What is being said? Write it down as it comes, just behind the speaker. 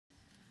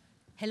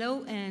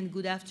Hello and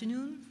good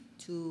afternoon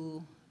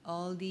to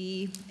all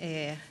the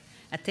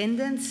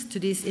attendants to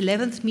this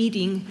 11th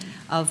meeting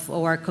of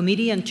our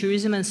Committee on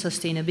Tourism and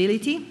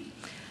Sustainability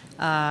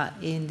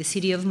in the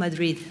city of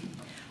Madrid.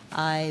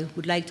 I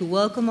would like to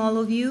welcome all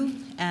of you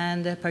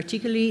and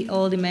particularly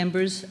all the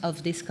members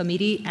of this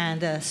committee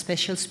and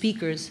special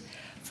speakers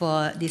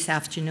for this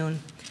afternoon.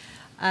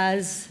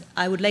 As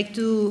I would like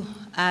to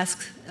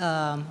ask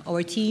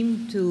our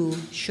team to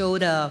show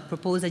the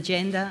proposed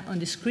agenda on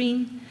the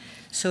screen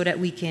so that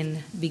we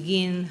can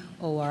begin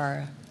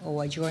our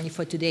journey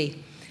for today.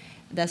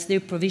 That's the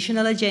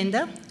provisional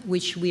agenda,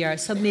 which we are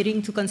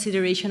submitting to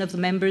consideration of the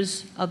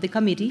members of the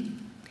committee.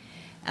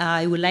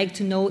 I would like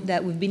to note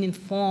that we've been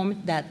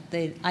informed that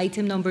the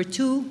item number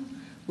 2,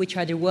 which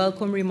are the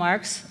welcome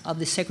remarks of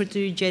the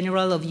Secretary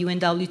General of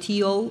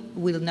UNWTO,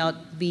 will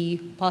not be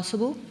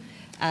possible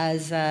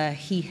as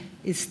he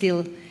is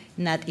still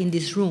not in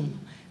this room.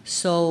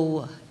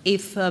 So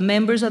if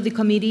members of the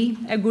committee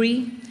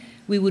agree,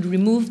 we would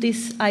remove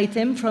this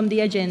item from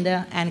the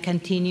agenda and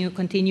continue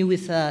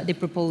with the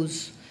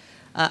proposed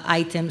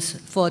items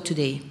for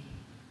today.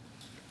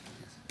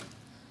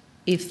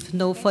 If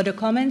no further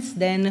comments,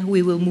 then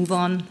we will move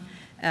on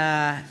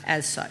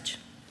as such.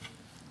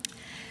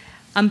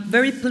 I'm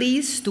very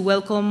pleased to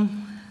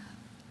welcome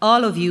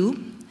all of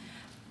you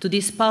to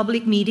this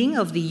public meeting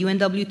of the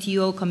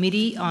UNWTO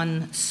Committee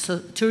on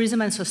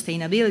Tourism and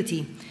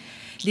Sustainability.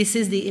 This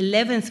is the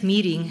 11th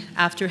meeting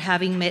after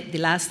having met the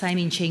last time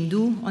in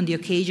Chengdu on the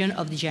occasion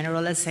of the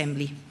General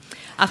Assembly.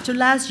 After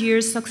last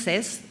year's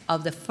success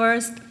of the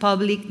first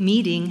public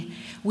meeting,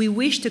 we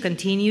wish to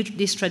continue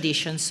this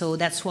tradition, so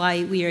that's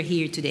why we are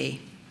here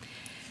today.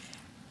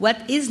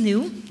 What is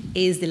new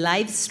is the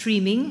live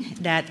streaming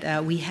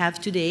that we have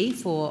today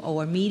for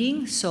our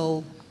meeting,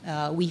 so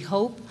we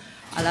hope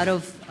a lot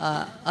of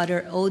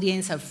other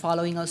audience are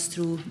following us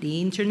through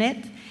the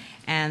internet,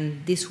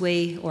 and this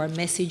way our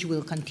message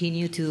will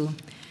continue to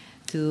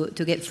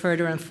get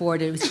further and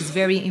further, which is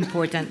very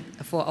important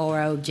for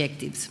our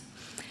objectives.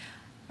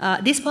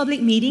 This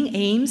public meeting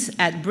aims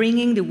at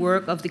bringing the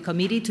work of the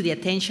committee to the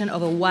attention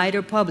of a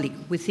wider public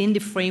within the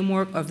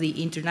framework of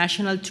the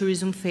International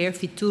Tourism Fair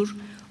FITUR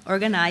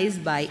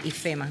organized by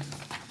IFEMA.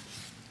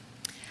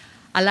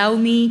 Allow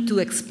me to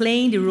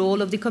explain the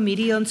role of the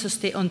Committee on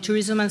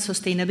Tourism and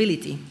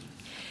Sustainability.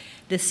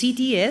 The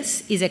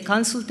CTS is a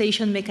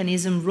consultation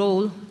mechanism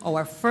role,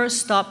 our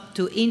first stop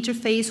to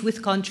interface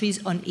with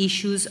countries on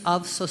issues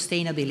of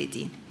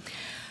sustainability.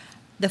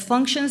 The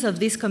functions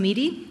of this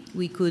committee,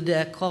 we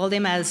could call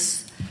them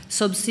as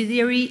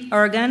subsidiary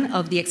organ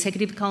of the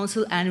Executive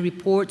Council and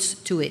reports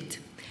to it.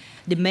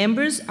 The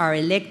members are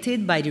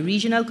elected by the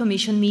regional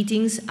commission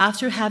meetings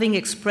after having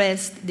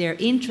expressed their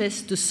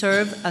interest to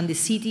serve on the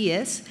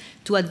CTS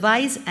to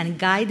advise and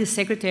guide the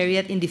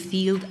Secretariat in the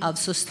field of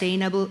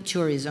sustainable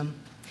tourism.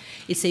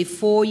 It's a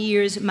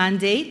 4-year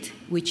mandate,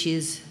 which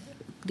is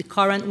the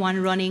current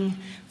one running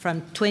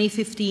from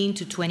 2015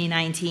 to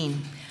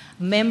 2019.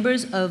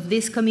 Members of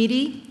this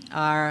committee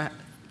are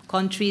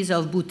countries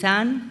of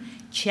Bhutan,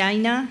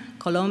 China,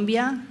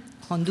 Colombia,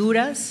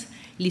 Honduras,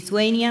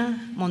 Lithuania,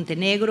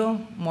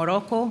 Montenegro,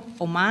 Morocco,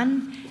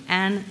 Oman,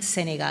 and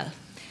Senegal.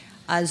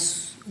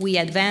 As we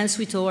advance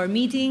with our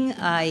meeting,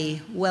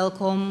 I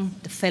welcome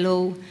the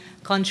fellow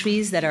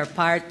countries that are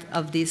part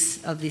of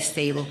this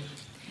table.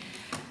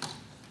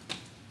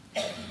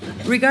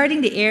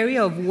 Regarding the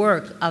area of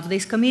work of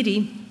this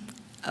committee,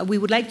 we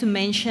would like to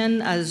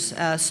mention as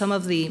some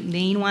of the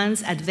main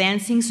ones,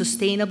 advancing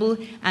sustainable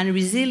and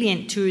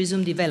resilient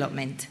tourism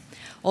development.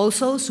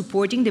 Also,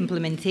 supporting the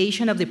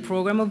implementation of the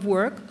program of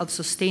work of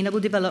sustainable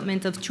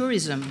development of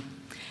tourism.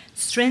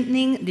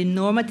 Strengthening the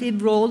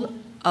normative role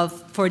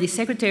for the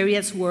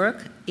Secretariat's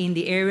work in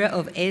the area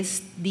of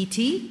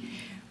SDT,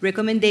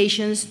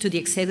 recommendations to the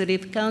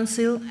Executive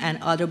Council and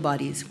other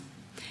bodies.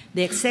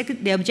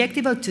 The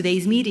objective of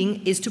today's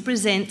meeting is to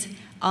present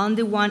on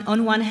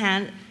one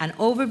hand, an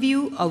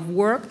overview of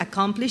work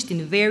accomplished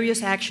in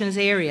various actions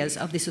areas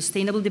of the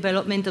sustainable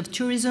development of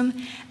tourism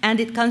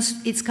and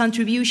its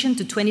contribution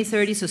to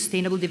 2030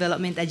 Sustainable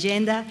Development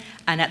Agenda,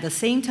 and at the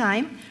same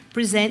time,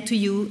 present to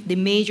you the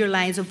major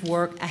lines of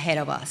work ahead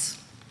of us.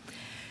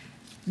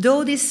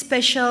 Though this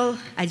special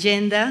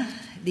agenda,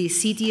 the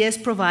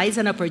CTS provides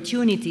an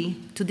opportunity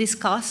to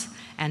discuss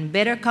and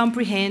better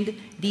comprehend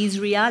these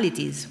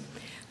realities,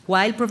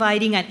 while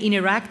providing an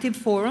interactive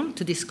forum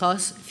to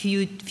discuss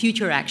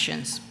future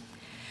actions.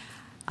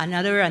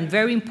 Another and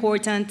very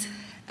important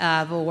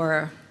of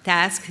our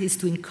task is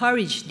to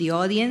encourage the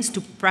audience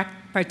to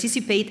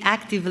participate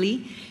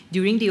actively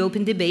during the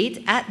open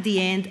debate at the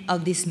end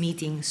of this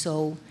meeting.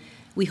 So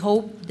we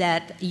hope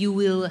that you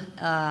will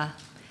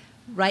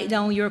write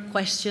down your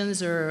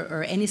questions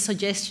or any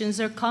suggestions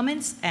or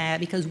comments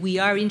because we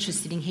are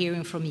interested in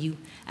hearing from you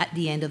at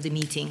the end of the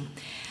meeting.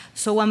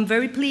 So I'm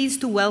very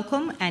pleased to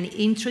welcome and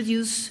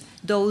introduce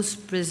those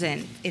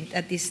present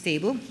at this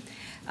table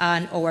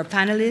and our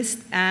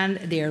panelists and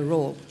their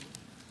role.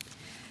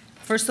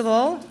 First of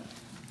all,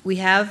 we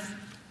have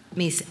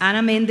Ms.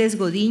 Ana Méndez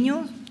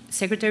Godinho,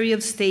 Secretary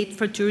of State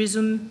for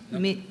Tourism.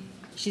 No.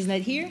 She's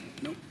not here?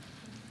 No.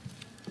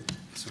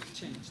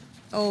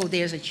 Oh,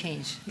 there's a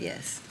change,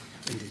 yes.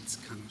 And it's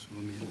Carlos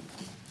Romero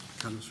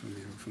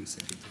from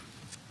SEGITTUR.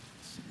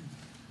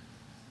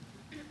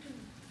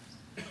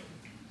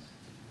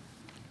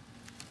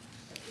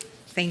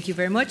 Thank you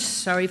very much.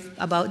 Sorry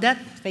about that.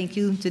 Thank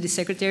you to the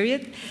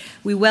Secretariat.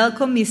 We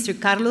welcome Mr.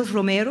 Carlos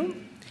Romero,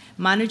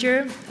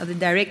 Manager of the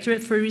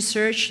Directorate for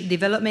Research,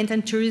 Development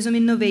and Tourism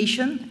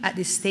Innovation at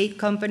the state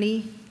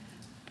company.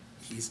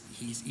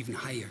 He's even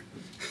higher.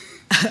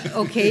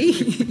 Okay.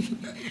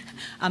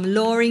 I'm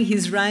lowering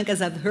his rank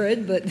as I've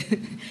heard, but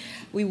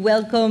we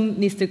welcome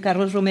Mr.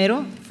 Carlos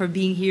Romero for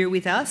being here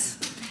with us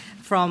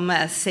from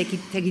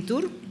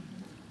SEGITTUR.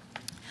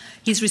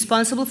 He's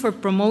responsible for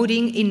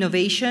promoting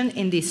innovation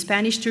in the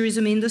Spanish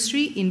tourism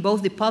industry in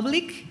both the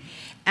public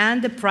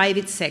and the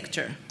private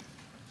sector.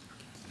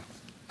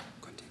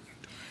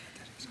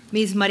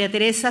 Ms. Maria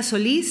Teresa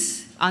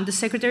Solis,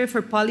 Undersecretary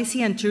for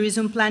Policy and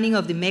Tourism Planning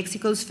of the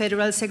Mexico's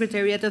Federal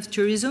Secretariat of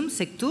Tourism,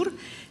 SEGITTUR,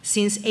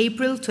 since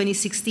April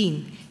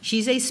 2016.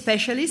 She's a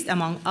specialist,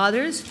 among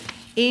others,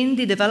 in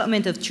the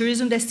development of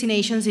tourism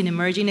destinations in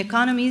emerging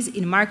economies,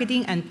 in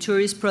marketing and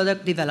tourist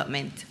product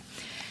development.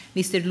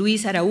 Mr.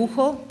 Luis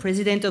Araujo,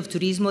 President of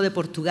Turismo de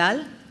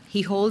Portugal.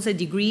 He holds a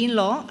degree in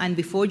law, and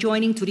before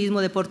joining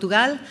Turismo de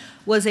Portugal,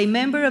 was a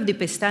member of the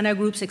Pestana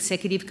Group's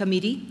Executive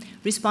Committee,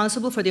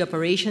 responsible for the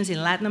operations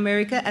in Latin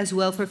America, as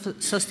well for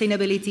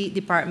Sustainability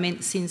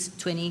Department since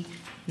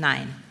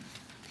 2009.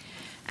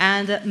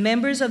 And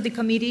members of the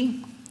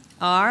committee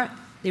are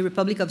the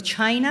Republic of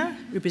China,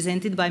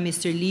 represented by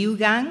Mr. Liu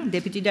Gang,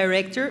 Deputy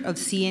Director of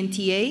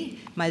CNTA,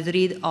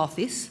 Madrid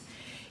office.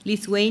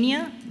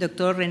 Lithuania,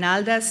 Dr.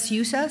 Renaldas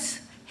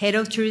Siusas, Head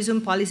of Tourism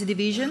Policy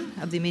Division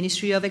of the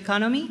Ministry of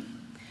Economy.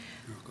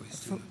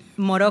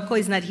 Morocco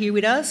is not here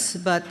with us,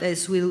 but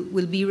as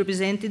will be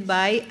represented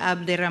by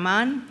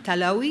Abderrahman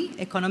Talawi,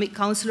 Economic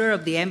Counselor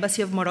of the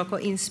Embassy of Morocco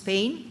in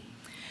Spain.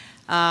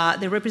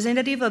 The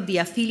representative of the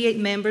affiliate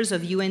members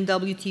of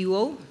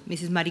UNWTO,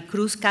 Mrs.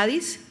 Maricruz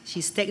Cadiz.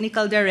 She's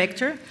Technical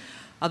Director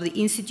of the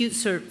Institute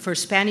for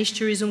Spanish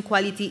Tourism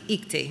Quality,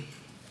 ICTE.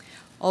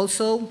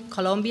 Also,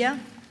 Colombia,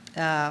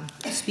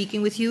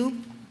 speaking with you.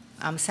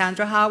 I'm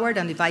Sandra Howard.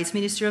 I'm the Vice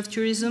Minister of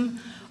Tourism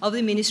of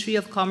the Ministry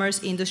of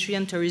Commerce, Industry,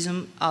 and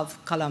Tourism of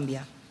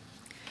Colombia.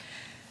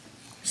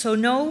 So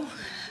now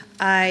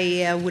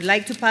I would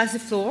like to pass the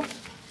floor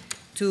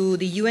to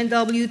the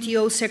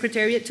UNWTO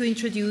Secretariat to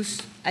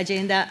introduce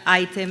agenda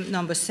item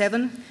number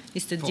 7,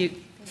 Mr.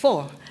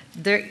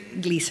 Dirk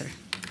Gleiser.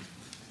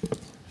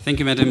 Thank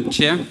you, Madam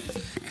Chair.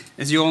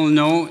 As you all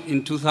know,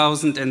 in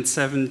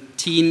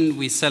 2017,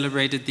 we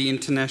celebrated the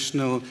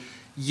International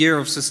Year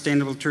of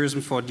Sustainable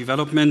Tourism for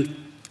Development,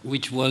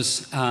 which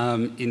was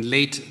in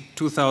late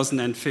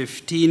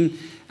 2015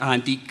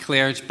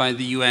 declared by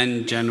the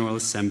UN General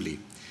Assembly.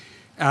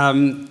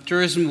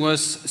 Tourism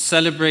was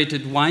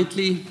celebrated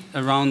widely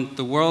around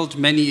the world.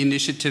 Many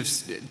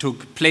initiatives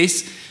took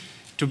place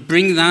to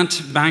bring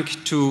that back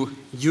to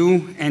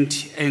you, and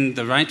in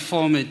the right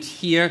format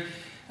here.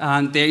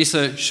 There is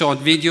a short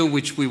video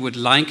which we would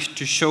like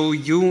to show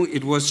you.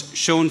 It was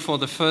shown for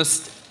the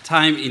first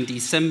time in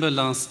December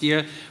last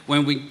year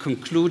when we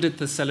concluded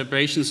the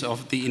celebrations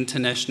of the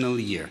International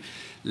Year.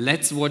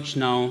 Let's watch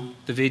now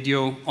the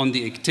video on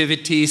the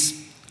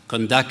activities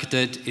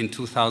conducted in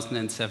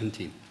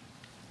 2017.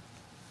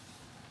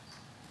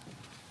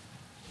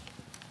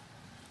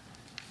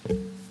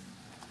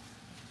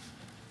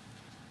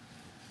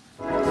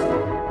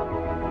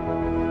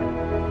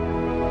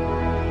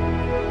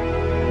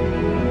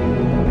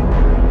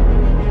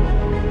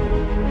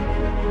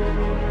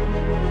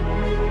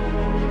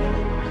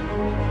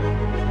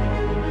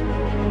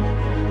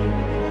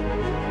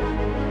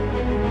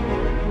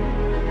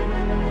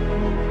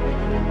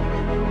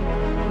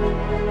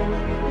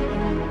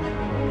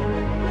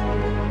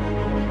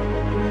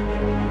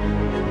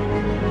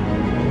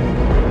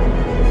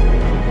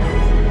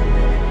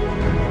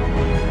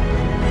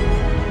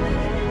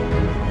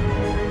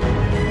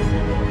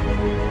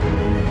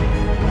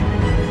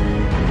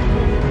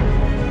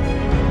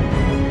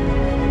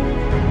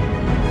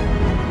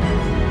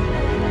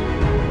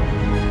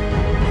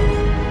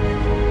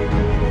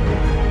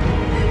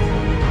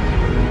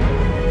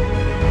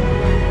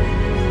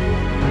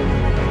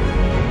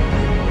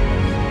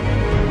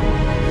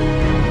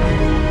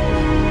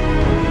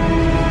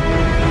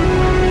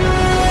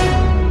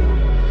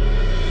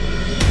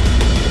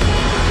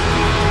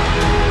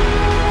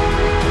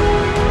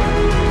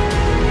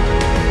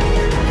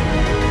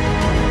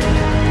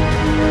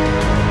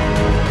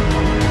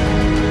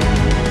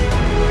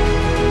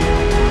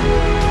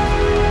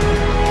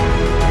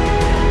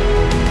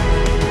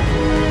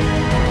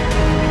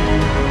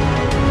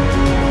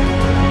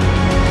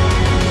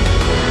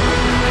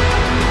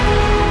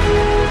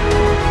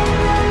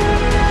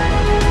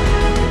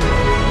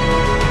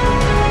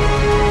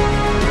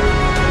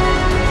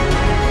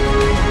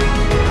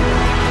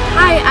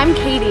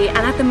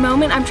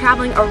 I'm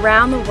traveling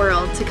around the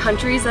world to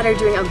countries that are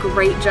doing a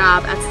great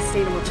job at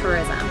sustainable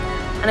tourism.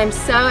 and I'm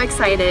so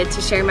excited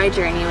to share my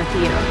journey with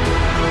you.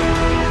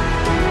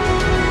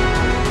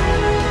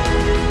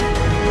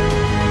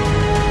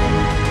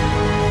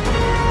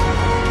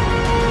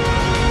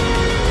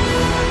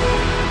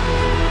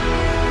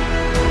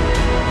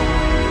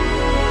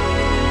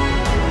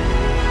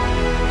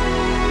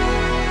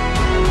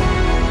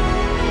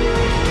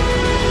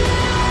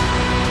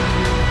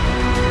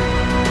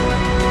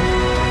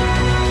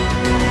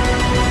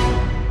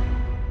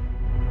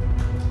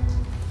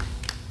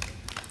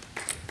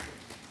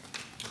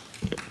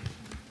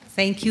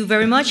 Thank you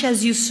very much.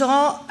 As you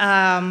saw,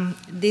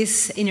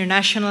 this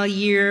International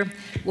Year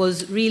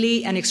was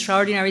really an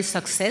extraordinary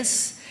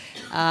success.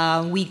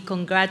 We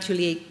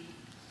congratulate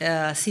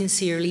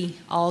sincerely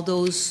all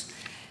those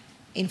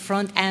in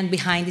front and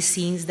behind the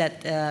scenes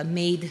that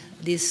made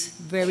this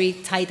very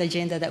tight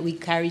agenda that we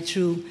carried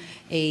through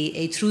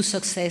a true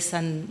success,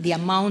 and the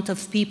amount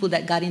of people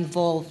that got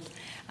involved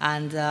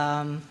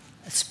and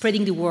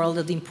spreading the word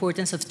of the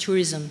importance of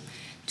tourism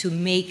to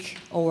make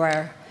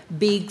our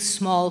big,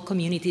 small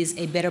communities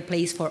a better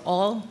place for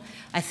all,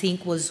 I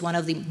think was one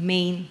of the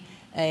main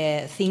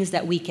things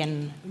that we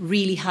can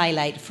really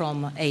highlight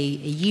from a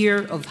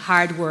year of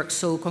hard work.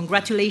 So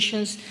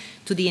congratulations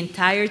to the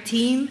entire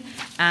team,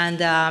 and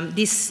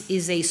this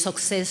is a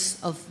success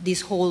of this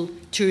whole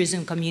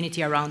tourism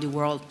community around the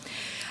world.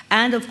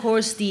 And of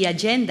course, the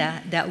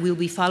agenda that we'll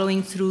be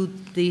following through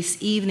this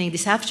evening,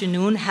 this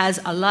afternoon, has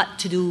a lot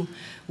to do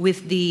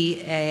with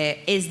the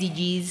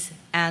SDGs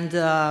and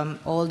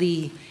all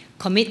the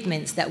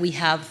commitments that we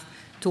have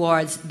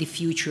towards the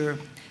future.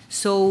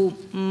 So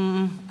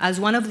as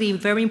one of the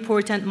very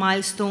important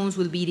milestones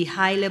will be the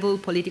high-level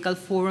political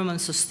forum on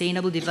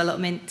sustainable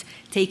development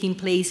taking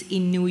place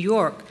in New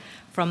York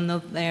from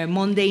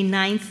Monday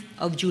 9th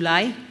of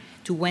July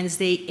to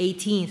Wednesday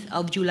 18th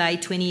of July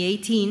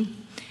 2018.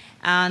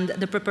 And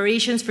the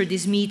preparations for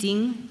this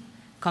meeting,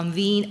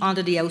 convened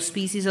under the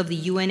auspices of the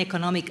UN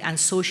Economic and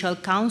Social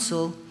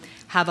Council,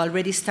 have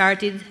already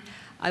started.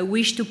 I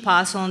wish to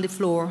pass on the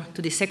floor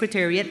to the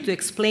Secretariat to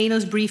explain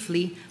us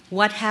briefly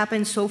what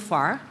happened so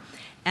far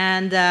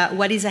and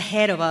what is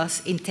ahead of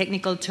us in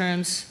technical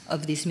terms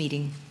of this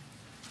meeting.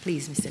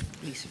 Please, Mr.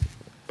 Please.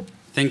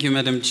 Thank you,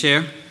 Madam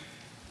Chair.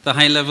 The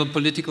high-level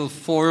political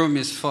forum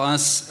is for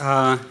us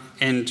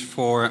and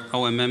for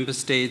our member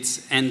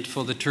states and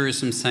for the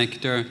tourism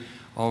sector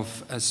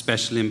of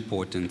special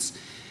importance.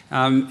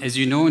 As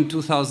you know, in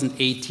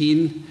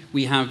 2018,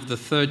 we have the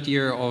third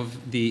year of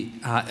the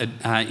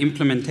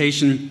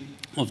implementation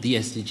of the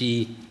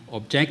SDG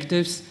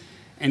objectives.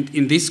 And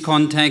in this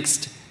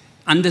context,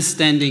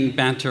 understanding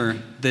better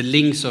the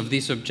links of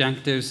these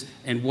objectives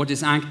and what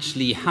is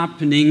actually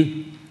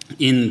happening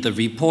in the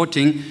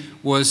reporting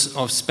was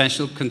of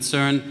special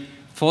concern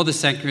for the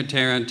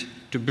Secretariat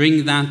to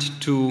bring that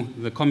to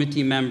the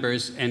committee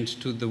members and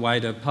to the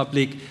wider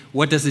public.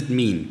 What does it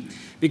mean?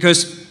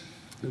 Because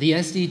the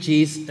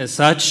SDGs as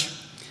such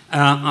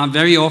are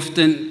very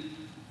often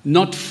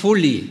not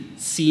fully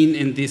seen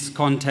in this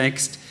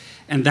context,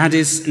 and that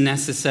is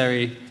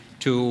necessary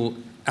to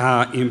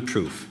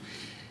improve.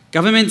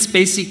 Governments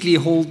basically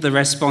hold the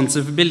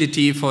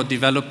responsibility for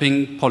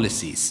developing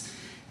policies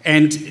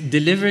and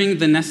delivering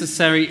the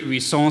necessary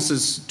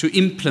resources to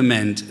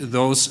implement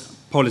those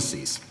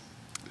policies.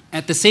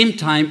 At the same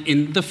time,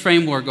 in the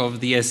framework of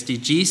the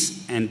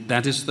SDGs, and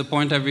that is the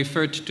point I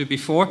referred to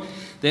before,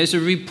 there's a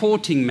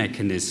reporting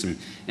mechanism.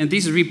 And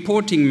this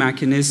reporting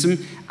mechanism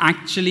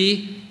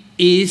actually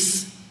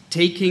is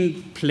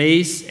taking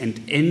place and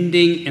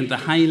ending in the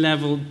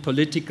high-level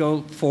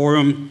political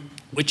forum,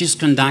 which is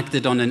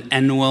conducted on an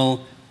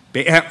annual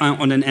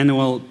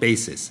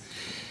basis.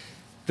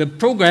 The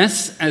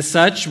progress, as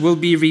such, will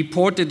be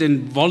reported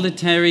in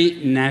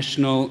voluntary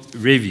national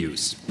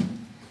reviews.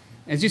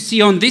 As you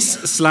see on this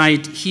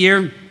slide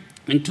here,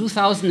 in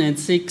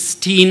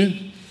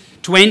 2016,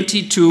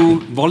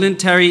 22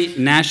 voluntary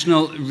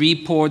national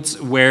reports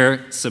were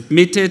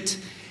submitted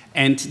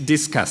and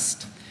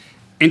discussed.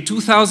 In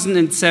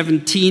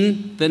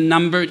 2017, the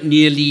number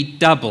nearly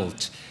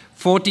doubled.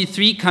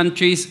 43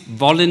 countries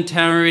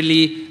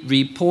voluntarily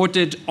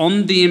reported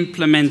on the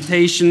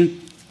implementation,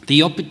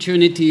 the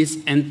opportunities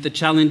and the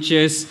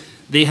challenges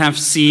they have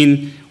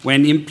seen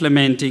when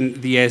implementing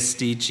the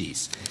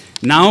SDGs.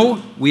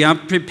 Now we are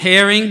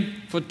preparing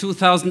for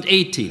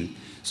 2018.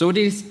 So it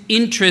is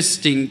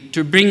interesting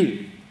to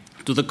bring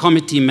to the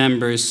committee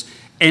members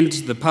and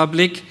the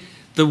public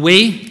the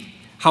way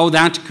how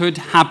that could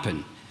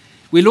happen.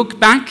 We look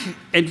back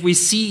and we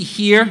see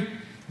here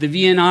the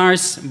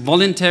VNR's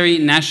voluntary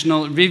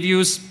national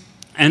reviews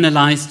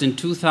analyzed in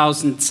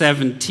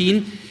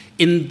 2017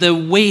 in the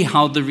way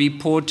how the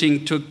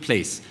reporting took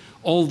place.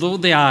 Although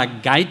there are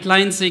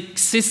guidelines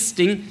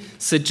existing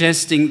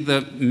suggesting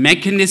the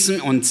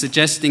mechanism and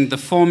suggesting the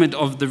format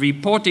of the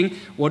reporting,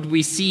 what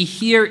we see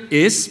here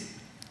is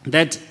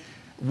that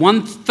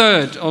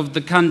 1/3 of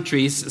the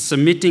countries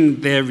submitting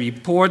their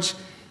report,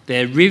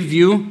 their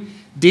review,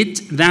 did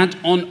that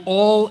on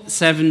all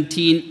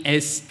 17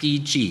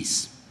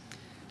 SDGs.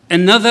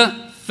 Another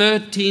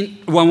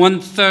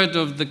 1/3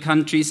 of the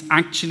countries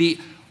actually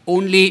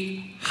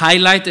only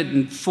highlighted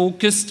and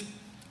focused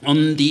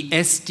on the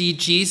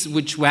SDGs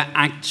which were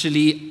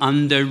actually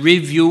under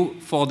review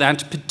for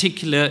that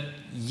particular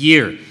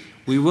year.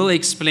 We will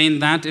explain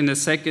that in a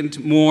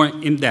second more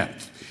in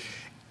depth.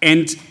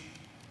 And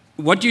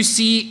what you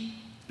see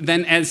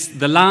then as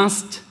the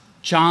last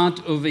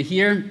chart over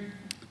here,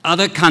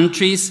 other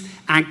countries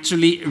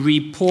actually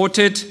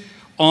reported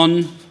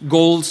on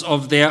goals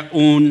of their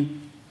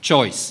own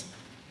choice.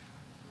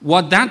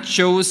 What that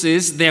shows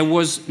is there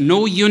was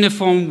no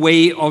uniform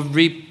way of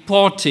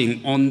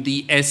reporting on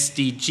the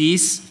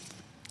SDGs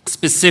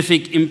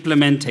specific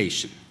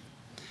implementation.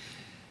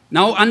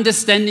 Now,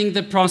 understanding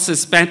the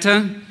process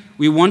better,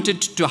 we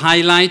wanted to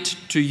highlight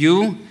to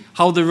you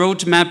how the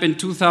roadmap in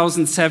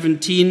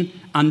 2017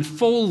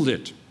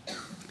 unfolded.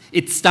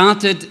 It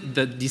started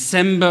the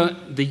December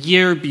the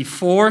year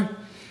before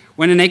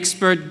when an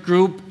expert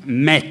group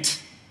met.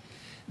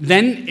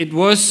 Then it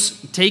was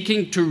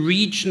taken to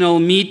regional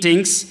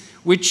meetings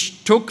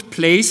which took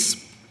place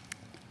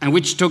in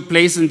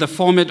the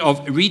format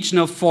of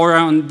regional fora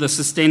on the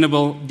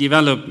sustainable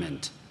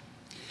development.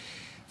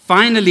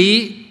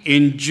 Finally,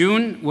 in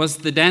June was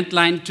the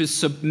deadline to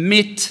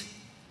submit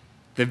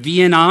the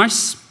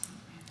VNRs,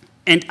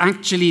 and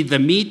actually the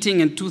meeting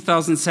in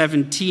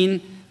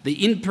 2017,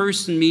 the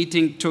in-person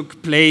meeting,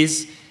 took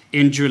place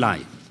in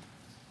July.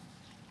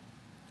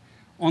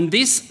 On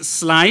this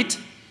slide,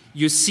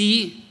 you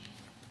see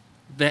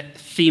the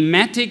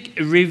thematic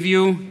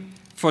review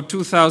for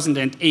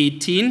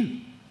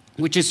 2018,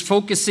 which is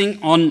focusing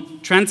on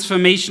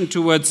transformation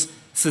towards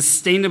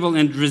sustainable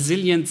and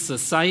resilient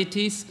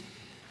societies.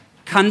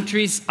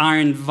 Countries are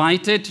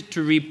invited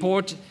to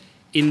report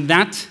in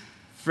that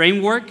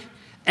framework,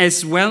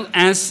 as well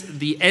as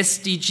the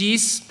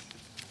SDGs,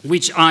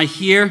 which are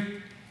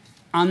here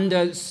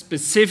under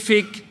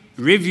specific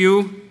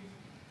review,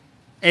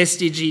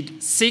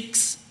 SDG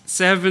 6,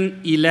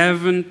 7,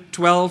 11,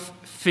 12,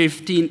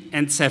 15,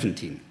 and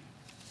 17.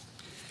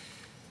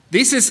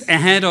 This is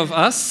ahead of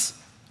us,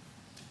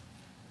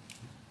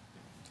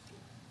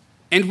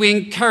 and we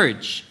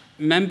encourage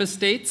member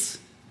states,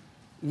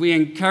 we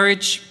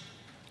encourage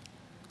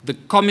the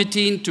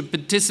committee to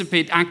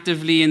participate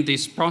actively in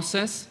this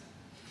process.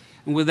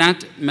 And with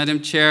that,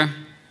 Madam Chair,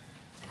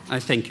 I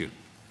thank you.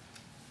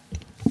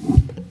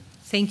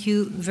 Thank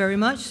you very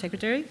much,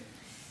 Secretary.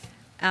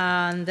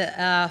 And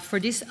for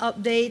this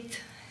update,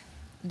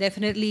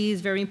 definitely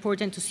is very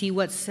important to see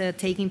what's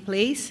taking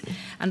place,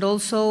 and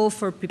also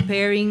for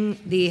preparing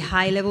the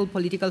high-level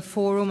political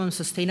forum on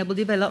sustainable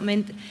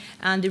development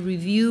and the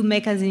review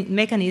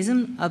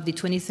mechanism of the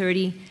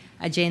 2030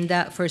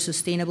 Agenda for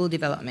Sustainable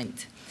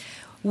Development.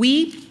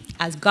 We,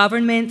 as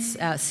governments,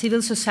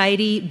 civil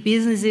society,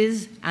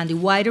 businesses, and the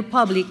wider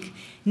public,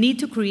 need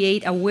to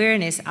create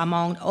awareness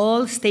among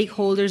all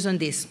stakeholders on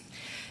this.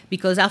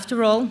 Because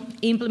after all,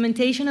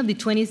 implementation of the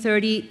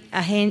 2030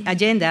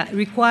 Agenda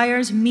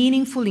requires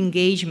meaningful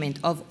engagement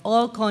of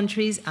all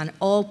countries and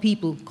all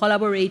people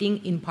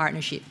collaborating in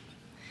partnership.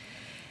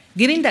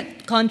 Given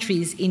that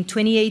countries in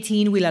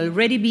 2018 will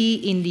already be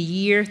in the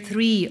year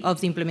 3 of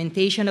the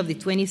implementation of the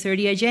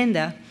 2030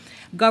 Agenda,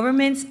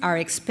 governments are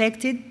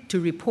expected to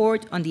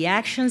report on the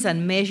actions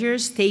and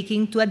measures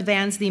taken to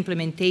advance the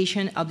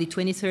implementation of the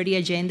 2030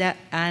 Agenda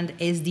and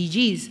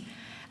SDGs,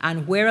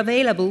 and where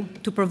available,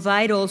 to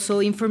provide also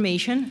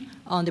information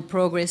on the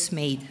progress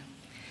made.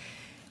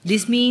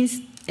 This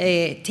means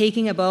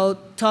talking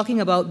about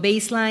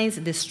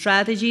baselines, the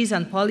strategies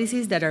and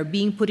policies that are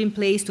being put in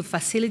place to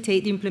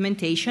facilitate the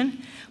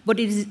implementation, but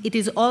it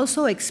is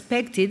also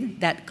expected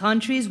that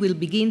countries will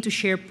begin to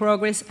share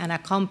progress and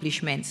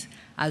accomplishments,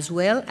 as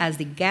well as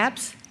the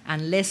gaps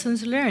and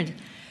lessons learned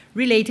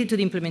related to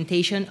the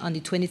implementation on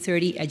the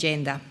 2030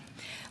 Agenda.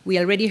 We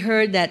already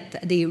heard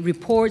that the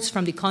reports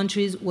from the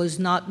countries was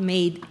not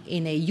made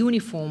in a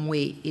uniform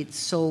way.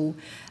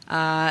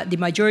 The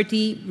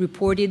majority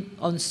reported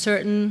on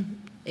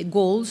certain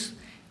goals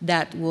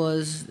that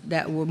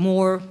were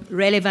more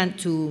relevant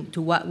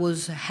to what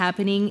was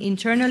happening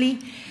internally.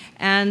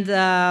 And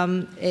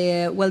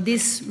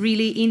this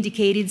really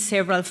indicated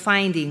several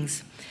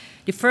findings.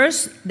 The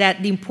first,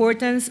 that the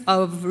importance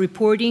of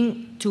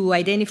reporting to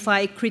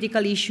identify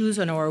critical issues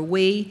on our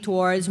way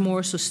towards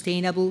more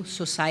sustainable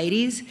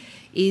societies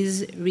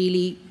is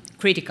really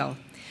critical.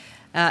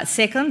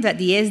 Second, that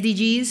the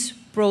SDGs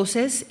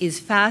process is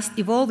fast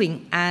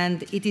evolving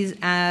and it is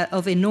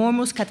of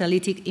enormous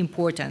catalytic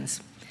importance.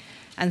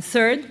 And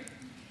third,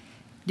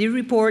 the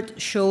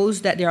report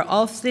shows that they are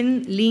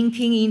often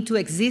linking into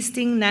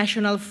existing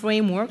national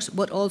frameworks,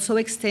 but also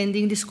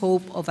extending the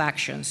scope of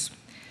actions.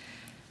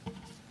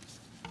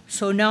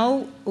 So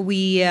now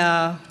we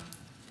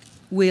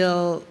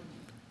will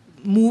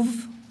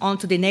move on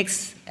to the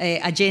next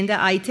agenda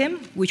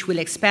item, which will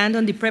expand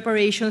on the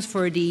preparations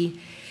for the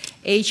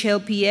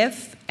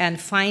HLPF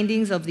and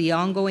findings of the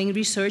ongoing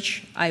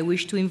research. I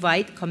wish to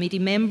invite committee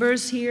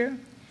members here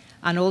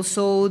and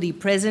also the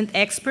present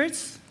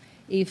experts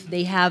if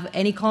they have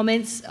any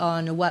comments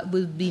on what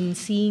we've been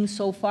seeing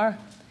so far.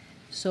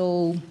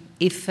 So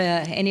if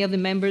any of the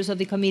members of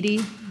the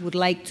committee would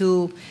like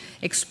to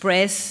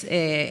express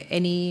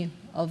any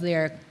of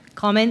their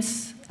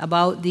comments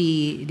about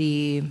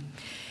the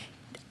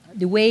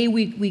way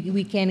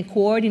we can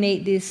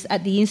coordinate this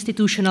at the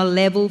institutional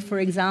level, for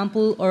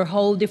example, or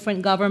how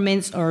different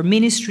governments or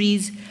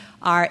ministries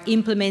are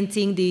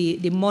implementing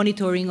the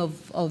monitoring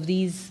of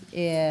these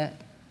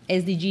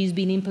SDGs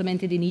being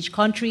implemented in each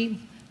country.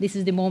 This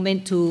is the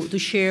moment to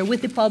share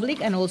with the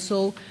public and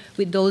also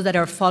with those that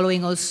are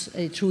following us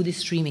through the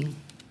streaming.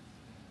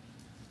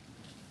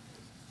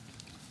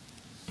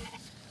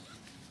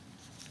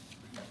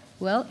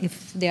 Well,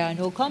 if there are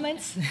no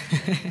comments,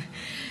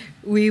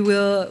 we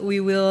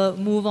will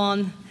move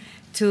on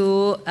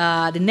to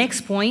the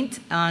next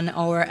point on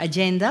our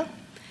agenda,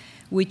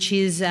 which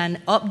is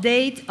an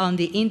update on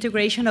the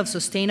integration of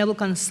sustainable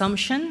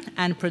consumption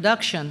and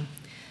production,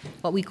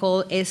 what we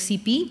call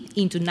SCP,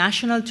 into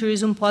national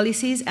tourism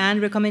policies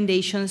and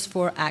recommendations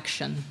for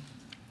action.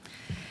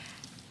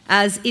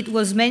 As it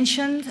was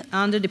mentioned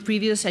under the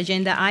previous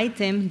agenda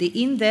item, the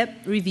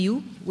in-depth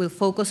review will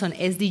focus on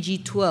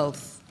SDG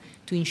 12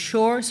 to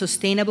ensure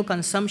sustainable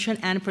consumption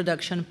and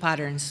production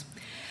patterns.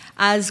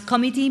 As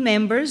committee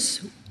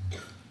members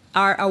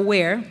are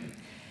aware,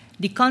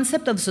 the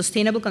concept of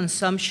sustainable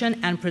consumption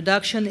and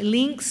production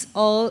links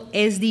all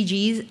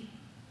SDGs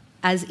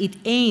as it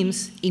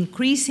aims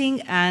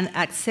increasing and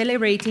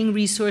accelerating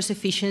resource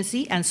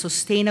efficiency and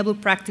sustainable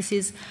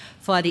practices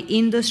for the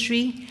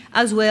industry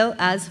as well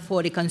as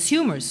for the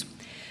consumers.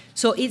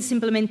 So its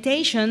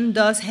implementation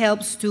thus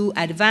helps to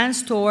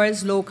advance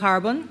towards low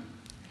carbon,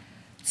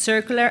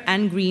 circular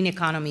and green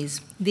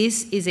economies.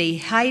 This is a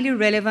highly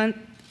relevant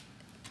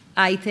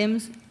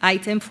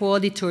item for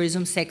the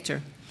tourism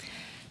sector.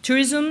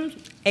 Tourism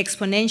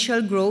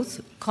exponential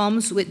growth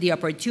comes with the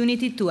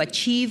opportunity to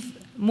achieve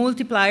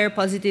multiplier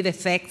positive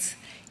effects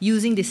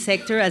using the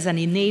sector as an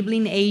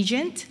enabling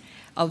agent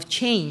of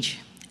change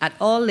at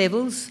all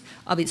levels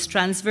of its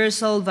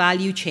transversal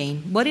value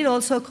chain. But it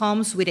also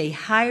comes with a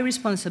high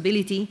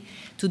responsibility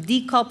to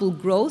decouple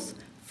growth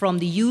from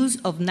the use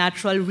of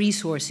natural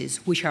resources,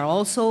 which are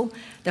also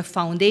the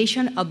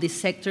foundation of the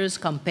sector's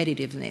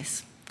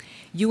competitiveness.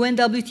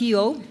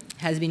 UNWTO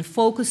has been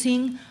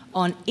focusing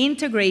on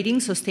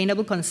integrating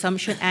sustainable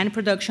consumption and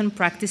production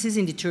practices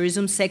in the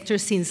tourism sector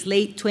since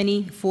late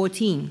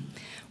 2014,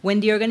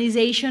 when the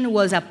organization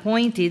was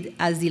appointed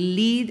as the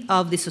lead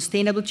of the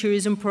Sustainable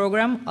Tourism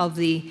Program of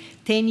the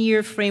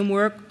 10-year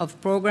framework of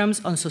programs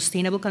on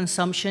sustainable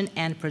consumption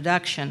and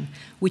production,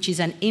 which is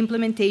an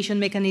implementation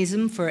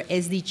mechanism for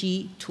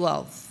SDG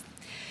 12.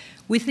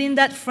 Within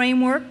that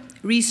framework,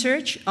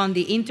 research on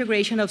the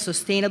integration of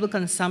sustainable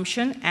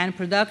consumption and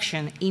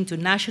production into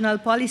national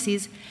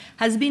policies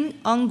has been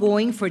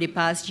ongoing for the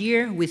past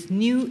year, with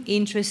new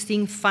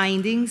interesting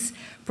findings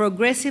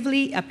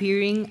progressively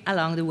appearing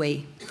along the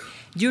way.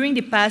 During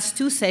the past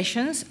 2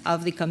 sessions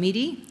of the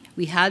committee,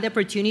 we had the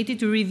opportunity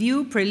to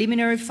review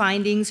preliminary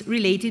findings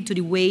related to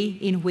the way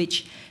in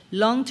which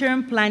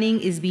long-term planning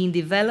is being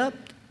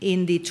developed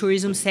in the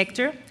tourism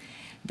sector,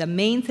 the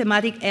main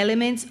thematic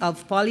elements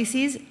of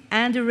policies,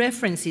 and the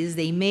references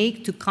they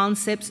make to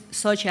concepts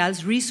such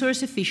as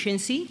resource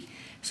efficiency,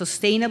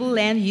 sustainable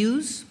land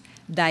use,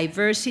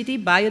 diversity,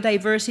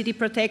 biodiversity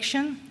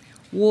protection,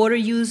 water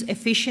use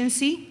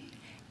efficiency,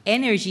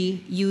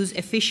 energy use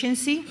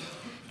efficiency,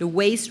 the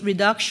waste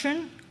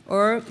reduction,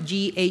 or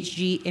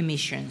GHG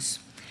emissions.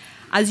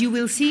 As you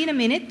will see in a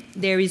minute,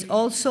 there is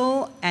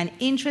also an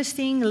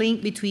interesting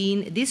link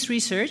between this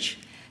research,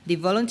 the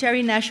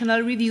voluntary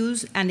national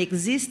reviews, and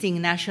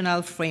existing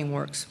national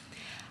frameworks.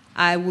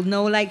 I would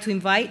now like to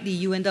invite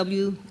the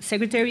UNW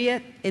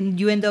Secretariat and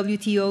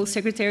UNWTO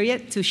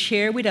Secretariat to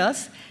share with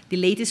us the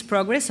latest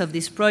progress of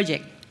this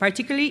project,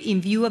 particularly in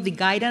view of the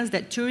guidance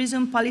that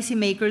tourism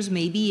policymakers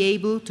may be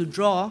able to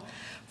draw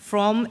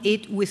from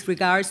it with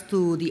regards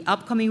to the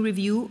upcoming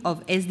review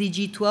of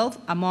SDG 12,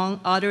 among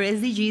other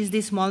SDGs,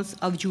 this month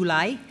of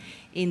July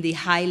in the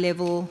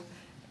high-level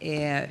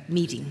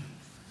meeting.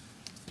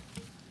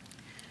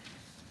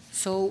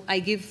 So I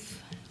give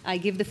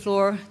the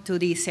floor to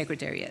the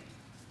Secretariat.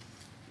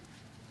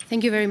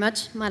 Thank you very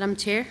much, Madam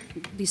Chair,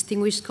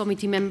 distinguished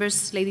committee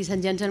members, ladies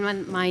and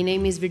gentlemen. My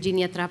name is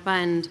Virginia Trapa,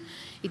 and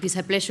it is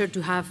a pleasure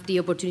to have the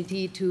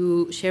opportunity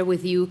to share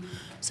with you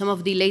some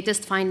of the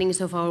latest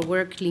findings of our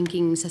work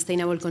linking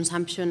sustainable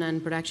consumption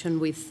and production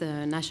with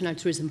national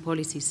tourism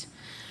policies.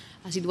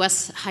 As it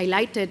was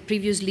highlighted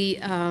previously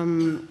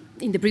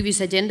in the previous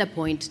agenda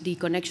point, the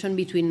connection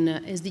between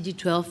SDG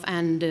 12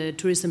 and the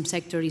tourism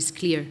sector is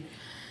clear.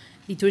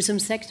 The tourism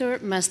sector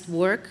must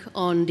work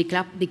on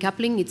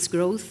decoupling its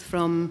growth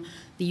from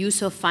the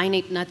use of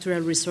finite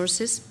natural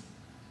resources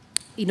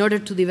in order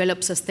to develop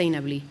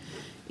sustainably.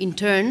 In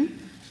turn,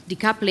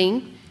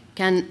 decoupling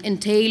can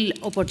entail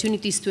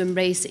opportunities to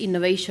embrace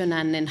innovation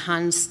and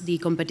enhance the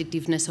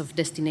competitiveness of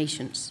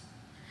destinations.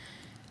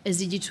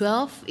 SDG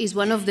 12 is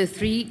one of the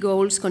 3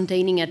 goals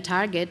containing a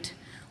target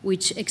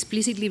which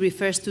explicitly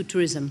refers to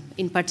tourism,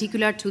 in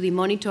particular to the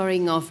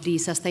monitoring of the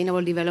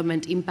sustainable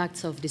development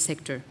impacts of the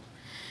sector.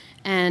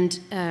 And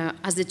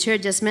as the chair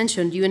just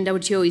mentioned,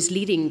 UNWTO is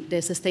leading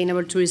the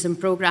Sustainable Tourism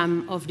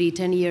Program of the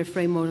 10-year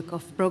framework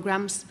of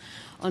programs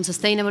on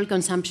sustainable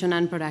consumption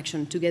and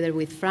production, together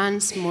with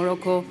France,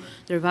 Morocco,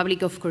 the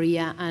Republic of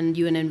Korea, and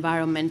UN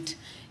Environment.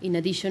 In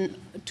addition,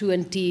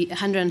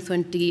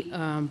 120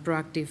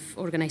 proactive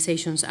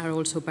organizations are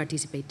also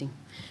participating.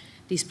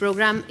 This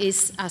program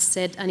is, as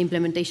said, an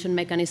implementation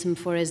mechanism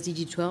for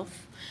SDG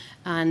 12,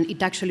 and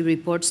it actually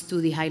reports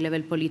to the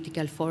high-level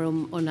political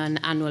forum on an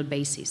annual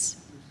basis.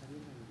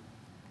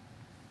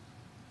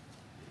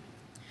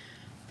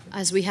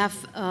 As we have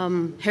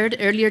heard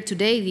earlier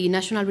today, the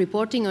national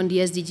reporting on the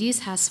SDGs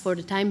has, for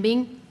the time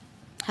being,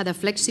 had a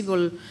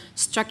flexible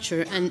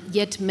structure, and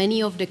yet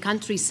many of the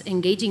countries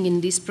engaging in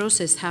this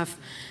process have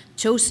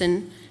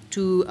chosen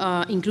to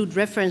include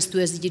reference to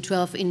SDG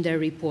 12 in their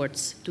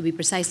reports, to be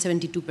precise,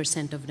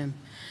 72% of them.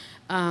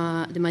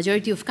 The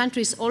majority of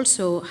countries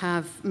also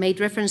have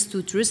made reference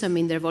to tourism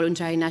in their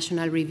voluntary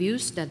national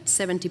reviews, that's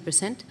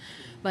 70%.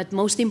 But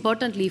most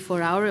importantly,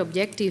 for our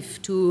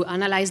objective to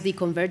analyze the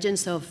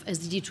convergence of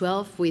SDG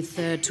 12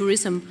 with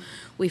tourism,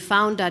 we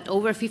found that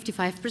over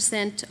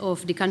 55%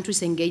 of the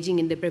countries engaging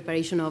in the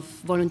preparation of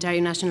voluntary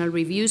national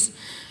reviews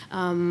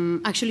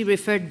actually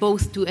referred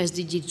both to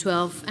SDG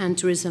 12 and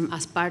tourism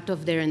as part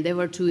of their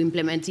endeavor to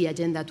implement the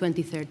Agenda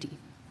 2030.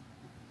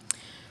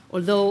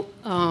 Although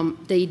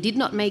they did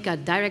not make a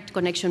direct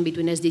connection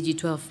between SDG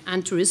 12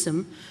 and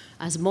tourism,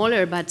 a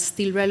smaller but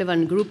still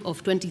relevant group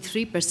of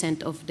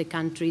 23% of the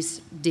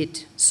countries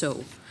did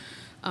so.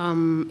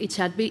 It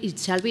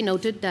shall be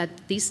noted that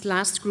this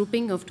last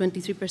grouping of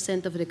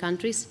 23% of the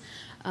countries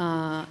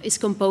is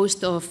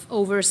composed of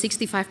over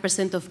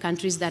 65% of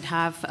countries that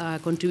have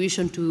a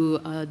contribution to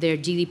their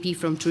GDP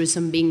from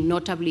tourism being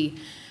notably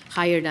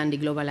higher than the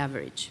global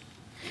average.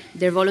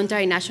 Their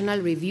voluntary national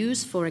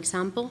reviews, for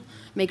example,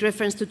 make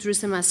reference to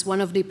tourism as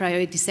one of the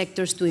priority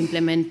sectors to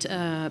implement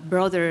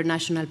broader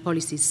national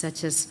policies,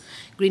 such as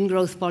green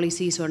growth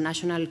policies or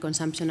national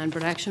consumption and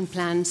production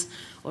plans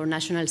or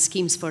national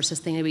schemes for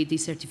sustainability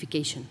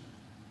certification.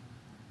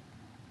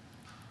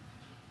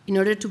 In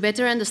order to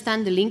better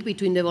understand the link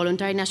between the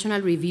voluntary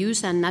national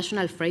reviews and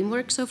national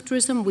frameworks of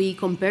tourism, we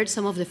compared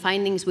some of the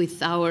findings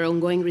with our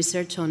ongoing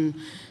research on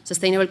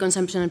sustainable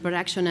consumption and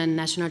production and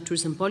national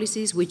tourism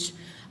policies, which,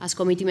 as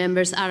committee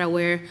members are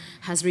aware,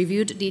 has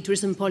reviewed the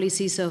tourism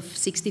policies of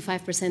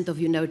 65% of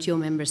UNWTO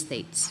member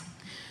states.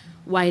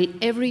 While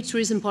every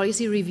tourism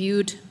policy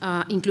reviewed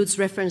includes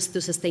reference to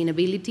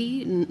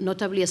sustainability,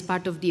 notably as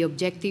part of the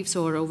objectives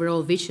or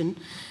overall vision,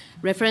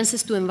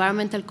 references to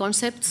environmental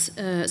concepts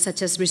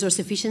such as resource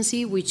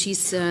efficiency, which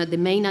is the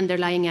main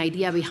underlying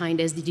idea behind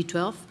SDG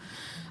 12,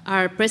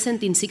 are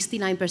present in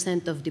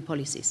 69% of the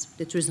policies,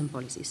 the tourism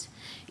policies.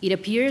 It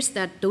appears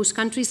that those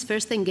countries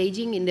first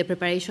engaging in the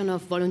preparation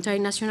of voluntary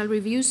national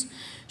reviews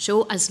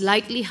show a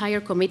slightly higher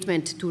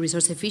commitment to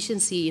resource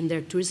efficiency in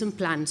their tourism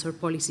plans or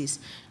policies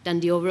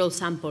than the overall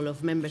sample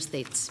of member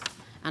states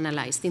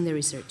analyzed in the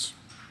research.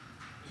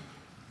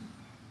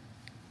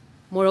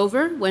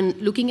 Moreover, when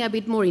looking a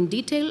bit more in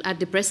detail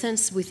at the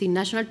presence within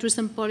national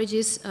tourism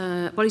policies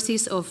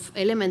of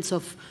elements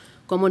of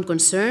common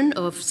concern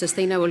of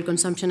sustainable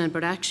consumption and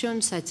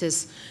production, such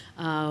as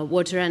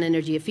water and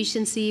energy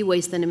efficiency,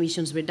 waste and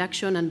emissions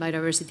reduction, and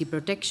biodiversity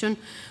protection,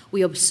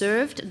 we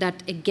observed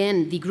that,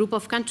 again, the group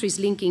of countries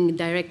linking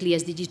directly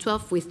SDG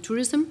 12 with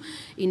tourism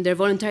in their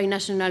voluntary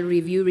national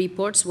review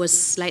reports was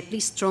slightly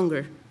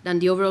stronger than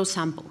the overall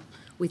sample,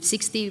 with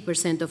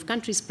 60% of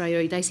countries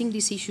prioritizing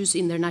these issues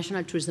in their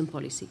national tourism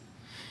policy.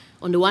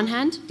 On the one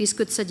hand, this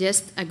could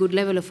suggest a good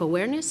level of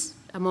awareness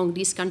among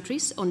these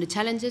countries on the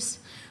challenges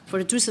for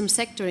the tourism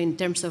sector in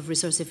terms of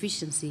resource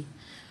efficiency.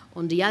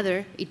 On the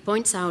other, it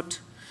points out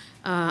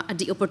at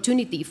the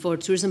opportunity for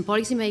tourism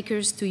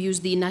policymakers to use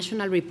the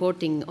national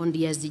reporting on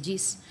the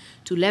SDGs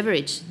to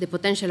leverage the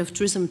potential of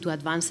tourism to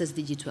advance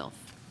SDG 12.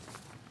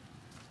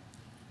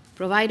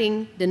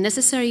 Providing the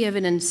necessary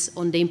evidence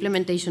on the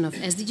implementation of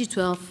SDG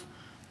 12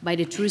 by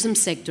the tourism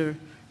sector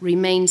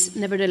remains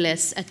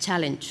nevertheless a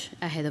challenge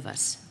ahead of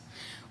us.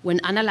 When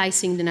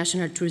analyzing the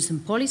national tourism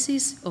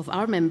policies of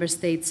our member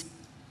states,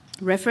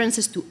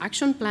 references to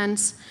action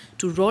plans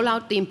to roll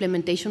out the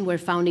implementation were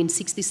found in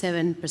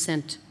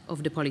 67%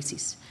 of the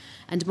policies.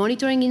 And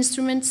monitoring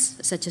instruments,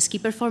 such as key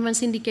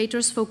performance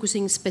indicators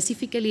focusing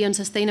specifically on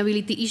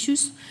sustainability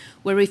issues,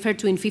 were referred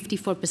to in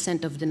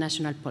 54% of the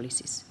national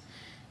policies.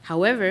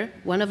 However,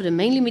 one of the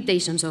main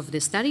limitations of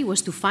the study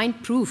was to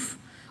find proof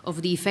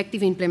of the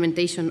effective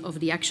implementation of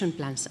the action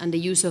plans and the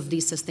use of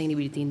these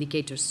sustainability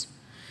indicators,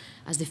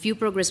 as the few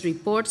progress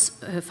reports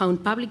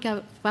found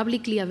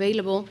publicly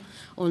available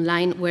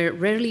online were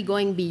rarely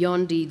going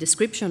beyond the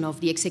description of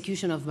the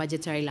execution of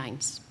budgetary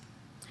lines.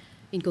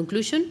 In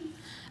conclusion,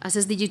 as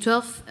SDG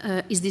 12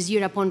 is this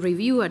year upon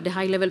review at the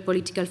high-level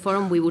political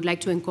forum, we would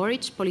like to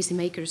encourage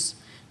policymakers,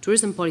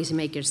 tourism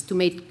policymakers, to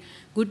make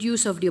good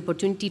use of the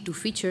opportunity to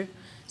feature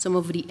some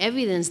of the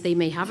evidence they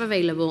may have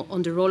available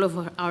on the role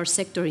of our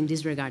sector in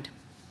this regard.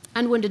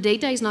 And when the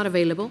data is not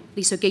available,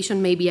 this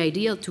occasion may be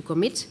ideal to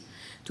commit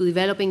to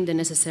developing the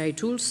necessary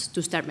tools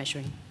to start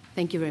measuring.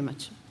 Thank you very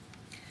much.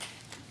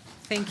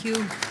 Thank you.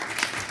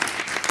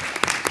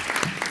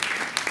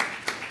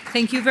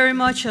 Thank you very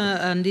much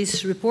on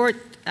this report.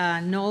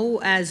 Now,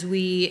 as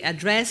we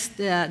address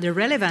the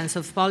relevance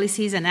of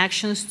policies and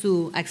actions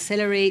to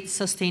accelerate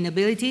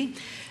sustainability,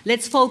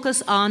 let's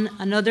focus on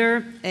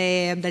another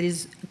that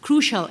is a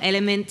crucial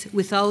element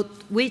without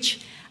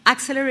which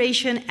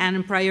acceleration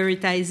and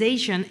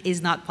prioritization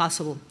is not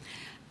possible.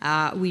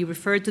 We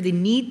refer to the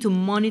need to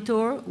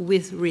monitor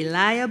with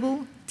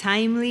reliable,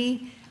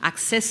 timely,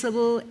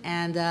 accessible,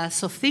 and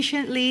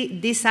sufficiently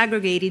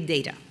disaggregated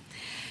data.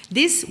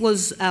 This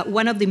was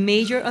one of the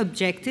major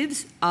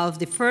objectives of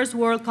the First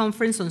World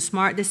Conference on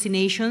Smart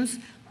Destinations,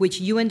 which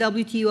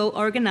UNWTO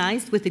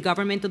organized with the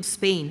government of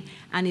Spain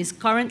and is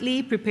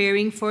currently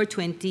preparing for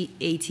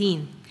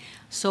 2018.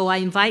 So I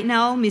invite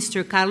now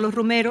Mr. Carlos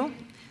Romero,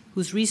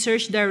 who's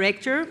Research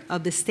Director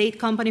of the State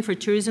Company for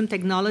Tourism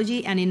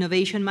Technology and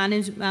Innovation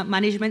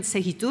Management,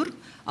 SEGITTUR,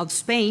 of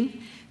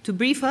Spain, to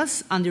brief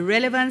us on the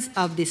relevance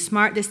of the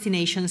Smart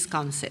Destinations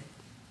concept.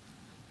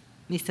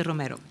 Mr.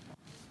 Romero.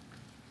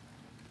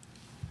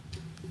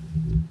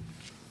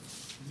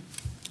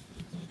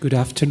 Good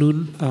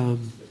afternoon.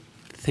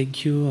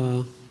 Thank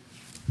you,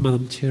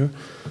 Madam Chair,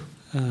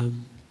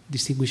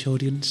 distinguished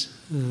audience,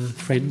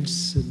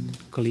 friends and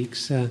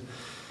colleagues.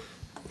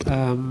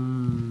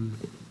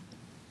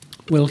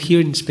 Well,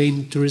 here in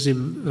Spain,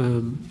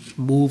 tourism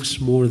moves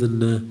more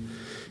than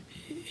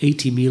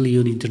 80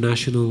 million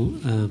international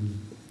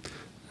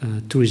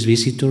tourist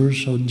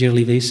visitors on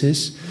yearly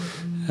basis,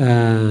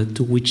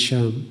 to which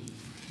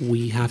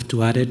we have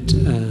to add it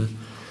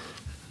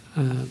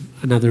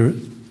another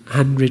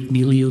 100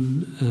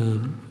 million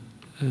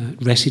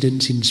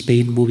residents in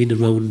Spain moving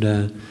around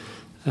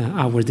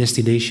our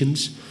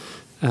destinations,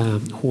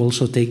 who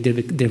also take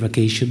their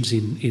vacations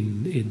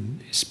in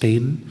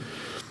Spain.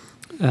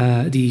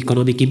 The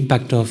economic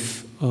impact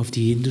of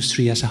the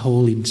industry as a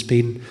whole in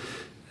Spain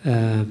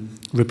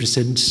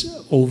represents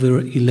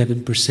over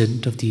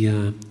 11% of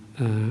the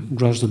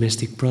gross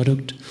domestic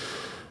product,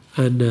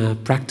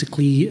 and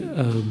practically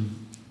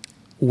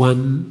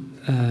one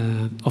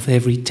of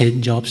every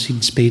 10 jobs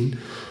in Spain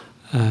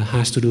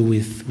has to do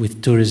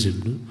with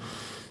tourism.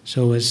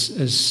 So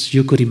as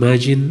you could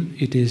imagine,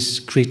 it is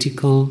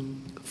critical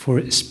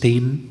for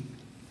Spain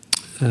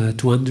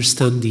to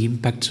understand the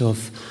impacts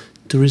of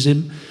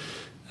tourism,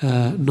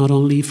 not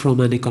only from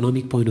an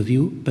economic point of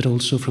view, but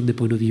also from the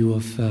point of view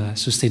of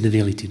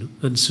sustainability.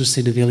 And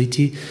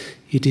sustainability,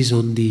 it is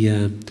on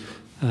the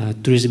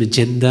tourism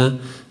agenda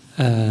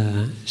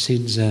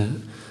since a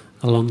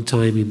long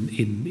time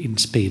in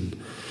Spain.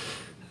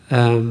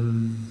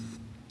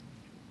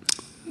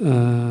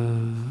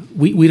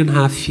 We don't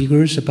have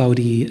figures about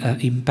the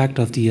impact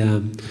of the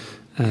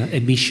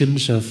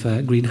emissions of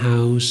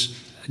greenhouse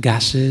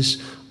gases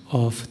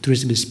of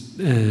tourism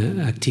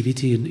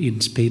activity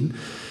in Spain,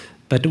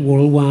 but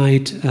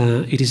worldwide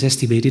it is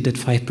estimated that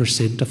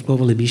 5% of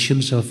global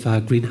emissions of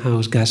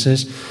greenhouse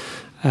gases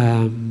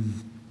are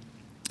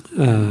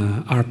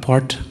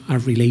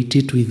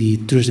related with the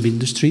tourism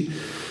industry,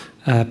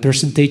 a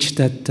percentage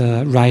that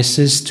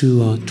rises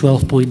to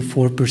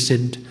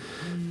 12.4%.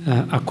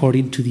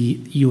 According to the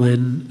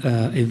UN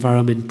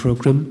Environment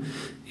Programme,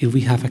 if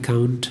we have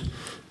account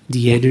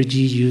the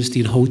energy used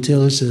in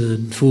hotels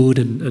and food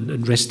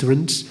and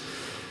restaurants.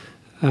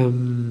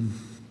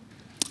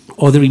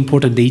 Other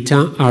important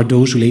data are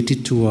those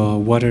related to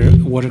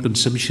water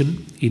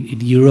consumption.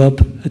 In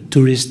Europe, a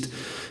tourist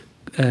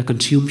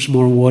consumes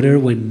more water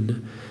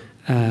when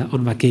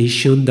on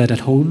vacation than at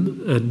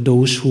home, and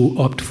those who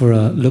opt for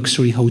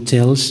luxury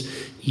hotels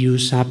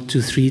use up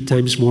to 3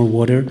 times more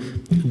water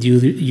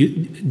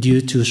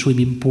due to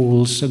swimming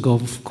pools,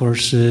 golf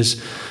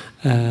courses,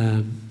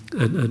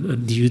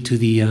 and due to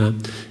the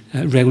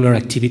regular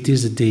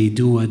activities that they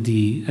do at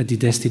the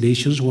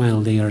destinations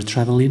while they are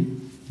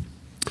traveling.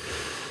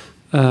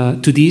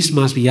 To this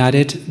must be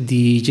added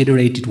the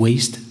generated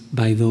waste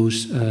by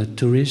those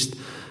tourists,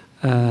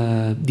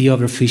 the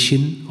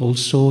overfishing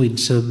also in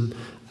some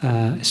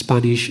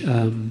Spanish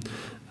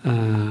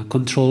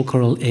control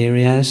coral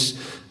areas,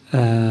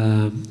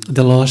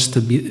 the loss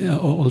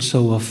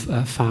also of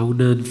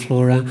fauna and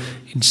flora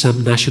in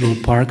some national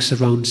parks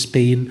around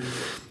Spain,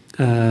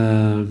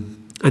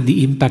 and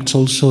the impacts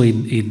also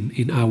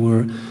in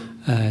our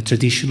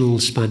traditional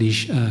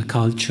Spanish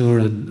culture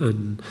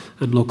and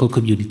local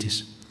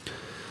communities.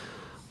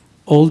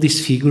 All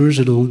these figures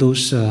and all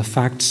those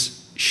facts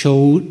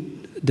show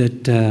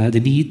that the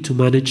need to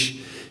manage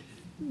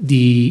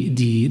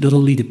not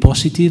only the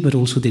positive but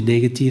also the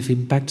negative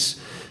impacts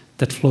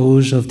that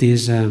flows of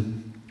this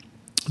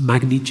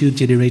magnitude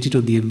generated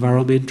on the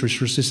environment,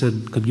 resources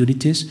and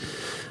communities.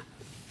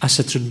 As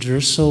a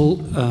transversal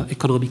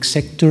economic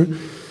sector,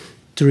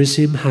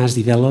 tourism has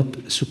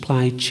developed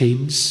supply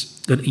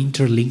chains and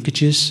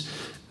interlinkages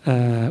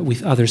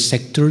with other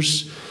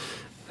sectors,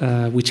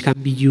 which can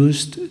be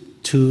used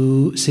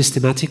to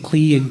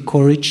systematically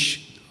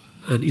encourage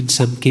and in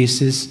some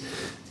cases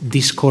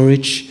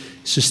discourage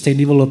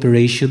sustainable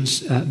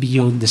operations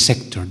beyond the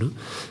sector.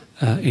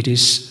 it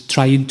is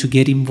trying to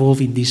get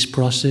involved in this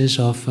process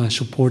of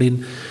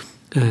supporting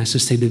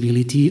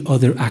sustainability,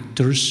 other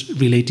actors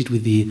related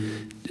with the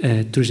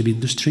tourism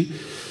industry.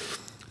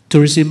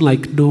 Tourism,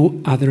 like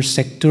no other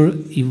sector,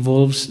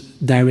 involves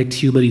direct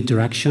human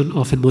interaction,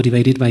 often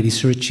motivated by the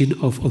searching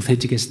of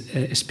authentic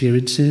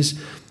experiences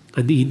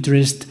and the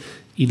interest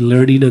in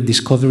learning and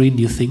discovering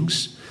new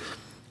things.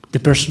 The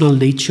personal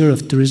nature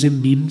of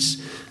tourism means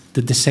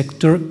that the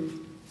sector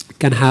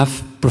can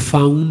have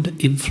profound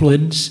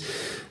influence,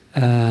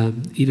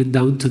 even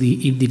down to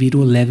the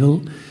individual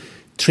level,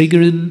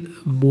 triggering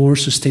more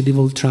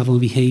sustainable travel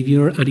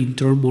behavior and in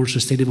turn more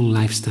sustainable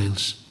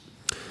lifestyles.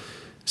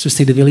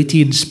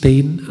 Sustainability in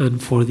Spain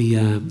and for the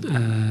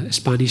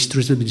Spanish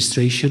Tourism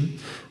Administration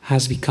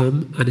has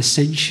become an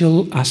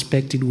essential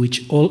aspect in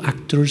which all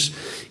actors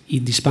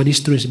in the Spanish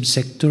tourism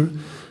sector,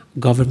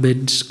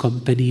 governments,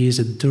 companies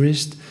and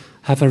tourists,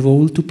 have a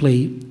role to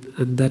play,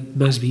 and that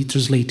must be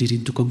translated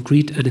into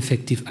concrete and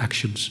effective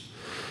actions.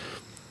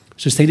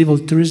 Sustainable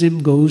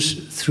tourism goes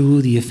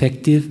through the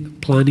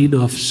effective planning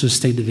of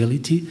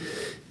sustainability,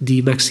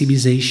 the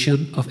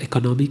maximization of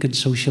economic and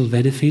social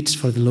benefits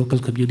for the local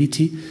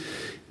community,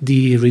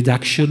 the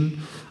reduction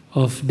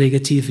of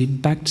negative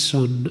impacts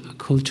on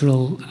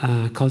cultural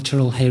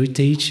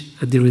heritage,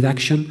 and the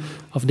reduction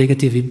of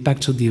negative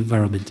impacts on the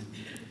environment.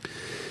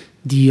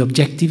 The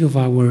objective of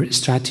our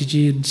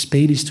strategy in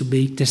Spain is to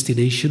make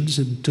destinations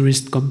and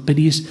tourist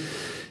companies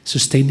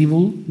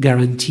sustainable,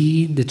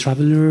 guaranteeing the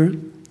traveler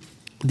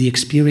the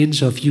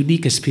experience of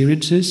unique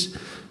experiences,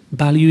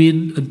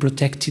 valuing and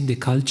protecting the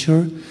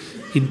culture,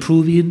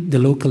 improving the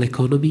local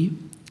economy,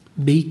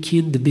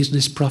 making the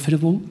business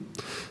profitable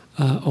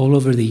all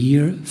over the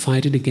year,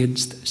 fighting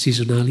against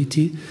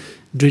seasonality,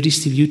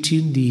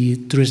 redistributing the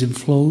tourism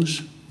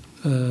flows,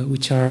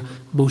 which are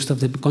most of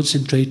them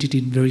concentrated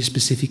in very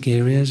specific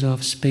areas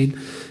of Spain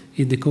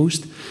in the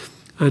coast,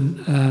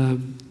 and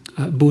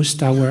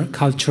boost our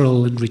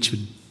cultural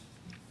enrichment.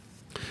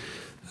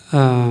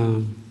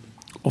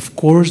 Of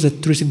course, the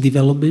tourism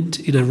development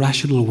in a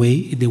rational way,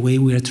 in the way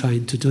we are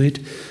trying to do it,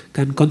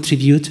 can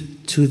contribute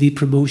to the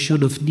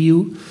promotion of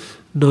new,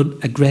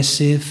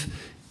 non-aggressive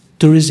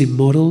tourism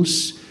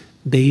models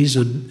based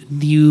on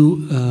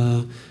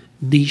new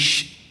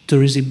niche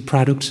tourism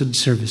products and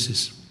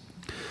services.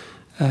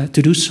 To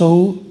do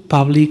so,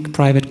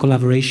 public-private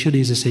collaboration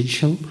is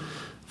essential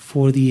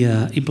for the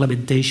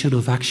implementation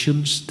of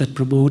actions that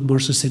promote more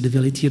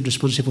sustainability and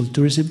responsible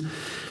tourism,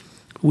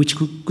 which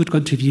could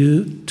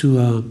contribute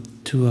to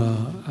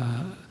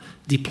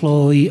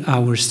deploy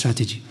our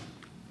strategy.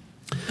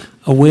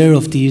 Aware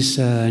of these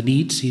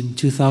needs, in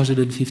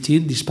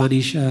 2015, the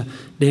Spanish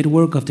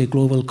network of the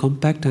Global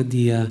Compact and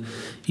the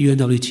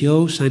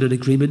UNWTO signed an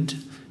agreement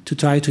to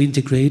try to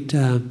integrate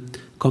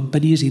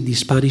companies in the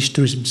Spanish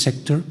tourism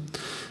sector,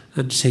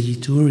 and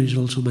SEGITTUR is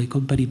also my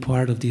company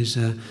part of this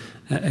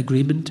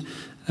agreement,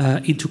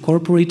 into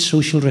corporate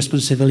social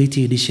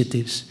responsibility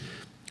initiatives,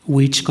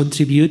 which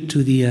contribute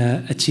to the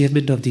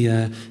achievement of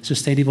the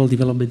Sustainable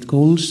Development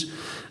Goals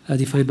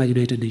defined by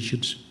United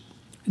Nations.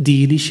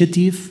 The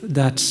initiative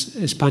that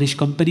Spanish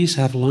companies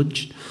have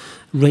launched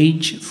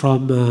range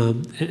from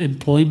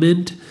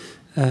employment,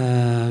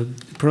 the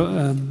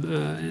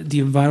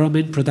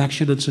environment,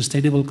 production and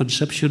sustainable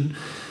consumption,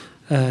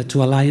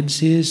 to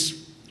alliances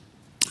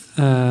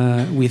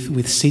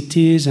with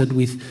cities and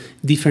with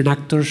different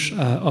actors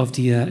of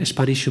the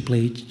Spanish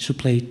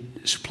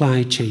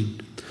supply chain.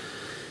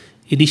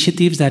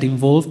 Initiatives that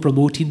involve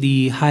promoting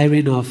the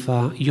hiring of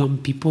young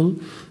people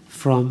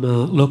from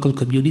local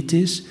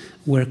communities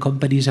where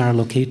companies are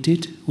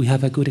located. We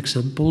have a good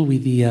example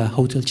with the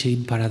hotel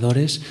chain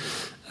Paradores,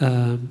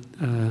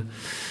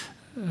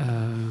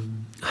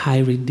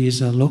 hiring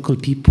these local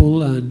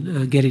people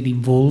and getting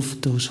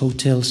involved, those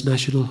hotels,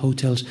 national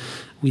hotels,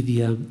 with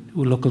the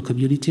local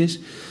communities.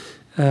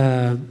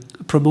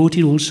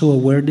 Promoting also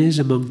awareness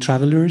among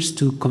travelers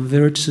to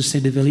convert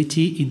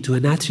sustainability into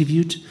an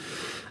attribute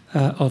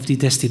of the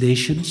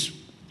destinations,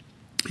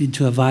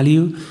 into a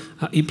value,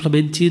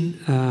 implementing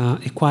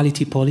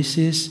equality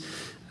policies,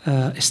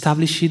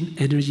 establishing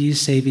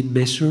energy-saving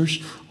measures,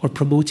 or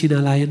promoting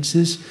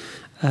alliances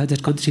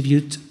that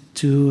contribute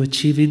to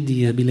achieving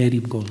the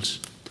Millennium Goals.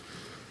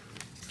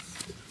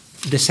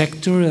 The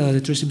sector, the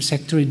tourism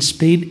sector in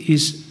Spain,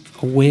 is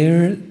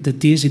aware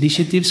that these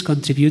initiatives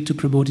contribute to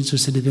promoting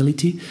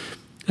sustainability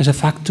as a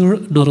factor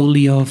not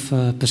only of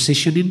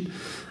positioning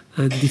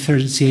and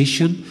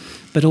differentiation,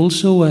 but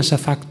also as a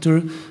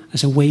factor,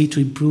 as a way to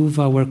improve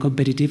our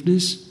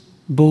competitiveness,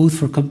 both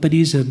for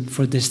companies and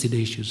for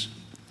destinations.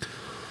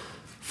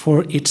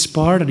 For its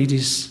part, and it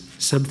is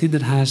something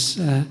that has,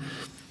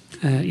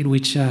 in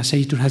which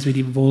SEGITTUR has been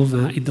involved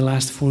in the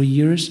last 4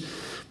 years,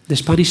 the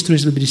Spanish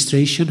Tourism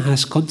Administration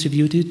has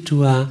contributed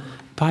to a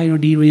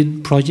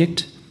pioneering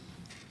project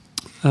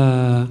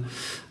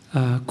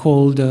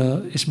called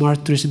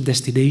Smart Tourism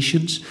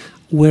Destinations,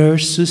 where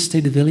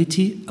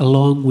sustainability,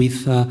 along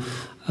with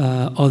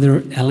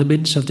other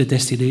elements of the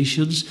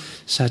destinations,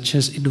 such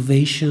as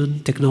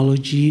innovation,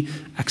 technology,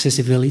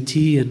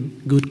 accessibility,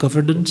 and good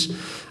governance,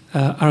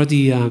 are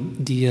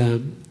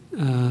the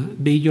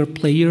major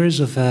players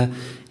of a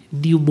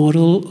new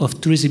model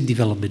of tourism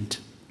development.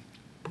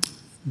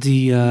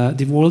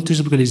 The World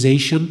Tourism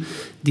Organization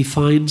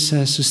defines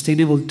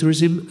sustainable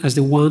tourism as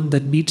the one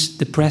that meets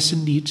the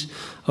present needs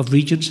of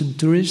regions and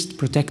tourists,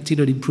 protecting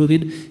and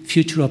improving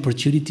future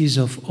opportunities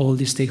of all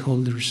the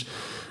stakeholders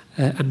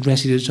and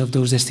residents of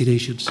those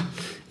destinations.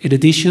 In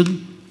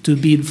addition to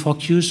being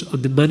focused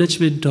on the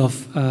management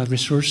of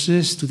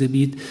resources to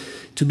meet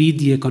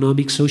the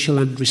economic, social,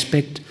 and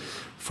respect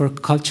for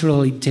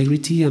cultural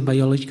integrity and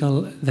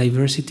biological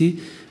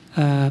diversity,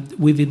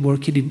 we've been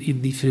working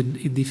in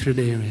different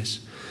areas.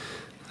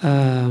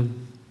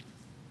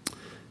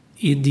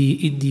 In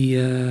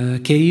the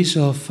case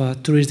of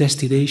tourist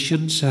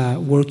destinations,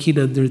 working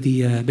under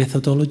the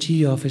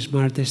methodology of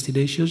smart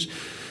destinations,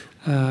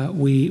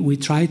 we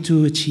try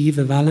to achieve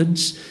a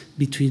balance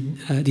between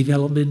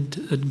development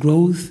and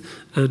growth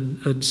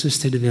and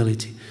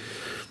sustainability.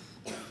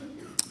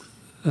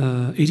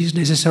 It is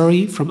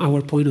necessary, from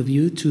our point of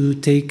view, to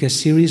take a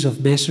series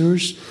of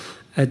measures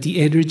at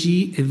the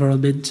energy,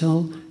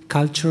 environmental,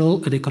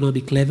 cultural and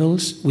economic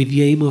levels with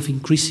the aim of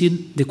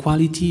increasing the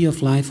quality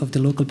of life of the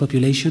local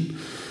population,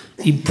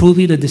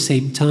 improving at the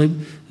same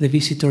time the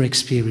visitor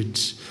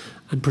experience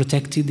and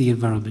protecting the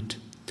environment.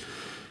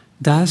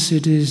 Thus,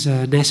 it is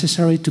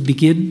necessary to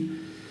begin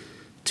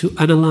to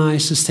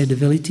analyze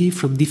sustainability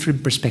from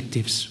different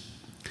perspectives.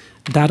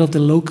 That of the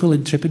local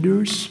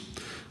entrepreneurs,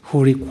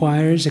 who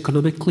requires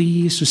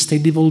economically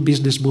sustainable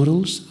business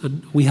models,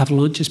 and we have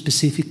launched a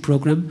specific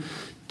program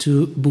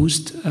to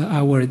boost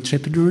our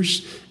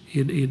entrepreneurs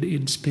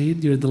in Spain.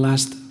 During the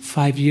last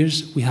 5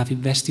 years, we have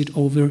invested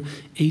over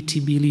 80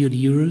 million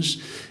euros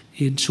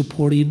in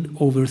supporting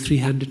over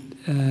 300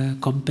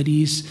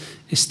 companies,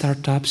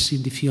 startups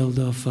in the field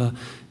of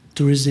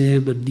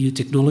tourism and new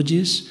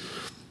technologies.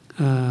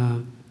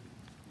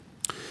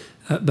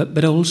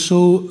 But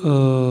also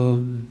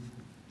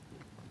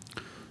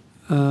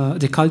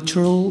the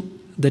cultural,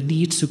 the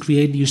needs to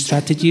create new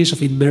strategies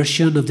of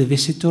immersion of the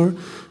visitor,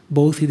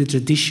 both in the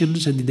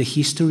traditions and in the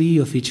history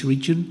of each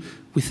region,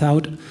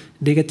 without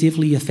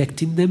negatively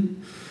affecting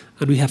them.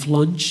 And we have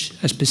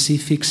launched a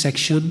specific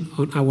section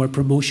on our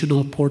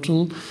promotional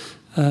portal,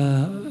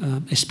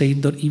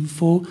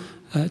 Spain.info,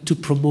 to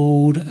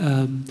promote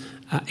tourism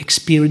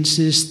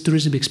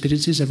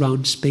experiences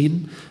around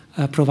Spain,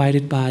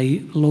 provided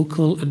by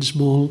local and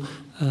small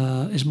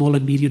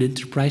and medium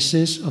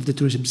enterprises of the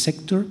tourism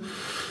sector,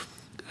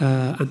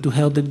 and to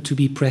help them to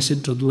be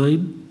present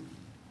online.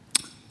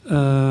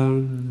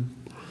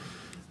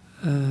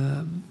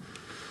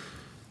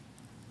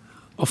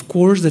 Of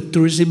course, the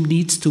tourism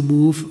needs to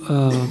move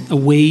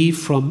away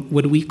from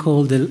what we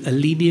call a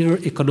linear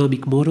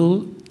economic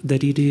model,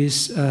 that it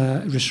is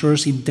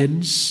resource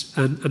intense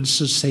and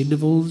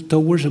sustainable,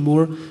 towards a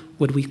more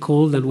what we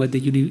call, and what the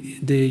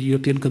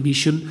European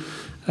Commission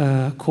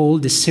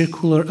called the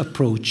circular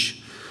approach,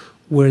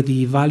 where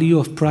the value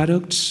of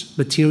products,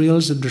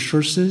 materials and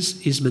resources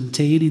is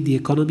maintained in the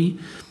economy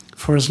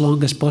for as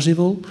long as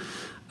possible,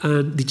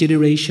 and the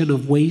generation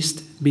of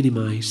waste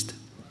minimized.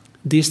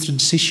 This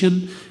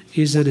transition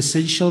is an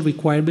essential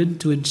requirement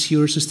to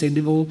ensure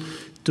sustainable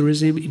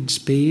tourism in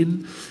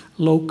Spain,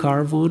 low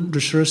carbon,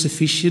 resource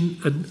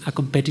efficient, and a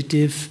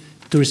competitive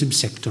tourism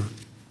sector.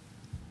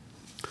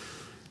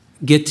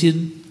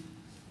 Getting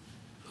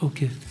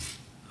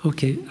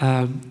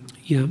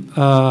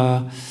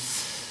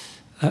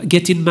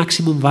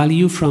maximum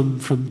value from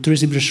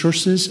tourism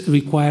resources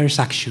requires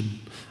action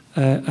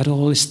at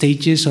all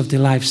stages of the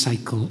life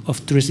cycle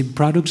of tourism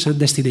products and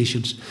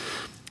destinations.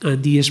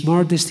 And the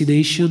Smart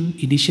Destination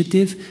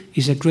Initiative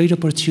is a great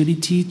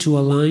opportunity to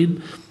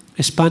align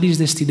Spanish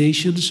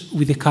destinations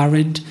with the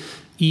current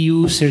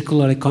EU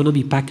Circular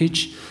Economy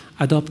package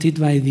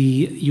adopted by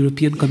the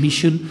European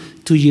Commission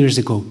 2 years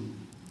ago.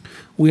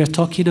 We are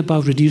talking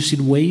about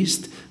reducing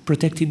waste,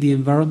 protecting the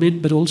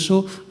environment, but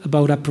also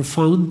about a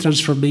profound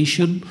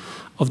transformation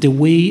of the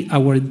way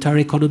our entire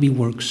economy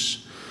works,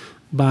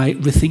 by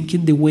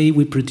rethinking the way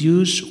we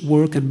produce,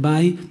 work and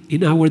buy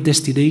in our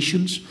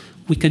destinations.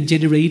 We can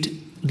generate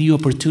new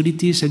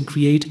opportunities and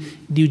create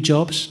new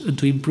jobs, and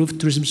to improve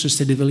tourism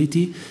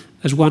sustainability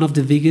as one of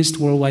the biggest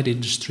worldwide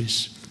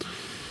industries.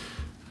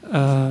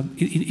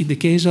 In the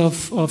case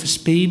of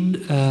Spain,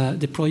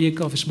 the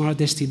project of Smart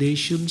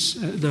Destinations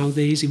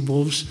nowadays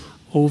involves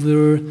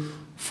over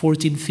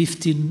 14,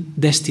 15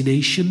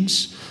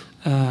 destinations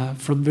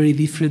from very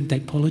different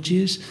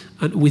typologies,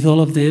 and with all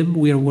of them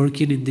we are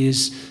working in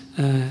this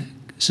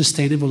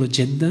sustainable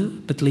agenda,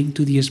 but linked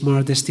to the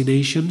Smart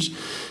Destinations.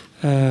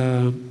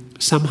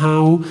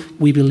 Somehow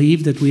we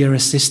believe that we are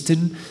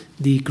assisting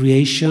the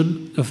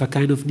creation of a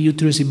kind of new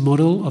tourism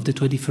model of the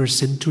 21st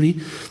century.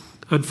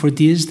 And for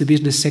this, the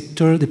business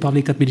sector, the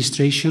public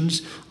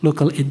administrations,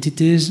 local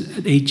entities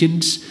and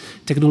agents,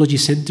 technology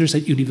centers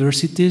and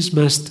universities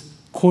must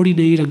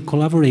coordinate and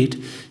collaborate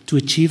to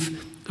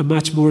achieve a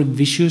much more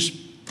ambitious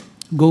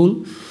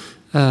goal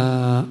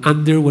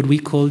under what we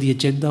call the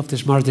agenda of the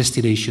Smart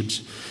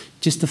Destinations.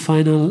 Just a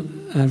final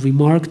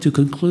remark to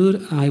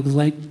conclude. I would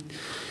like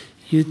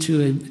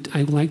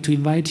I would like to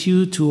invite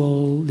you to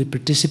all the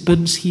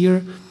participants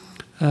here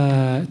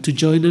to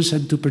join us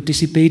and to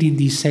participate in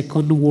the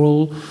second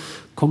World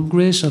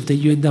Congress of the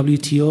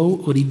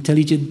UNWTO on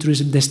Intelligent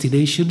Tourism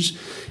Destinations,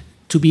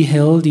 to be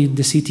held in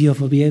the city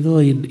of Oviedo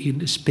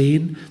in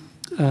Spain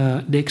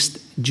next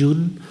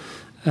June.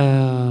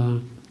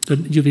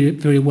 And you'll be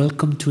very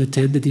welcome to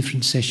attend the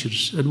different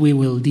sessions. And we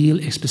will deal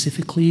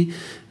specifically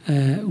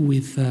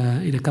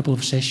in a couple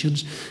of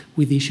sessions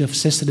with the issue of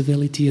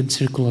sustainability and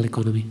circular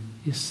economy.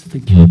 Yes,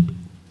 thank you.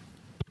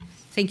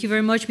 Thank you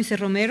very much, Mr.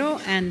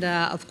 Romero. And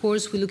of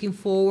course, we're looking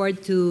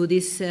forward to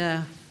this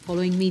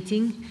following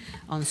meeting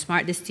on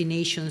smart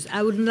destinations.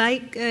 I would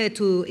like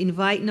to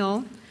invite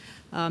now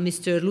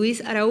Mr.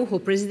 Luis Araujo,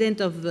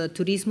 President of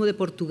Turismo de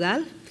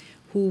Portugal,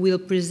 who will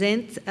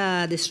present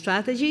the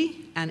strategy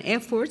and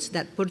efforts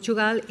that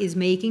Portugal is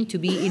making to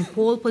be in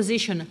pole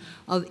position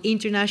of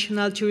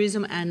international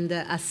tourism and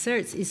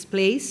asserts its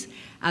place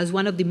as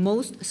one of the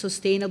most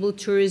sustainable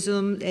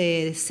tourism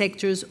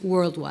sectors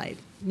worldwide.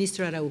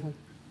 Mr. Araujo.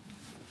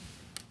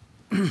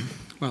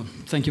 Well,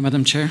 thank you,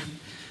 Madam Chair.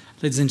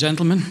 Ladies and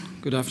gentlemen,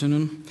 good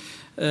afternoon.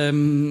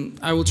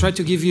 I will try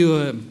to give you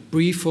a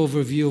brief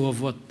overview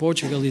of what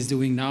Portugal is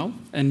doing now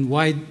and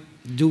why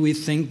do we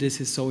think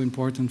this is so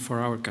important for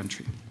our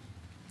country.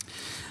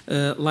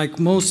 Like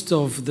most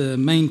of the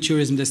main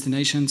tourism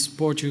destinations,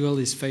 Portugal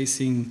is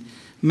facing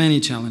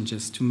many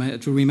challenges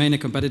to remain a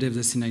competitive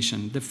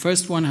destination. The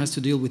first one has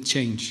to deal with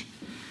change.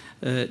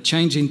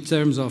 Change in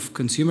terms of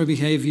consumer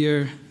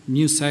behavior,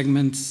 new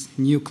segments,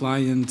 new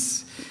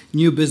clients,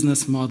 new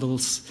business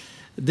models,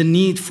 the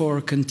need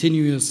for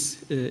continuous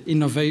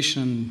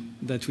innovation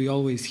that we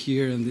always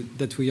hear and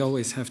that we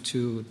always have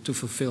to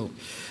fulfill.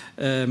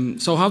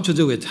 So how to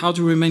do it? How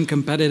to remain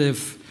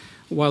competitive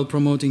while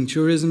promoting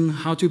tourism?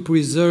 How to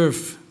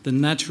preserve the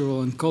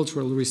natural and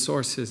cultural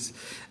resources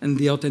and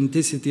the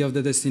authenticity of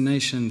the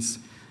destinations,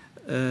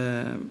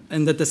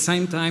 and at the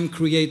same time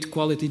create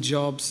quality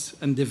jobs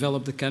and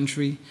develop the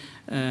country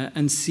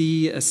and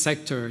see a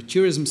sector,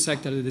 tourism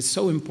sector, that is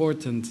so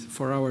important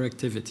for our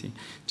activity.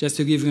 Just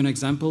to give you an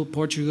example,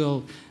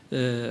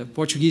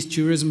 Portuguese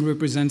tourism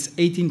represents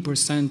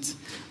 18%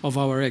 of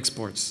our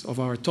exports, of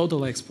our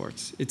total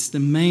exports. It's the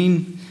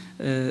main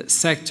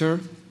sector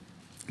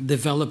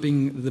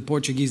developing the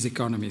Portuguese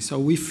economy. So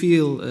we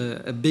feel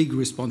a big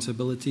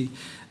responsibility,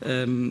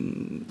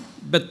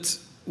 but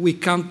we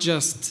can't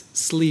just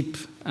sleep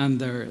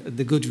under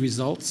the good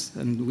results,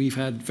 and we've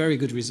had very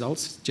good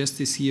results. Just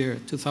this year,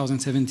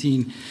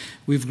 2017,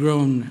 we've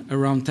grown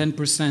around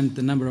 10%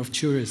 the number of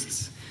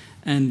tourists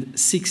and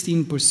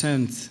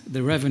 16%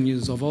 the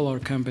revenues of all our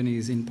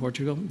companies in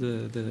Portugal,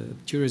 the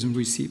tourism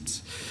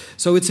receipts.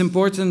 So it's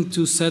important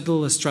to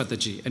settle a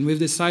strategy, and we've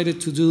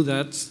decided to do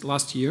that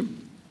last year.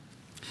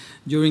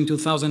 During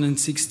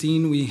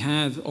 2016, we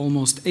had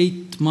almost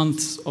 8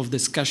 months of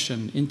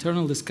discussion,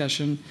 internal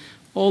discussion,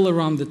 all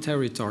around the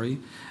territory,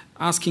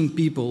 asking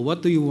people,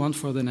 what do you want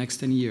for the next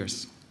 10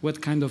 years?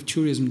 What kind of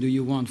tourism do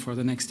you want for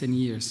the next 10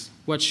 years?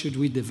 What should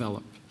we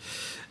develop?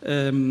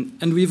 And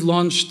we've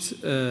launched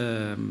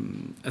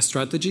a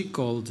strategy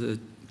called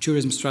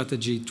Tourism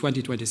Strategy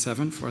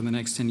 2027 for the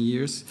next 10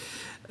 years.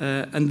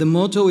 And the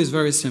motto is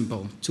very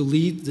simple, to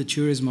lead the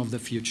tourism of the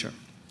future.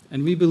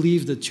 And we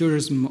believe the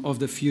tourism of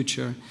the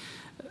future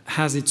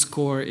has its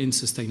core in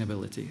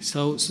sustainability.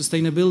 So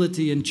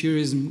sustainability and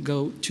tourism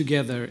go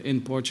together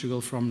in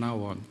Portugal from now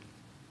on.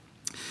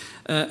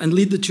 And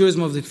lead the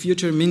tourism of the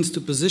future means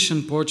to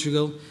position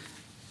Portugal,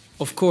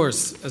 of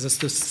course, as a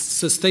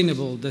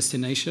sustainable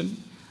destination,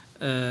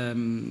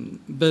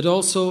 but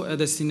also a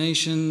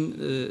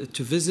destination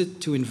to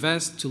visit, to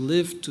invest, to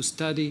live, to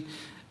study,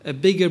 a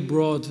bigger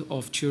broad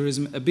of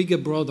tourism, a bigger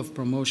broad of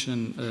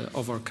promotion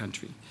of our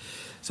country.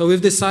 So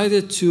we've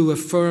decided to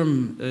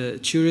affirm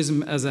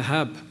tourism as a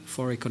hub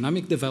for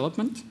economic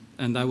development,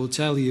 and I will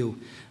tell you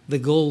the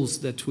goals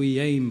that we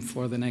aim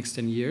for the next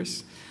 10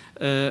 years,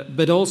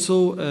 but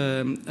also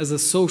as a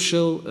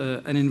social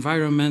and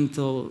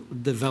environmental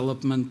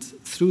development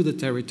through the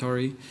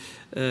territory,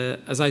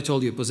 as I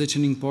told you,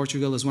 positioning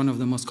Portugal as one of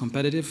the most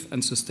competitive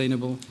and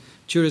sustainable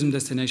tourism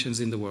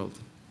destinations in the world.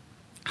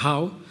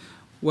 How?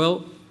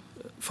 Well,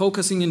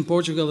 focusing in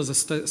Portugal as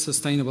a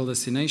sustainable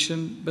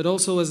destination, but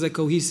also as a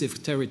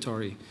cohesive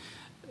territory.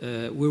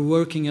 We're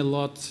working a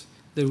lot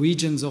the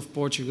regions of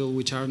Portugal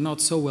which are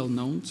not so well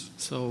known.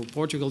 So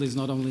Portugal is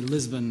not only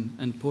Lisbon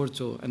and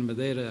Porto and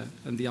Madeira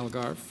and the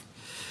Algarve.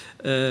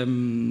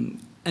 An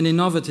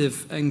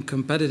innovative and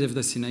competitive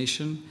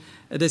destination,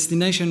 a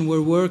destination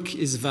where work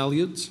is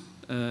valued,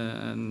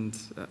 and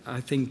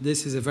I think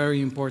this is a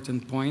very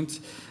important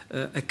point,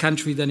 a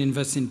country that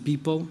invests in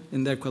people,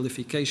 in their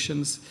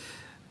qualifications,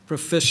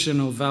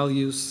 professional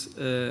values,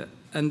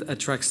 and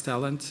attracts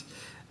talent.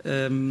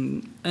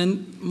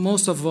 And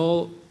most of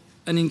all,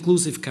 an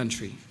inclusive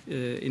country.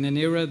 In an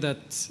era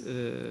that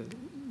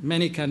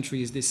many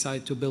countries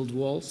decide to build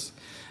walls,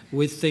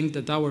 we think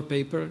that our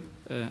paper,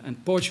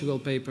 and Portugal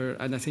paper,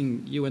 and I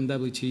think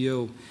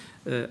UNWTO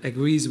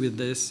agrees with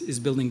this, is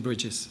building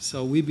bridges.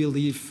 So we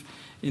believe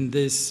in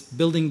this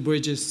building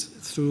bridges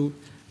through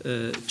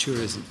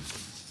tourism.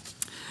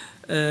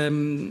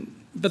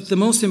 But the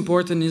most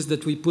important is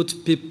that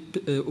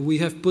we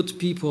have put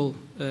people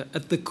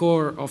at the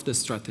core of the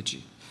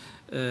strategy.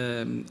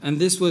 And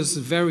this was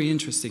very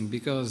interesting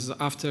because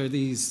after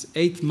these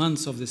 8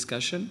 months of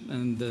discussion,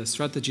 and the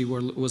strategy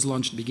was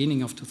launched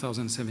beginning of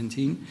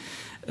 2017,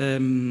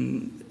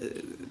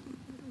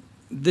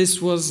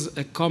 this was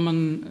a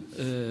common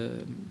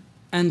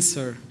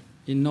answer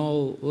in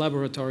all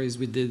laboratories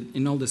we did,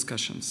 in all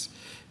discussions.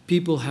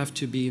 People have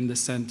to be in the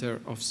center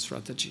of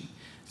strategy.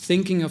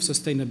 Thinking of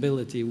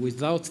sustainability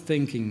without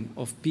thinking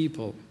of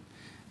people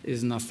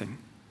is nothing.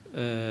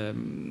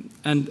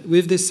 And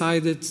we've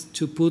decided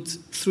to put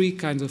 3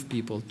 kinds of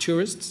people: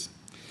 tourists,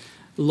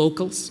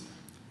 locals,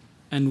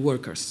 and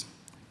workers,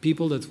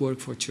 people that work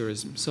for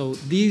tourism. So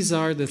these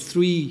are the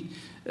 3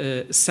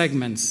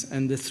 segments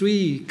and the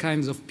 3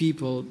 kinds of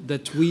people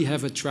that we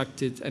have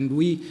attracted, and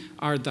we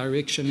are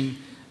directioning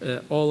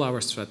all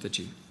our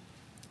strategy.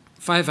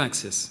 5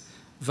 axes: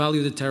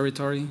 value the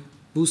territory,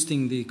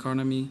 boosting the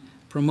economy,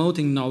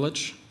 promoting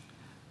knowledge,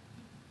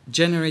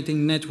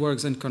 generating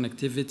networks and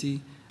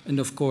connectivity, and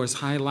of course,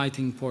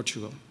 highlighting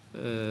Portugal.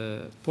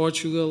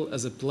 Portugal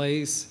as a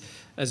place,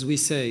 as we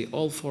say,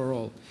 all for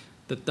all,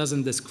 that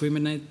doesn't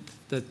discriminate,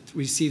 that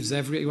receives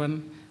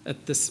everyone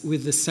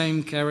with the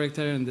same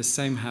character and the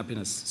same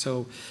happiness.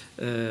 So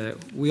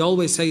we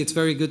always say it's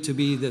very good to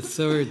be the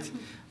 3rd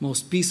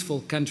most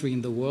peaceful country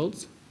in the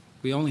world.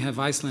 We only have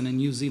Iceland and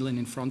New Zealand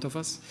in front of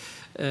us.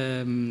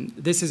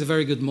 This is a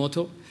very good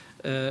motto,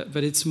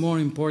 but it's more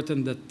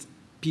important that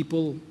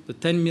people, the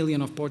 10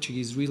 million of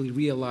Portuguese, really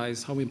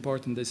realize how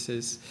important this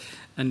is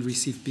and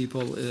receive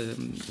people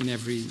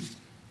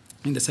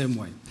in the same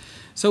way.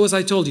 So as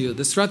I told you,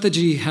 the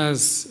strategy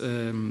has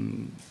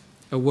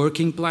a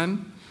working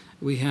plan.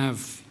 We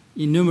have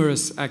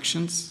numerous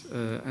actions,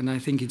 and I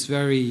think it's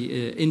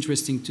very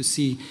interesting to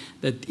see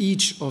that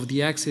each of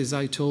the axes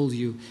I told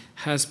you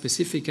has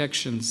specific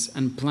actions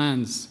and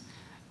plans.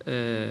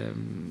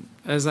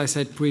 As I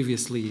said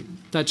previously,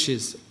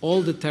 touches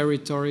all the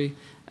territory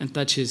and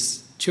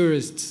touches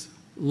tourists,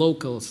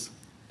 locals,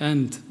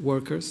 and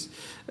workers.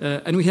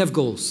 And we have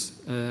goals.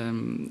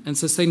 And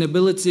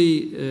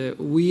sustainability,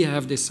 we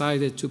have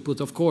decided to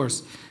put, of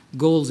course,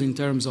 goals in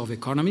terms of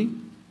economy,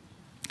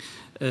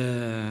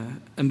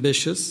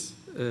 ambitious.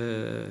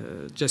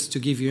 Just to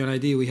give you an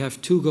idea, we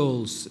have 2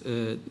 goals.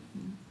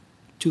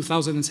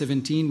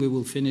 2017, we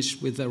will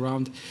finish with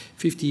around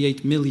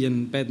 58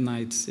 million bed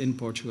nights in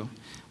Portugal.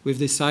 We've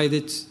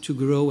decided to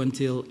grow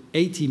until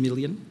 80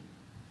 million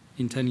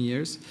in 10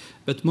 years,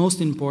 but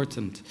most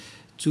important,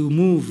 to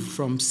move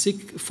from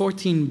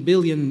 14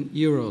 billion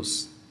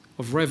euros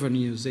of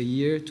revenues a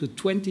year to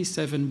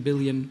 27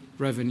 billion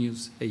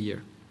revenues a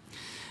year.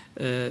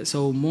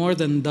 So more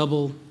than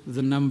double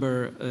the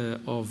number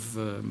of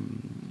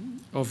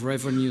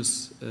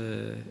revenues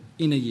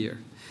in a year.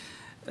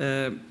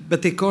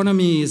 But the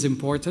economy is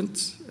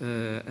important,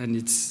 and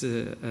it's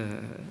a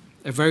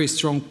very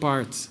strong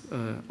part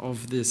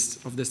of this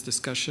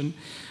discussion.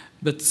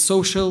 But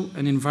social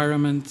and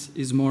environment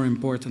is more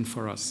important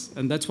for us.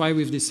 And that's why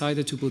we've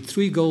decided to put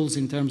 3 goals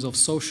in terms of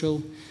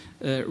social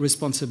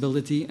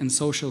responsibility and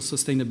social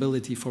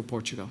sustainability for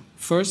Portugal.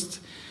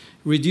 First,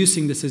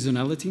 reducing the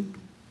seasonality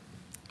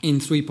in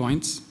 3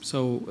 points.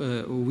 So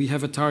we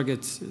have a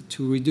target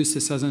to reduce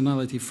the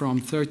seasonality from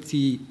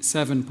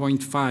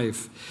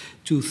 37.5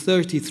 to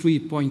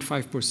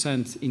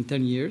 33.5% in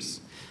 10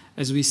 years.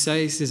 As we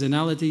say,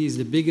 seasonality is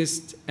the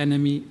biggest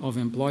enemy of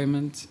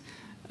employment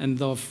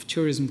and of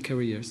tourism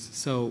careers.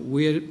 So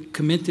we're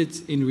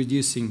committed in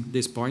reducing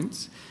these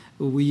points.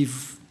 We're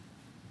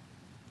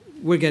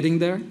getting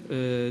there.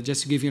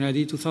 Just to give you an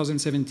idea,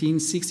 2017,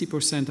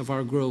 60% of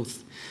our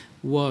growth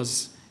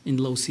was in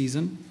low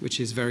season, which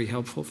is very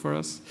helpful for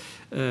us.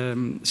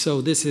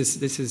 So this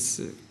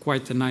is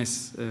quite a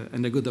nice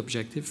and a good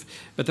objective.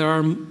 But there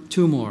are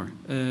 2 more.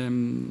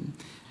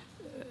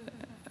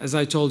 As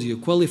I told you,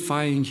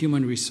 qualifying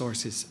human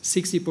resources.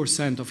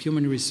 60% of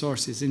human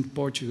resources in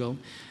Portugal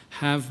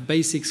have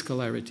basic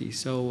scholarity,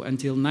 so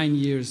until 9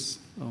 years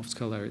of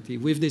scholarity.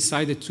 We've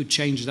decided to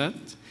change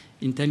that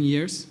in 10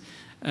 years,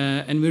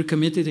 and we're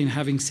committed in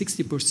having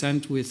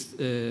 60% with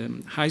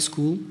high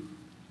school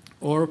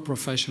or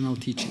professional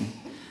teaching,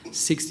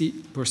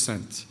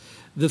 60%.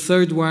 The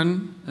third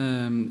one,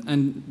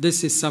 and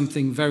this is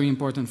something very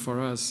important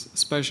for us,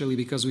 especially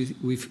because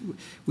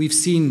we've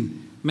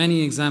seen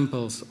many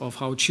examples of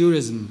how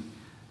tourism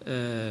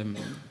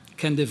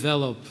can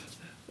develop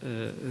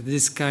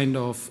this kind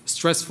of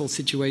stressful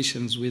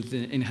situations with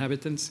the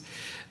inhabitants.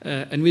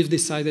 And we've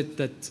decided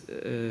that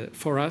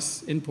for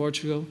us in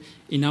Portugal,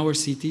 in our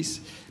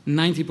cities,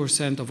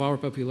 90% of our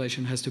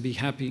population has to be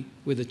happy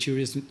with the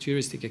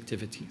touristic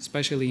activity,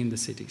 especially in the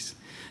cities.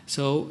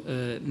 So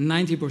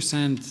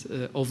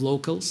 90% of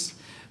locals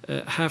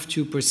have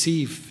to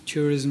perceive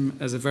tourism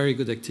as a very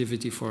good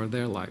activity for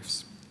their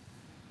lives.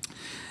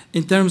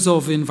 In terms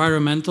of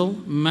environmental,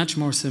 much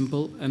more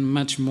simple and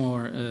much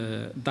more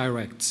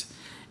direct.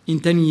 In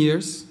 10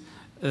 years,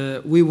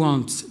 we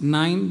want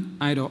 9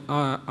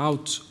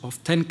 out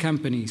of 10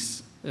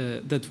 companies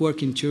that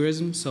work in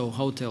tourism, so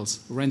hotels,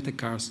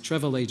 rent-a-cars,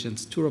 travel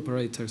agents, tour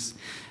operators,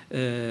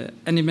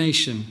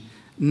 animation,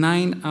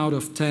 9 out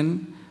of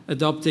 10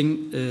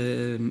 adopting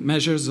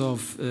measures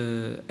of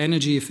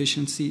energy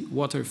efficiency,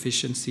 water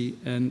efficiency,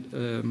 and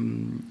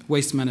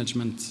waste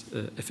management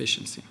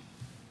efficiency.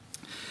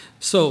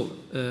 So,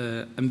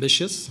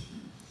 ambitious.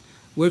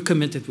 We're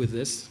committed with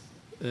this.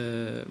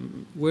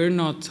 We're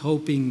not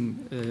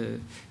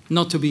hoping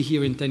not to be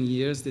here in 10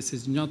 years. This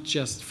is not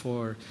just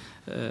for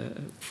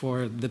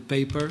the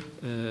paper.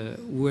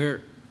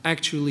 We're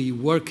actually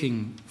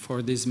working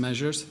for these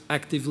measures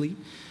actively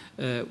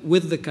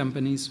with the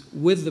companies,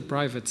 with the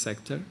private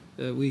sector.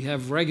 We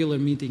have regular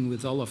meeting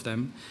with all of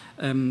them.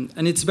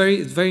 And it's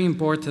very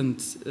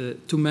important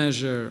to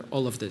measure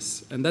all of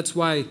this. And that's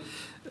why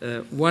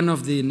one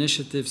of the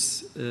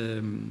initiatives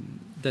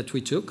that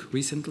we took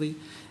recently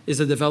is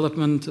the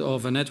development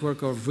of a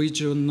network of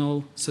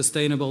regional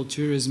sustainable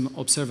tourism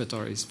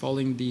observatories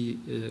following the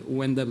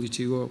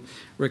UNWTO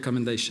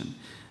recommendation.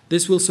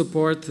 This will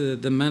support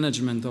the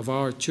management of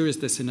our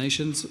tourist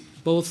destinations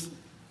both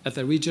at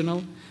the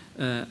regional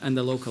and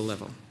the local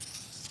level.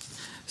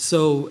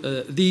 So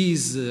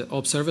these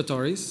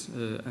observatories,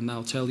 and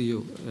I'll tell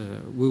you,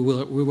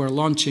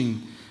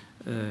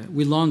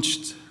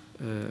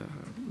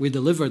 we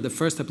delivered the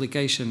first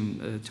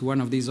application to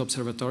one of these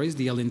observatories,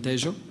 the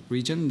Alentejo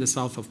region in the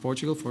south of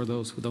Portugal, for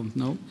those who don't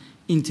know.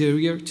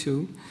 Interior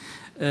too,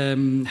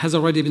 has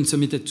already been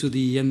submitted to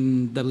the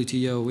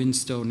UNWTO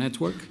UNWTO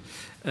network,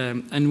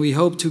 and we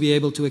hope to be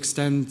able to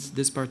extend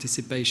this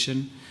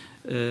participation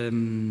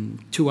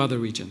to other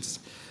regions.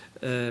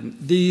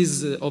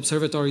 These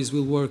observatories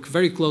will work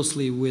very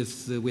closely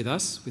with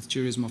us, with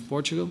Tourism of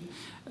Portugal,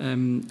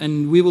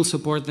 and we will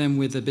support them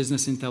with a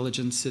business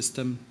intelligence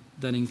system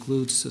that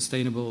includes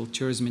sustainable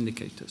tourism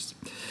indicators.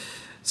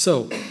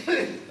 So,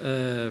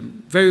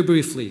 very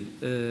briefly,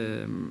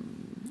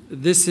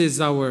 this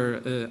is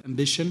our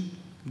ambition.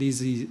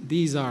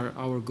 These are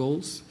our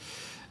goals.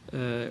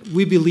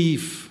 We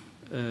believe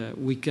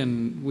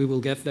we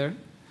will get there,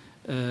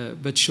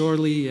 but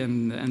surely,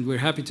 and we're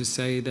happy to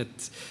say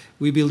that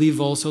we believe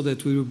also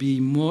that we will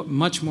be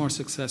much more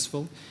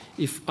successful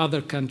if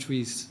other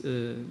countries,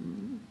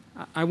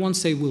 I won't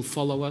say will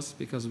follow us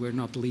because we're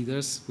not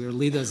leaders. We're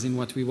leaders in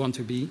what we want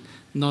to be,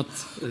 not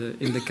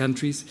in the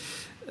countries.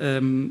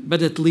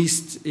 But at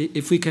least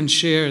if we can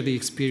share the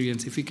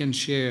experience, if we can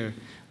share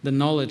the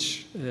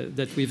knowledge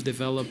that we've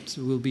developed,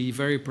 will be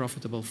very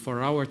profitable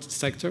for our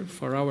sector,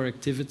 for our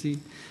activity,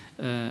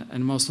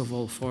 and most of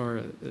all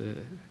for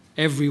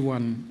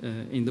everyone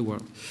in the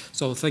world.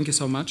 So thank you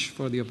so much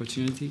for the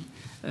opportunity,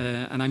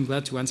 and I'm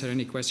glad to answer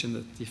any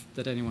question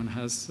that anyone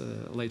has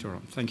later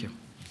on. Thank you.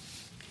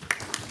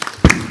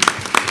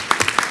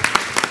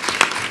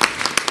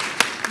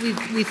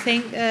 We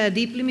thank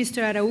deeply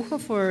Mr. Araujo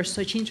for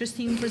such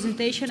interesting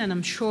presentation, and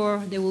I'm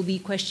sure there will be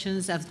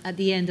questions at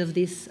the end of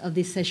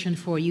this session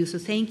for you. So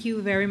thank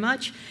you very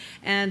much,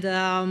 and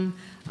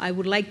I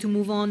would like to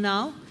move on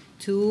now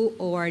to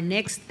our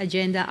next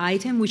agenda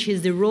item, which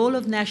is the role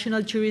of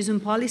national tourism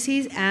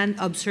policies and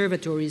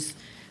observatories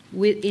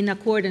in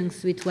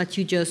accordance with what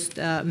you just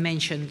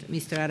mentioned,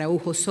 Mr.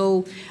 Araujo.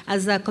 So,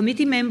 as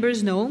committee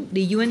members know,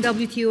 the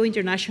UNWTO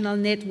International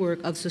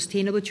Network of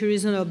Sustainable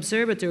Tourism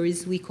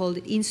Observatories, we call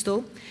it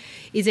INSTO,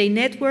 is a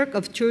network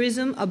of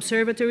tourism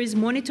observatories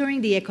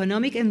monitoring the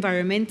economic,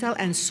 environmental,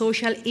 and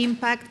social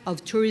impact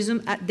of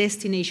tourism at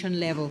destination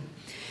level.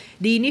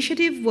 The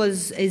initiative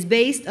is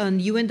based on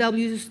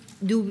UNWTO's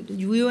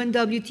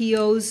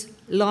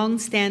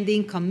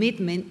long-standing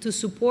commitment to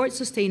support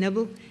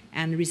sustainable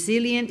and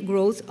resilient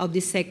growth of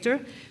this sector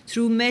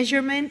through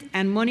measurement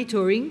and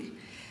monitoring,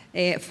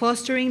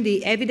 fostering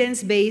the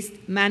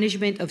evidence-based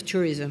management of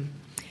tourism.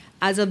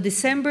 As of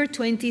December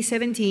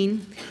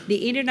 2017,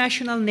 the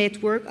International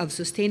Network of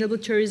Sustainable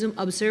Tourism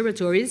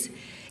Observatories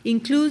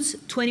includes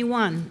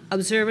 21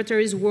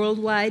 observatories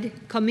worldwide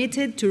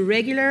committed to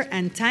regular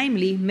and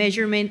timely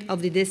measurement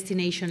of the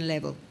destination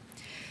level.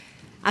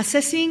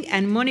 Assessing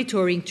and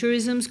monitoring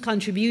tourism's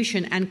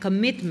contribution and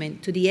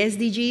commitment to the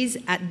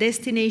SDGs at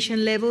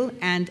destination level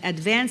and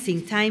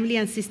advancing timely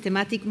and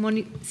systematic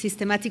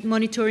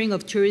monitoring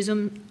of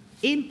tourism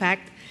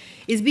impact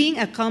is being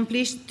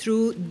accomplished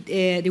through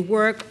the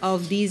work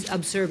of these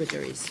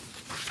observatories.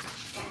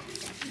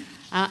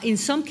 In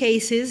some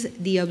cases,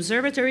 the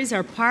observatories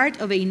are part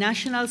of a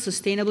national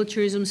sustainable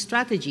tourism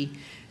strategy,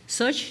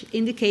 such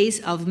in the case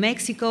of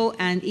Mexico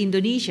and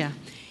Indonesia,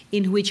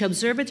 in which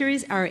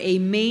observatories are a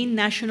main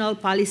national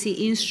policy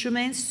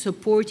instrument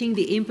supporting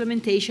the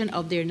implementation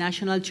of their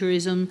national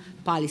tourism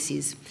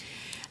policies.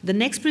 The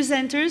next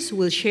presenters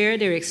will share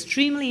their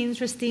extremely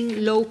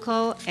interesting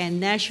local and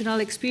national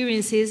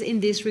experiences in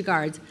this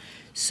regard,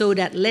 so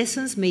that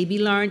lessons may be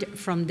learned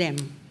from them.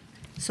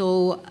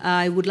 So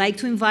I would like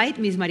to invite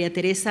Ms. Maria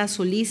Teresa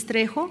Solis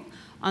Trejo,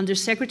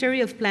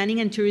 Undersecretary of Planning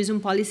and Tourism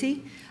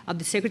Policy of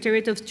the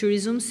Secretariat of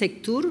Tourism,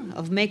 SEGITTUR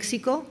of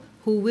Mexico,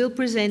 who will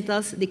present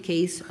us the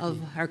case of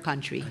her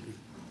country.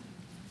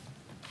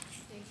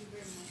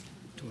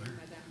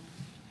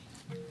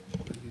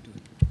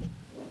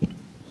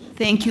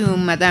 Thank you,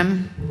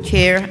 Madam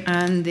Chair,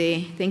 and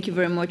thank you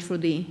very much for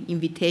the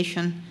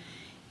invitation.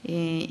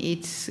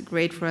 It's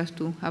great for us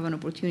to have an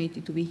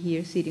opportunity to be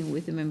here sitting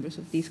with the members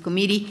of this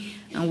committee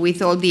and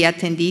with all the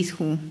attendees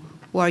who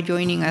are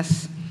joining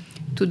us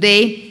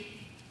today.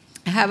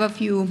 I have a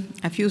few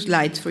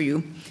slides for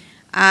you,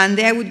 and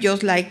I would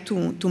just like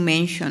to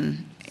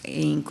mention,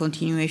 in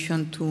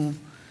continuation to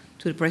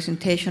the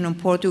presentation on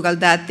Portugal,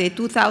 that the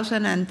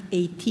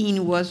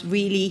 2018 was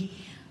really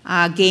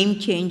a game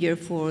changer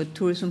for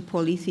tourism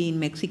policy in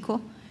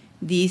Mexico.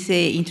 This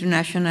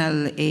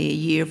international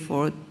year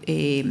for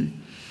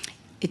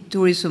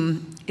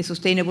tourism,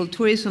 sustainable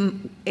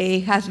tourism,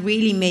 has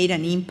really made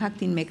an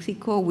impact in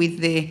Mexico with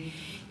the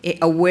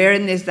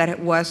awareness that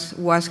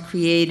was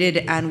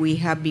created, and we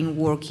have been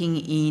working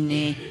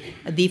in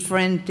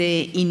different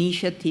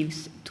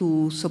initiatives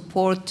to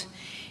support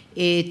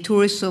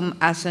tourism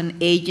as an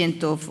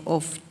agent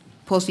of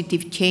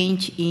positive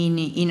change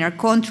in our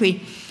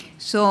country.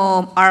 So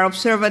our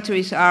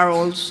observatories are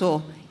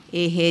also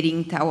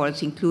heading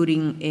towards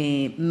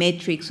including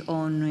metrics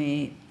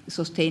on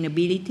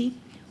sustainability.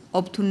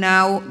 Up to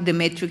now, the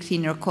metrics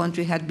in our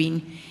country have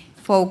been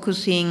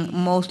focusing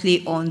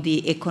mostly on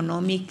the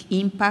economic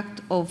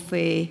impact of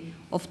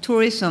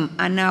tourism,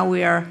 and now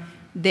we are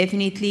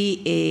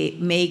definitely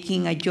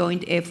making a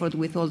joint effort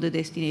with all the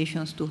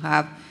destinations to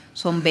have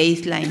some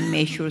baseline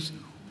measures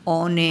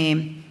on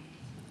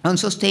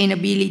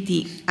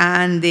sustainability.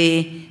 And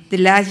the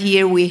last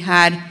year we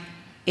had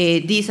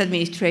this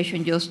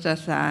administration, just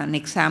as an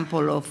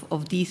example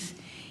of this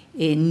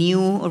new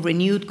or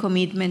renewed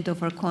commitment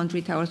of our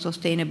country towards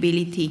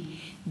sustainability.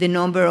 The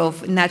number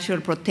of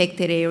natural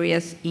protected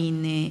areas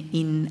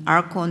in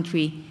our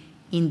country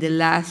in the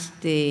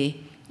last,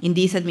 in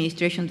this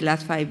administration, the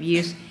last 5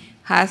 years,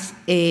 has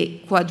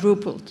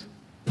quadrupled.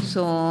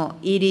 So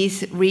it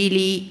is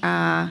really,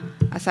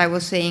 as I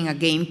was saying, a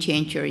game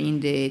changer in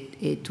the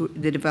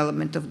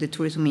development of the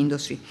tourism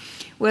industry.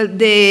 Well,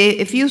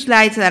 a few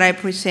slides that I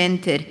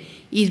presented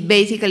is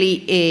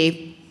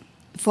basically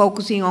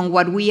focusing on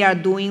what we are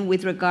doing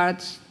with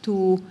regards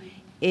to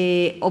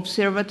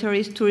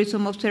observatories,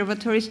 tourism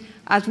observatories.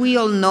 As we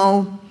all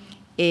know,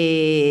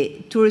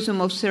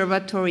 tourism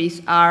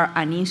observatories are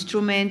an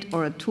instrument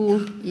or a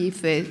tool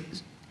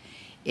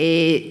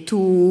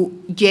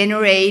to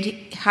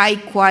generate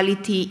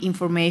high-quality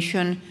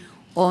information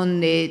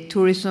on the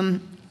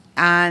tourism,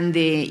 and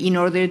in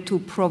order to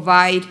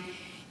provide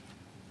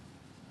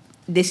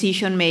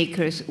decision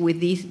makers with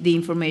the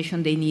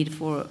information they need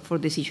for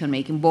decision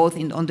making, both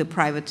on the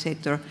private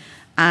sector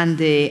and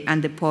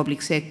the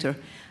public sector.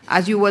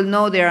 As you well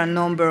know, there are a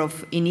number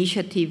of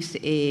initiatives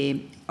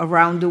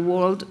around the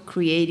world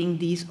creating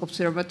these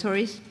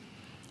observatories.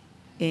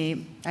 I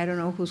don't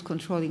know who's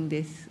controlling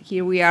this.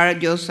 Here we are,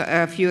 just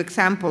a few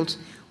examples.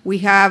 We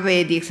have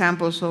the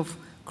examples of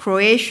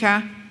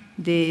Croatia,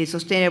 the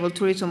Sustainable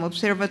Tourism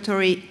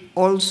Observatory,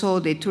 also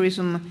the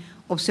Tourism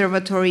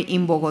Observatory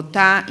in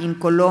Bogota, in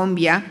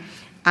Colombia,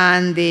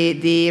 and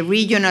the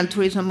Regional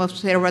Tourism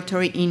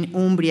Observatory in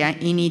Umbria,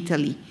 in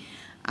Italy.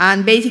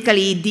 And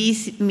basically,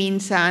 this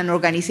means an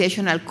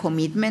organizational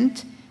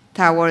commitment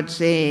towards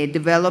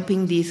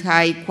developing this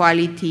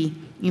high-quality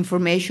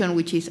information,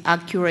 which is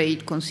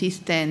accurate,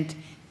 consistent,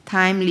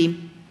 timely,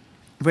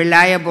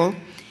 reliable,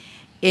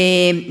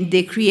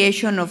 the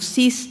creation of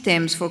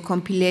systems for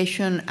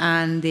compilation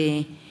and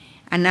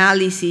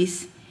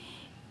analysis,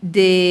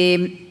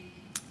 the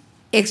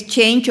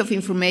exchange of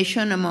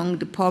information among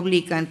the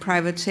public and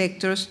private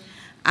sectors,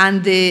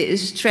 and the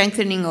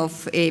strengthening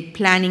of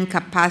planning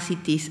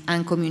capacities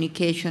and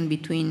communication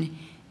between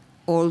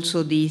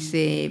also these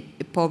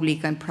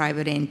public and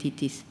private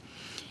entities.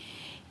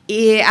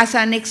 As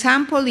an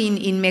example,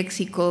 in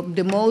Mexico,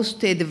 the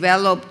most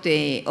developed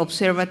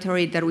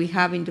observatory that we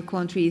have in the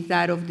country is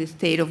that of the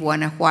state of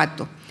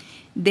Guanajuato.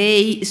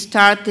 They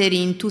started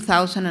in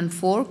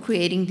 2004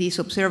 creating this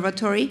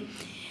observatory,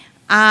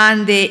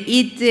 and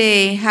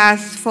it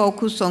has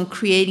focused on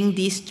creating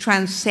this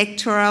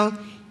transsectoral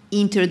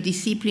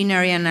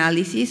interdisciplinary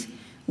analysis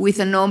with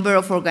a number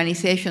of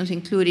organizations,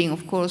 including,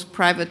 of course,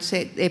 public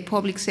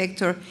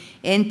sector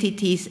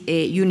entities,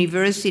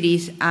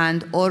 universities,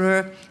 and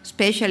other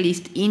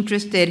specialists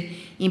interested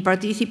in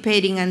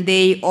participating, and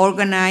they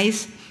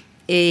organize,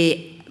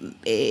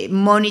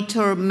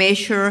 monitor,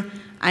 measure,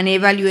 and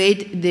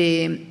evaluate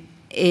the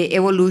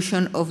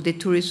evolution of the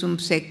tourism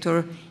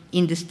sector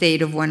in the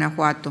state of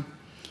Guanajuato.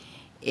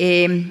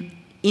 In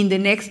the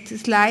next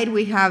slide,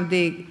 we have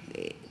the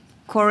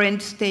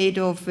current state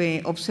of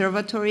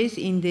observatories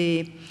in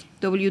the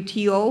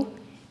WTO.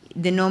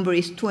 The number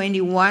is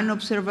 21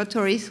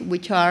 observatories,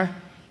 which are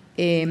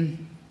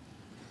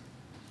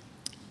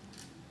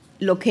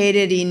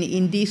located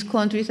in these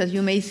countries. As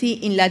you may see,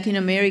 in Latin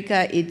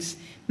America, it's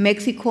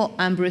Mexico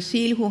and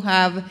Brazil who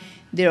have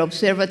their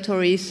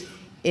observatories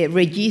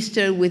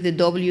registered with the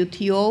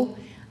WTO,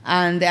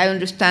 and I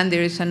understand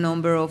there is a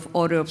number of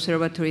other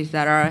observatories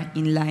that are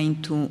in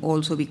line to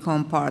also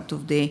become part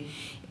of the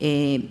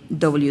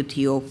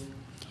WTO.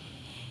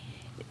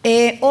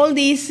 All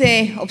these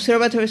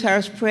observatories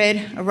are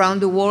spread around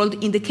the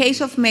world. In the case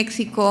of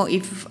Mexico,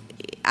 if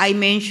I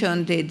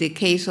mentioned the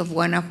case of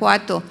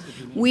Guanajuato,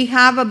 we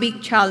have a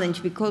big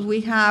challenge because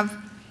we have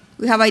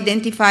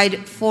identified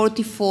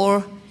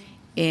 44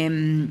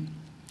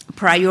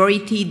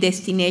 priority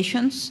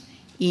destinations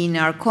in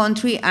our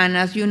country, and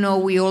as you know,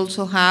 we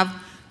also have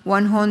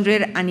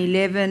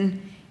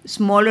 111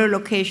 smaller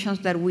locations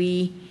that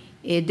we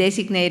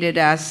designated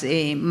as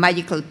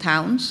magical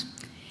towns.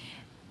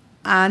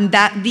 And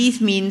this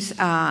means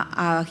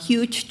a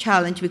huge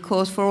challenge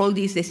because for all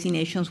these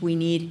destinations we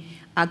need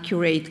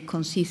accurate,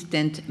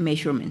 consistent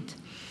measurement.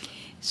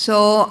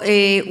 So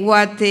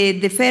what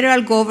the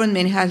federal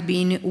government has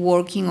been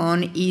working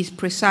on is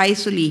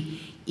precisely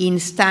in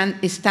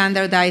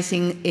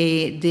standardizing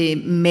the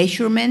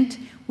measurement.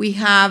 We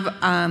have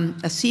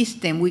a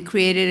system we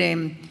created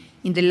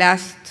in the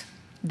last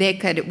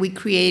decade. We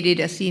created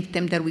a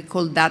system that we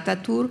call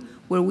DataTour,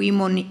 where we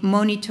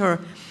monitor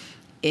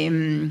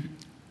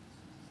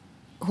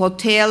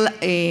hotel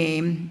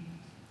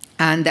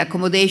and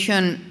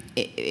accommodation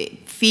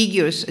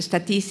figures,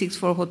 statistics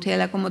for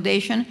hotel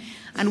accommodation,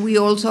 and we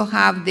also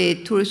have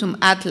the Tourism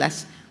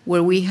Atlas,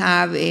 where we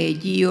have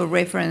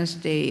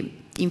geo-referenced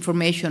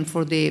information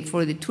for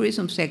the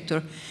tourism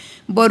sector.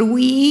 But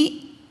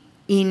we,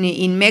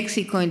 in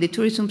Mexico, in the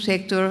tourism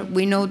sector,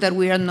 we know that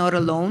we are not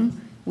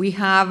alone. We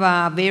have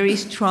a very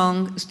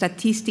strong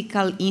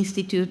statistical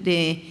institute,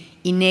 the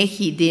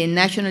INEGI, the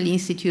National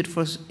Institute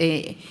for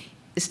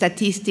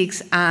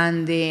Statistics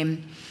and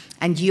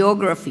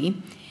Geography.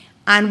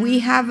 And we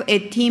have a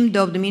team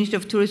of the Ministry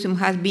of Tourism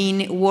has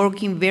been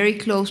working very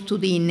close to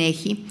the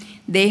INEGI.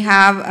 They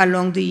have,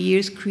 along the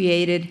years,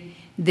 created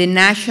the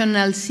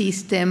national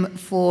system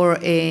for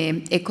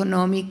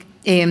economic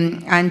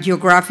and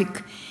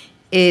geographic,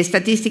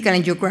 statistical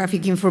and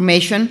geographic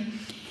information.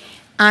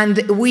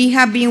 And we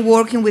have been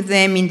working with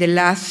them in the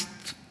last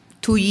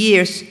 2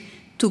 years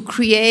to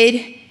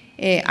create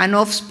an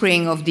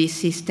offspring of this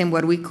system,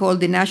 what we call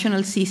the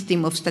National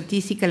System of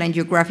Statistical and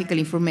Geographical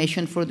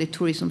Information for the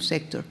Tourism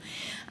Sector.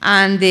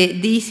 And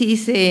this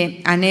is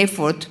an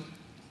effort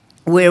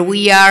where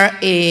we are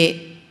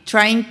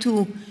trying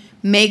to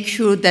make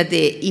sure that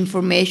the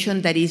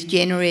information that is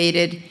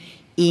generated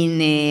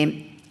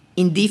in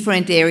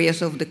different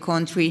areas of the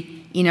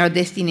country, in our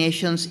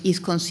destinations, is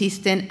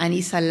consistent and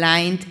is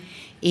aligned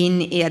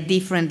at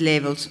different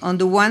levels. On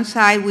the one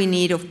side, we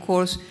need, of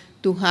course,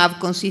 to have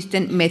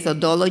consistent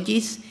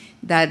methodologies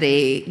that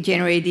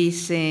generate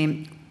this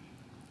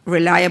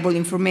reliable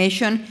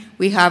information.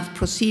 We have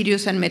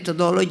procedures and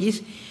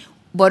methodologies,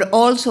 but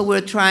also we're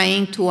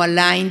trying to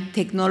align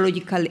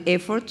technological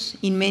efforts.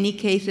 In many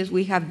cases,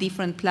 we have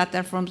different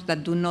platforms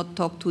that do not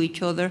talk to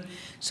each other,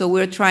 so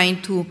we're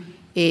trying to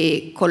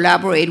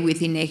collaborate with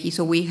INEGI.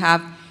 So we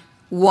have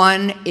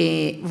one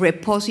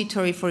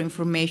repository for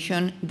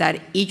information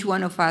that each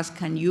one of us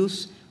can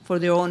use for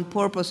their own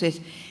purposes,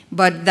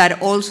 but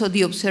that also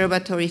the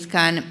observatories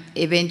can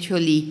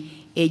eventually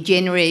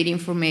generate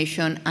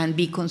information and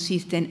be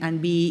consistent and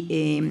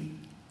be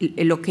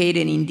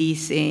located in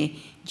this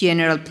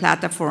general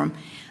platform.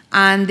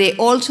 And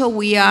also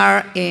we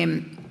have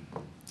an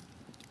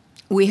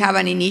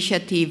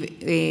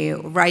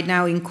initiative right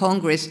now in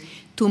Congress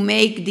to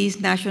make this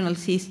national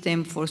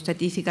system for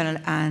statistical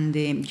and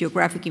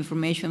geographic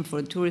information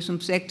for the tourism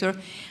sector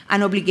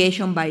an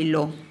obligation by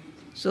law.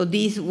 So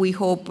this, we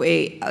hope,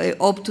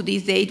 up to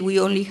this date, we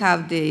only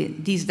have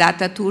this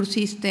DataTour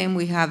system,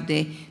 we have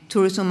the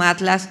Tourism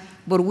Atlas,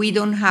 but we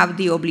don't have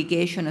the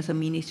obligation as a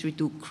ministry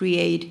to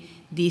create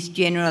this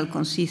general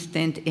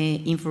consistent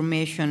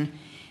information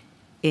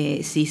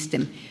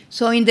system.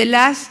 So in the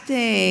last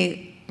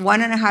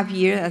 1.5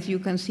 years, as you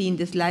can see in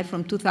the slide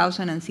from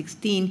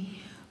 2016,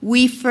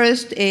 we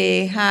first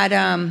had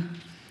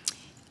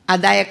a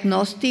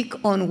diagnostic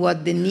on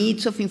what the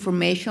needs of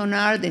information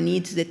are, the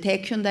needs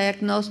detection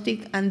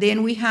diagnostic, and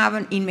then we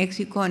have in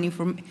Mexico,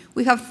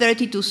 we have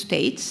 32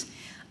 states,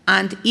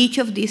 and each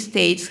of these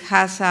states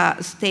has a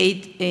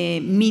state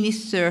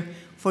minister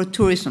for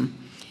tourism,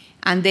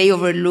 and they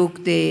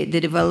overlook the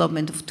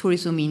development of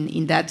tourism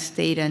in that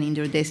state and in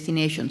their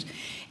destinations.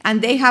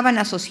 And they have an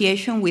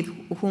association with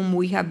whom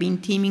we have been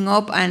teaming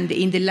up, and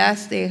in the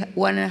last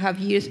 1.5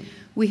 years,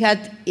 we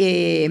had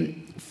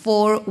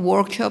 4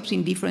 workshops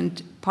in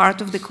different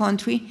parts of the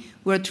country.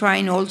 We're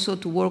trying also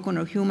to work on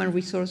our human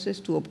resources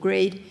to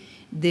upgrade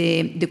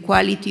the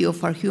quality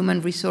of our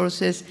human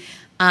resources,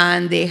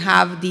 and they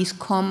have this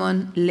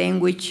common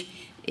language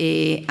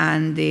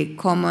and the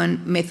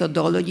common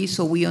methodology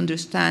so we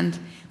understand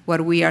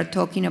what we are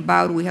talking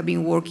about. We have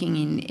been working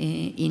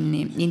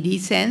in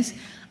this sense,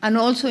 and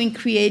also in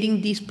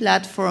creating this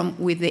platform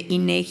with the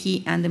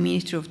INEGI and the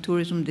Ministry of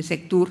Tourism, the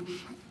SEGITTUR,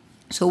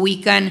 so we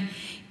can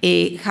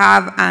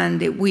have,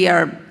 and we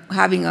are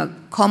having a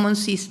common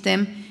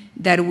system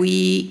that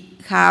we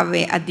have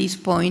at this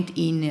point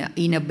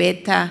in a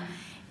beta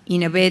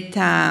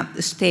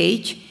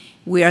stage.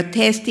 We are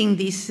testing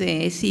this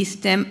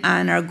system,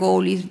 and our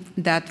goal is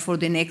that for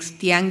the next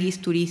Tianguis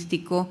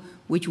Turístico,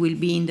 which will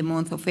be in the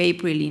month of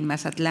April in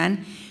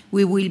Mazatlan,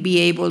 we will be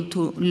able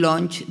to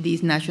launch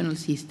this national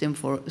system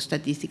for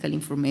statistical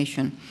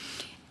information,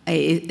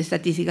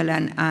 statistical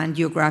and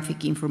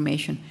geographic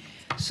information.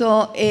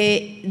 So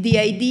the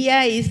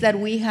idea is that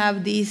we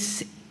have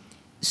this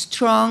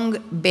strong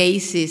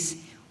basis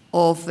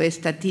of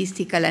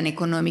statistical and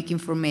economic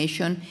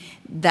information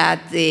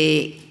that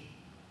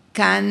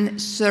can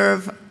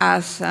serve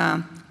as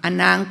an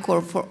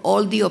anchor for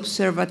all the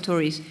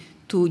observatories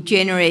to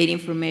generate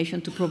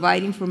information, to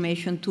provide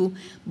information to,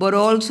 but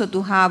also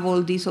to have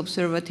all these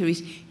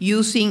observatories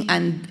using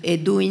and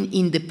doing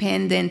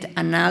independent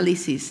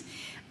analysis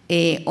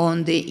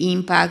on the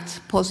impacts,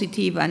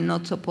 positive and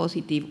not so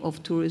positive,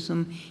 of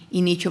tourism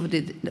in each of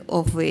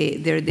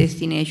their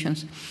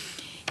destinations.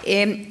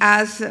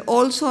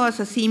 Also as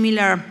a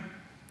similar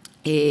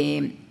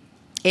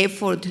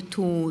effort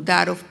to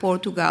that of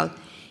Portugal,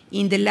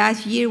 in the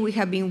last year we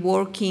have been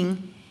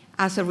working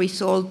as a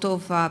result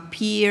of a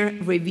peer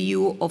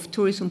review of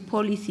tourism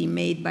policy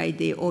made by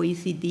the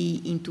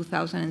OECD in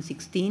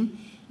 2016,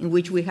 in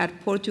which we had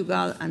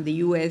Portugal and the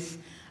US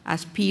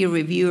as peer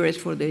reviewers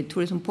for the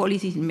tourism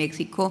policies in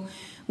Mexico.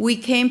 We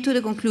came to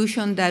the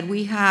conclusion that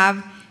we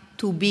have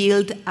to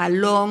build a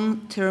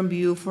long-term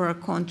view for a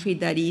country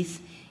that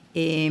is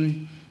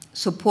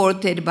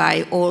supported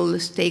by all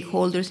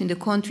stakeholders in the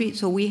country.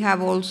 So we had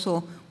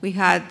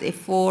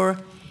 4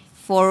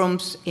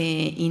 forums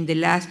in the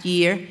last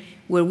year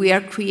where we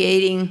are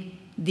creating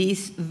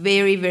this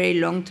very, very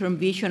long-term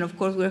vision. Of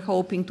course, we're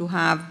hoping to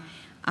have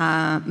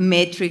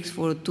metrics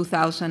for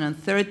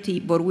 2030,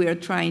 but we are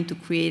trying to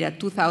create a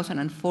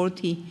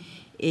 2040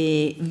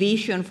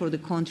 vision for the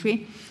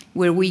country,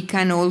 where we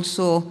can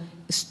also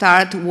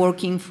start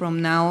working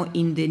from now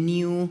in the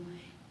new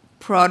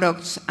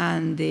products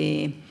and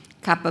the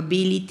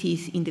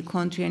capabilities in the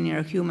country and in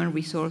our human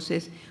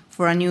resources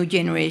for a new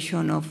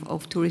generation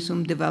of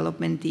tourism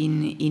development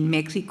in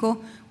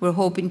Mexico. We're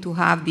hoping to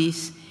have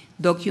this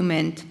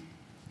document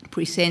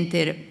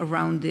presented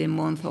around the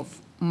month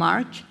of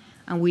March,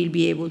 and we'll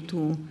be able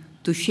to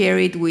share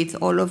it with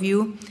all of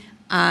you.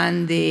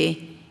 And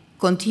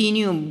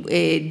continue,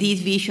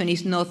 this vision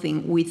is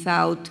nothing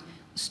without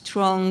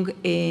strong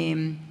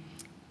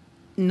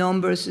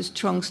numbers,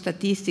 strong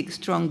statistics,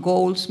 strong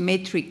goals,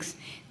 metrics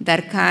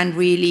that can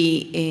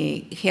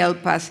really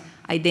help us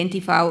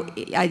identify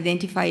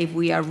if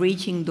we are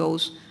reaching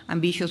those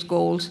ambitious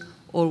goals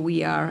or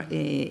we are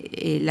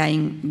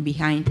lagging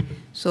behind.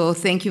 So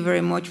thank you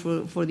very much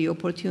for the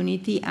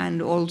opportunity,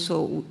 and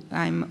also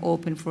I'm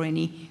open for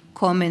any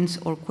comments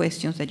or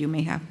questions that you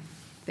may have.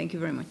 Thank you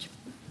very much.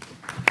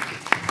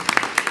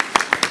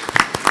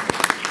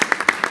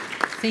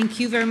 Thank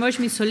you very much,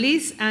 Ms.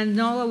 Solis. And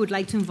now I would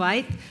like to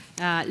invite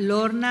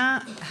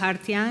Lorna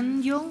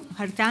Hartantio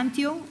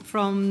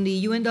from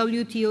the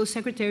UNWTO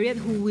Secretariat,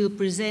 who will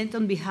present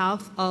on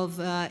behalf of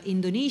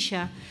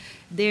Indonesia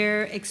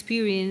their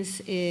experience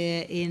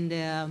in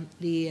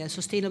the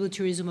Sustainable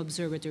Tourism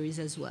Observatories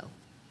as well.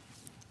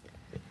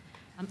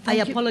 I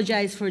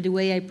apologize for the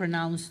way I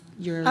pronounced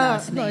your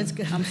last name. No, it's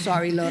good. I'm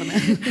sorry, Lorna.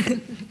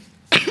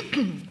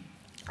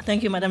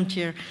 Thank you, Madam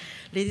Chair.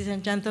 Ladies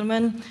and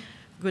gentlemen,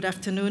 good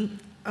afternoon.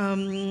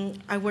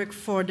 I work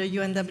for the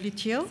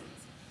UNWTO.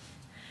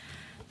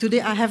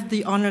 Today I have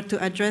the honor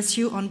to address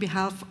you on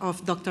behalf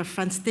of Dr.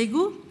 Franz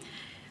Tegu.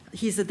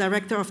 He's the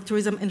Director of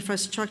Tourism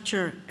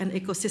Infrastructure and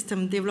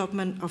Ecosystem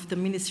Development of the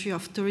Ministry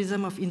of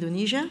Tourism of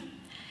Indonesia.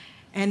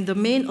 And the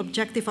main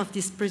objective of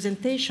this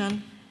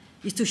presentation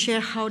is to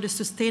share how the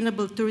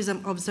Sustainable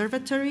Tourism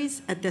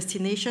Observatories at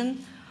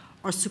destination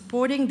are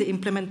supporting the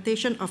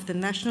implementation of the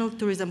National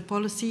Tourism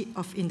Policy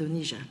of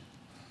Indonesia.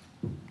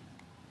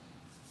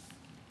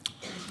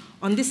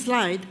 On this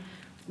slide,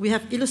 we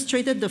have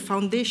illustrated the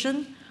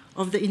foundation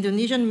of the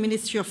Indonesian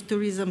Ministry of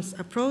Tourism's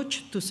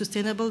approach to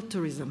sustainable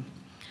tourism.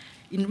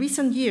 In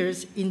recent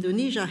years,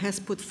 Indonesia has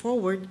put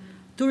forward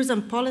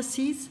tourism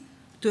policies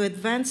to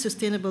advance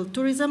sustainable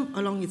tourism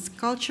along its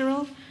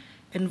cultural,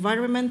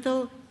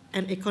 environmental,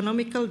 and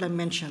economical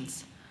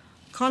dimensions.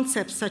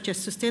 Concepts such as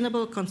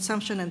sustainable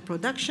consumption and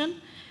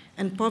production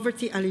and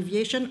poverty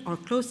alleviation are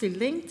closely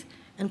linked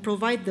and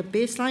provide the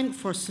baseline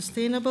for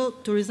sustainable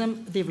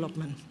tourism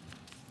development.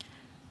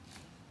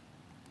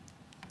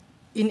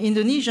 In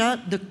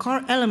Indonesia, the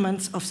core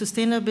elements of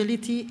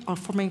sustainability are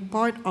forming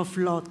part of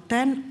Law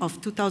 10 of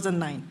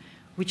 2009,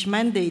 which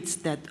mandates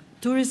that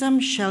tourism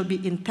shall be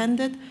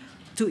intended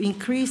to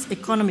increase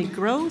economic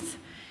growth,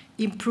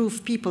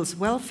 improve people's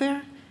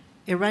welfare,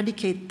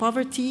 eradicate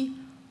poverty,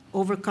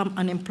 overcome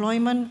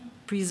unemployment,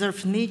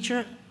 preserve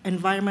nature,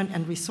 environment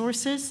and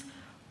resources,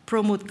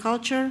 promote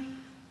culture,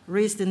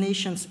 raise the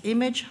nation's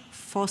image,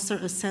 foster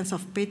a sense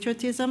of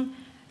patriotism,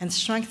 and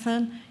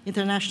strengthen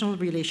international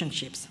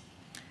relationships.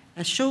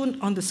 As shown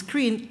on the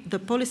screen, the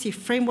policy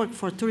framework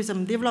for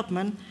tourism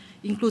development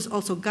includes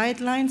also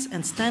guidelines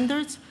and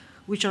standards,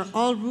 which are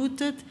all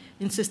rooted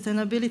in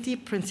sustainability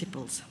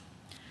principles.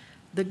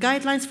 The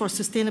guidelines for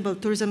sustainable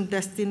tourism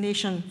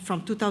destination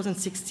from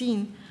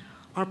 2016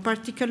 are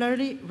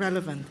particularly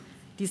relevant,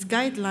 These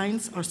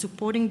guidelines are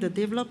supporting the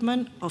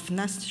development of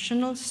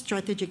national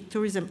strategic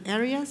tourism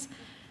areas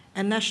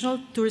and national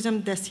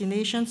tourism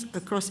destinations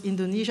across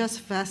Indonesia's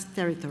vast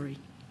territory.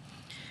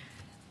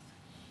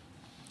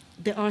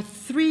 There are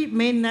three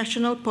main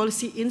national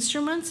policy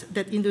instruments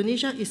that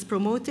Indonesia is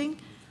promoting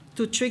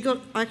to trigger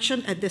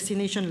action at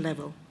destination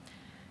level.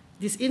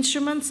 These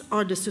instruments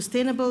are the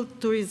Sustainable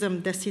Tourism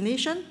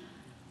Destination,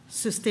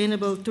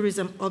 Sustainable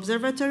Tourism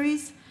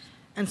Observatories,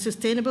 and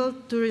Sustainable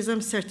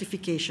Tourism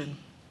Certification.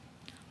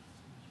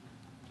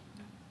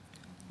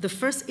 The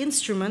first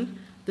instrument,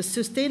 the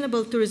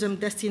Sustainable Tourism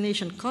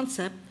Destination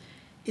concept,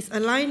 is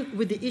aligned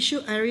with the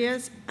issue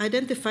areas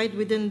identified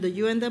within the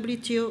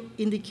UNWTO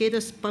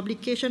indicators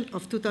publication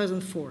of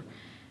 2004,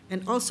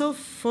 and also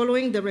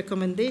following the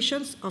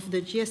recommendations of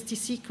the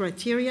GSTC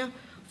criteria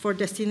for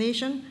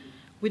destination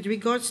with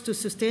regards to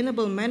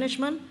sustainable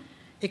management,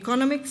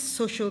 economic,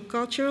 social,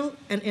 cultural,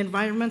 and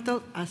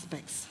environmental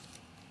aspects.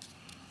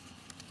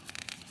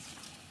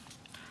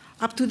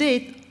 Up to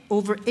date,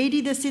 over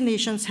 80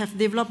 destinations have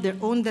developed their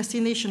own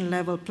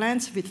destination-level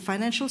plans with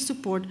financial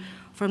support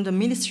from the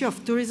Ministry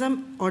of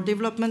Tourism or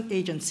development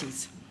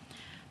agencies.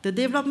 The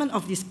development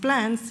of these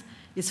plans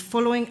is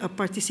following a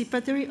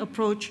participatory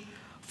approach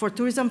for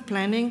tourism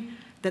planning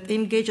that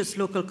engages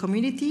local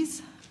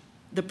communities,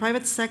 the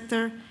private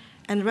sector,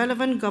 and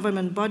relevant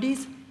government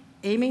bodies,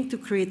 aiming to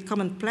create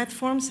common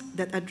platforms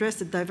that address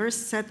the diverse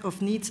set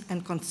of needs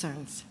and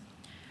concerns.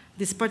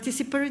 This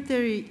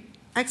participatory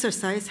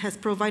exercise has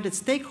provided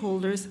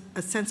stakeholders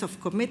a sense of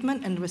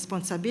commitment and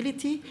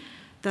responsibility,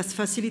 thus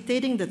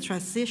facilitating the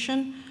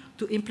transition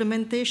to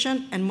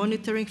implementation and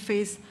monitoring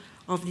phase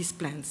of these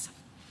plans.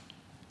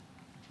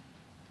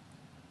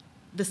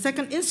 The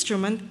second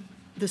instrument,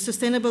 the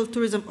Sustainable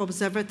Tourism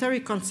Observatory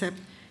concept,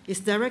 is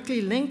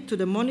directly linked to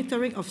the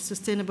monitoring of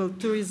sustainable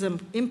tourism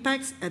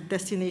impacts at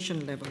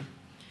destination level.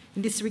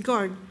 In this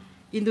regard,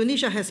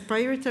 Indonesia has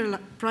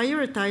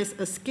prioritized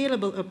a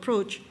scalable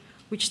approach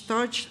which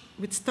starts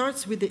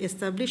with the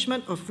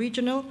establishment of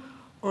regional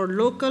or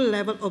local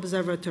level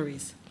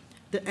observatories,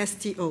 the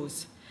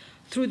STOs,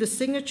 through the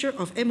signature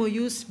of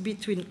MOUs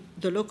between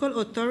the local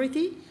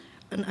authority,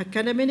 an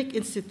academic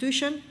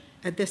institution,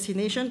 a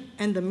destination,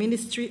 and the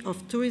Ministry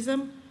of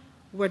Tourism,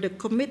 where the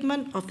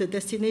commitment of the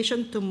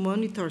destination to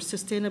monitor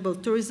sustainable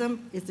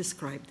tourism is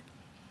described.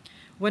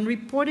 When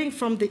reporting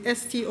from the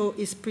STO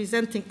is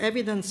presenting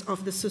evidence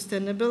of the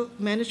sustainable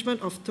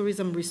management of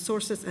tourism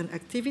resources and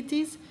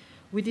activities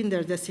within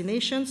their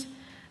destinations,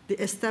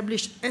 the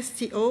established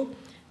STO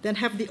then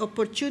have the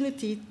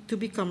opportunity to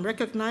become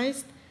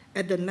recognized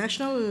at the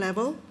national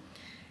level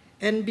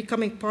and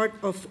becoming part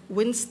of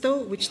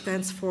UNWTO, which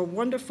stands for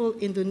Wonderful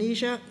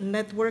Indonesia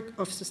Network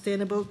of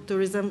Sustainable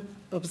Tourism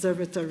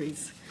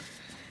Observatories.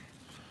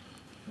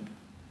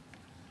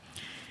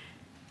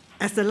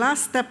 As the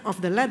last step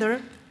of the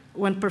ladder,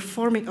 when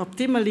performing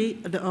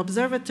optimally, the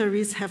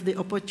observatories have the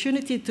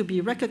opportunity to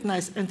be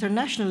recognized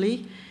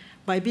internationally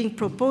by being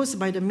proposed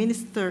by the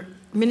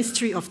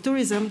Ministry of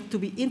Tourism to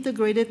be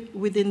integrated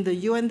within the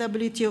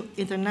UNWTO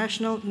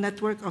International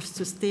Network of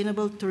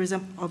Sustainable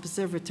Tourism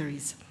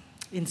Observatories,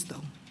 INSTO.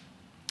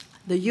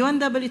 The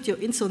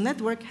UNWTO INSTO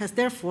network has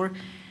therefore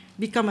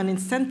become an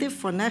incentive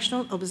for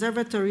national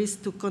observatories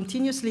to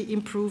continuously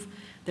improve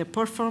their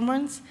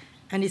performance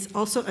and is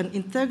also an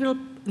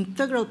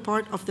integral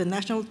part of the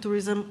national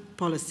tourism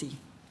policy.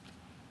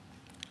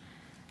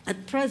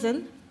 At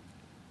present,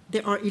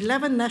 there are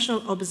 11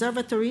 national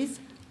observatories,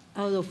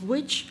 out of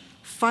which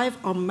 5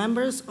 are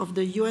members of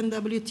the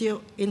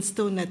UNWTO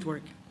INSTO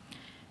network.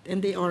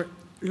 And they are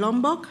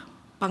Lombok,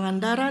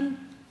 Pangandaran,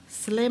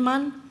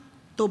 Sleman,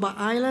 Toba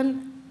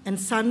Island, and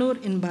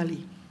Sanur in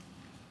Bali.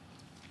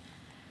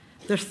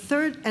 The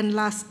third and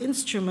last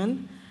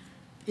instrument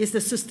is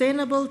the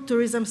Sustainable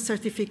Tourism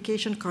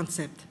Certification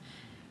concept,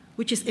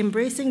 which is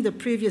embracing the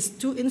previous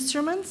 2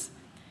 instruments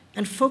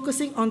and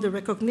focusing on the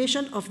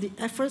recognition of the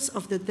efforts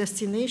of the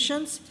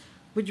destinations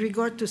with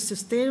regard to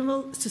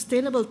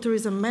sustainable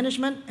tourism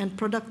management and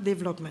product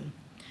development.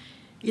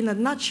 In a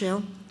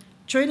nutshell,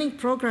 training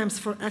programs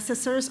for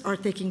assessors are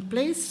taking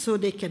place so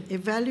they can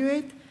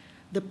evaluate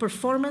the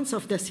performance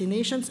of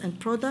destinations and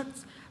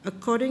products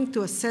according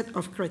to a set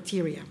of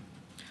criteria.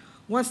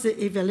 Once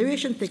the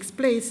evaluation takes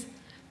place,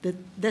 the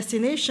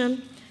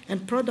destination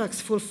and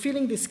products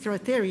fulfilling this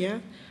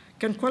criteria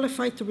can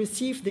qualify to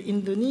receive the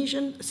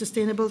Indonesian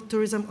Sustainable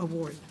Tourism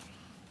Award.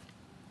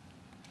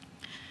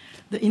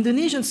 The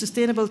Indonesian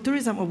Sustainable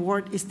Tourism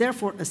Award is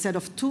therefore a set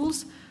of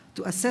tools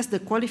to assess the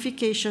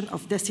qualification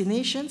of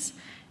destinations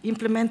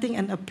implementing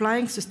and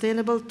applying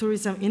sustainable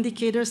tourism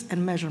indicators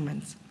and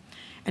measurements.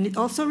 And it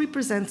also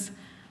represents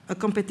a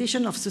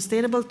competition of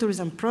sustainable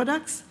tourism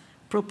products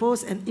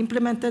proposed and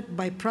implemented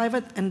by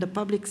private and the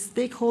public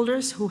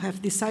stakeholders who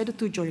have decided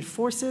to join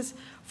forces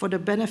for the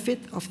benefit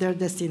of their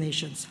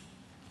destinations.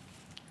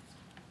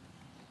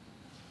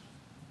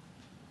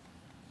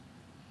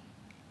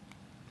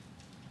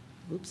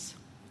 Oops.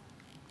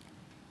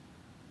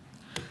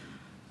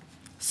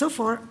 So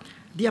far,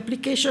 the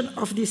application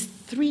of these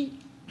 3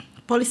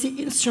 policy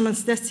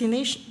instruments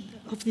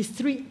of these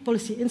three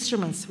policy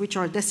instruments, which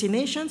are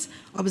destinations,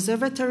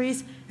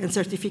 observatories, and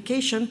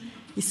certification,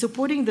 is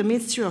supporting the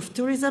Ministry of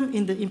Tourism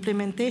in the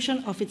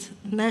implementation of its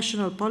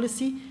national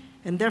policy,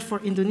 and therefore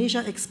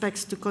Indonesia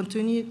expects to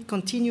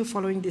continue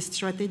following this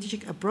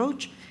strategic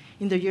approach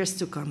in the years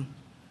to come.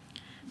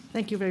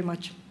 Thank you very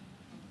much.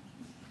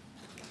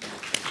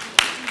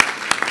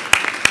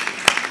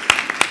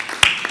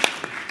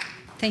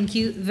 Thank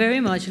you very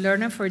much,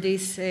 Lorna, for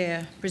this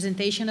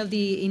presentation of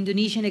the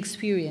Indonesian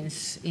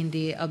experience in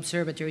the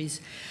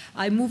observatories.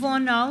 I move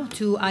on now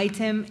to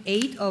item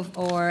 8 of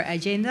our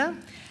agenda.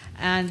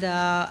 And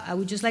I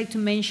would just like to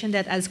mention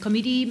that as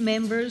committee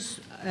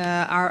members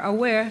are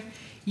aware,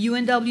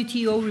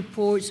 UNWTO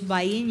reports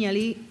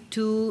biennially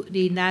to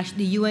the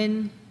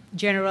UN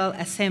General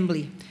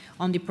Assembly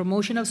on the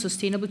promotion of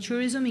sustainable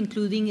tourism,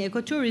 including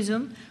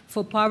ecotourism,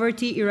 for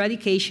poverty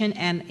eradication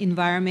and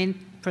environment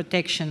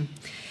protection.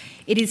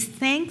 It is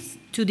thanks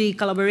to the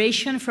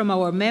collaboration from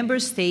our member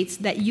states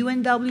that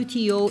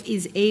UNWTO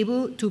is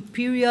able to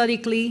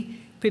periodically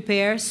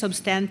prepare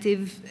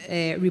substantive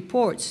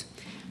reports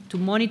to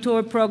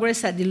monitor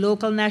progress at the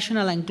local,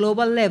 national, and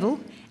global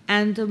level,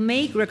 and to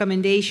make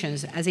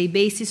recommendations as a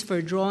basis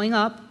for drawing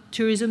up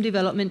tourism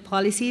development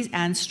policies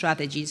and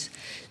strategies.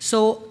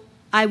 So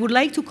I would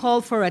like to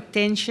call for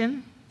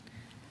attention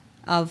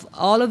of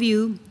all of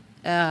you,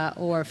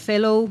 or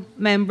fellow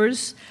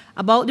members,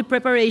 about the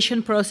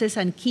preparation process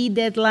and key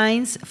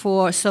deadlines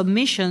for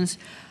submissions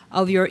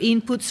of your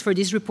inputs for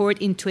this report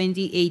in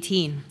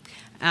 2018.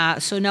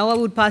 So now I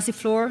would pass the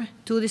floor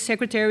to the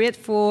Secretariat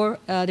for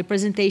the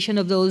presentation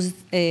of those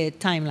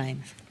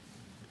timelines.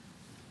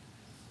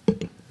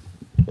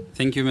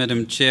 Thank you,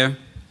 Madam Chair.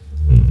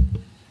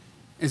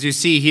 As you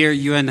see here,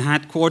 UN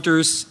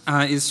headquarters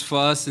is for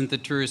us in the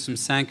tourism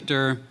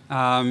sector,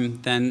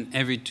 then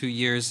every 2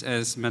 years,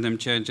 as Madam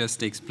Chair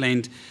just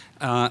explained,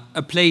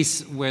 a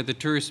place where the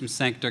tourism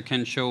sector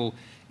can show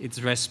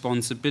its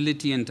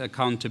responsibility and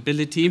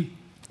accountability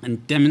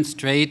and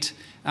demonstrate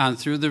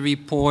through the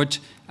report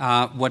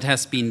what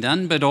has been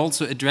done, but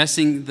also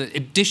addressing the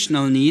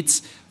additional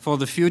needs for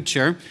the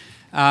future.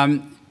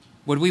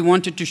 What we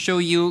wanted to show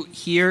you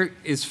here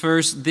is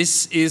first,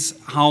 this is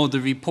how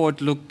the report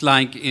looked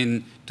like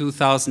in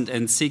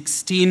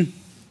 2016,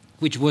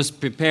 which was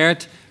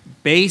prepared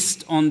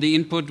based on the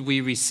input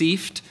we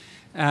received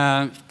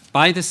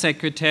by the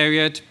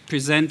Secretariat,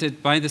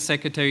 presented by the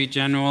Secretary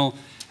General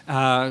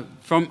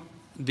from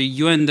the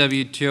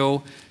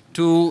UNWTO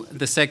to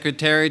the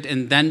Secretariat,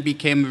 and then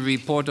became a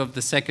report of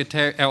the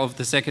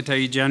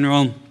Secretary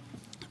General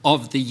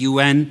of the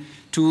UN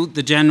to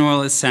the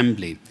General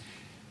Assembly.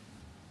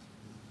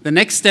 The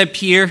next step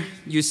here,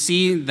 you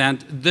see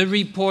that the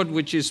report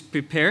which is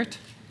prepared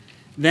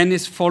then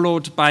is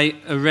followed by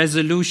a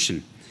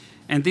resolution.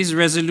 And this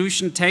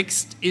resolution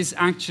text is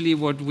actually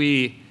what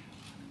we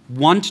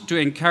want to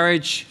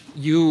encourage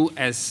you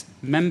as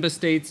member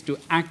states to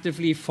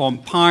actively form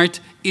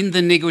part in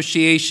the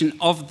negotiation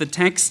of the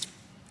text.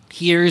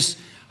 Here's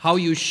how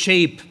you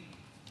shape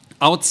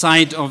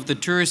outside of the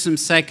tourism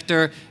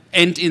sector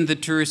and in the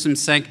tourism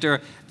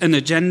sector an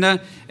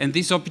agenda. And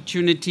this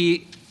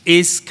opportunity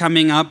is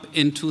coming up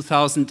in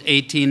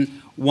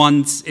 2018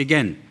 once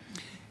again.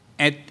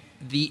 At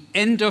the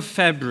end of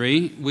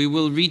February, we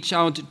will reach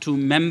out to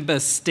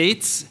member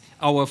states,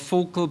 our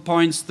focal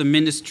points, the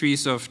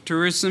ministries of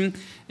tourism,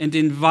 and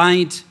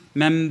invite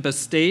member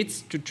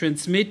states to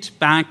transmit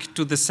back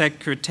to the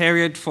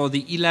Secretariat for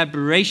the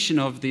elaboration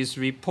of this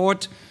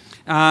report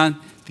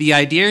the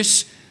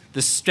ideas,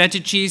 the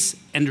strategies,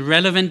 and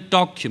relevant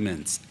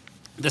documents.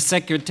 The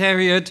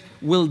Secretariat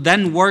will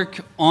then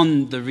work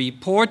on the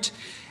report,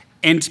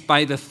 and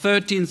by the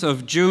 13th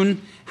of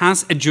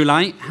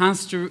July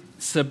has to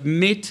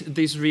submit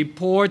this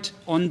report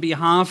on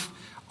behalf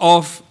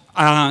of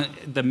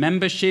the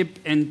membership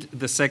and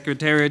the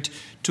Secretariat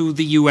to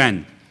the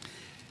UN.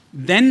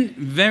 Then,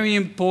 very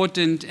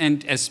important,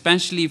 and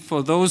especially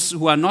for those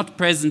who are not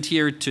present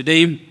here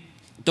today,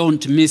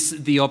 don't miss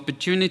the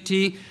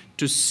opportunity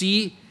to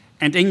see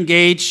and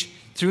engage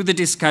through the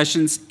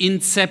discussions in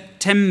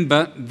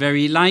September,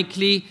 very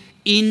likely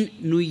in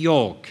New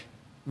York,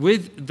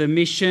 with the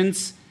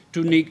missions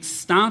to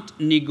start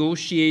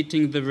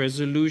negotiating the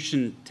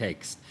resolution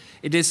text.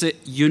 It is a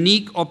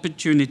unique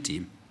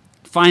opportunity.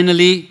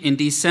 Finally, in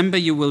December,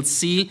 you will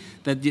see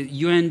that the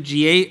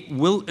UNGA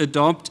will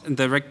adopt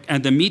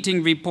the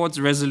meeting reports,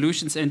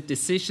 resolutions, and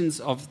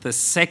decisions of the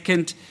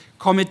second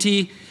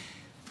committee.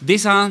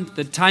 These are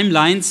the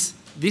timelines.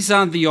 These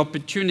are the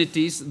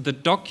opportunities. The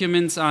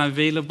documents are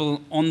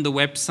available on the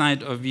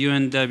website of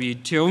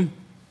UNWTO.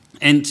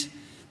 And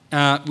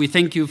we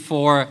thank you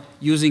for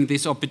using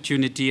this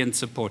opportunity and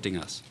supporting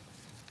us.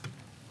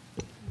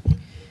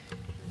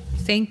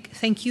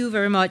 Thank you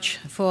very much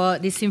for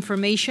this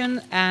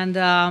information, and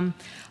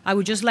I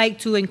would just like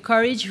to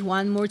encourage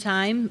one more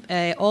time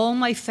all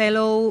my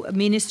fellow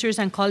ministers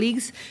and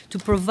colleagues to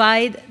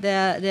provide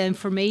the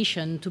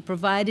information, to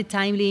provide the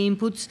timely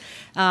inputs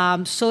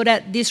so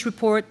that this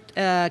report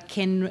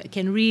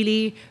can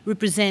really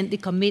represent the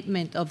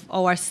commitment of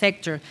our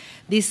sector.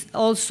 This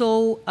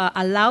also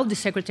allowed the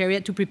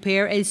Secretariat to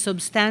prepare a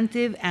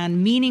substantive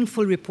and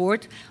meaningful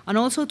report, and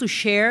also to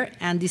share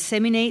and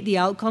disseminate the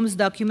outcomes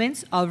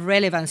documents of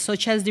relevance,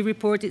 such as the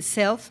report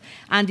itself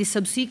and the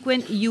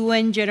subsequent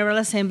UN General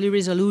Assembly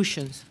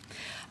resolutions.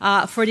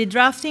 For the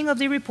drafting of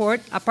the report,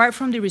 apart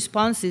from the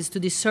responses to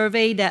the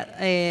survey that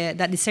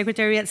the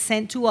Secretariat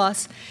sent to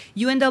us,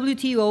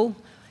 UNWTO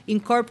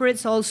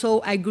incorporates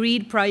also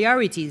agreed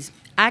priorities,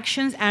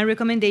 actions and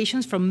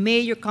recommendations from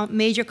major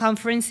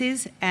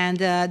conferences and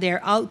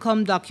their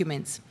outcome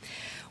documents.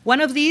 One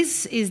of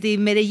these is the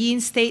Medellin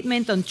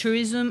Statement on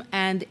Tourism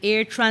and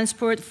Air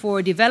Transport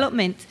for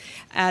Development,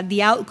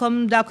 the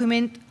outcome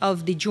document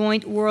of the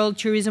Joint World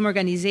Tourism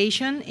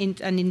Organization,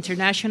 an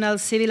international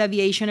civil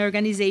aviation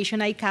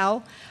organization,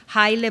 ICAO,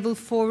 high-level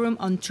forum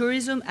on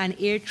tourism and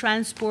air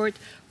transport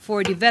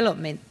for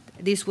development.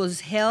 This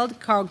was held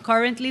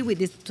concurrently with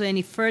the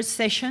 21st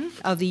session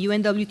of the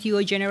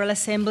UNWTO General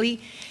Assembly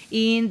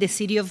in the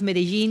city of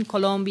Medellin,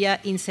 Colombia,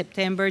 in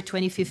September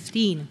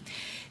 2015.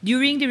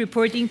 During the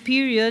reporting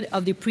period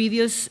of the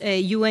previous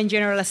UN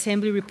General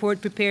Assembly report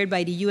prepared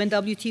by the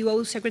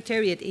UNWTO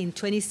Secretariat in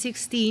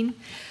 2016,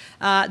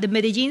 the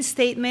Medellin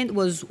Statement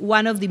was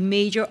one of the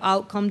major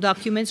outcome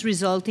documents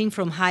resulting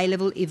from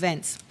high-level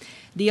events.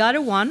 The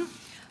other one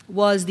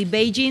was the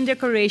Beijing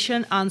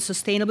Declaration on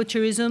Sustainable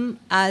Tourism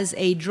as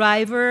a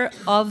Driver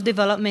of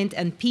Development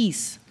and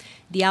Peace,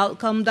 the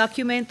outcome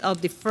document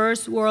of the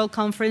First World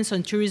Conference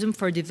on Tourism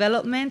for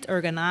Development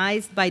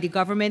organized by the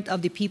government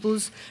of the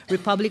People's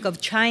Republic of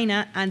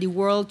China and the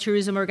World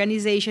Tourism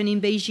Organization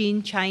in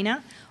Beijing,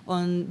 China,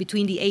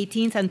 between the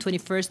 18th and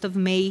 21st of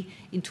May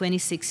in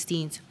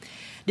 2016.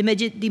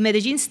 The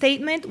Medellin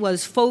Statement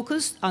was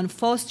focused on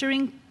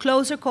fostering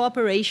closer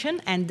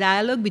cooperation and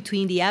dialogue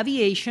between the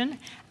aviation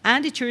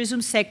and the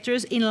tourism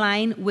sectors in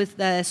line with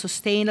the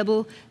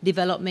Sustainable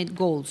Development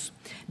Goals.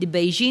 The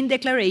Beijing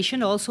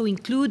Declaration also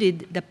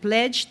included the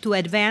pledge to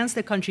advance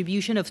the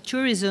contribution of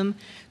tourism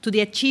to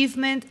the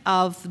achievement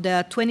of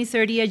the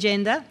 2030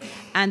 Agenda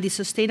and the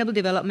Sustainable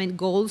Development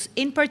Goals,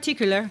 in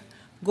particular,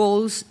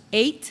 Goals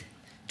 8,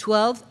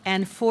 12,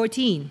 and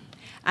 14,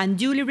 and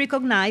duly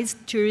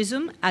recognized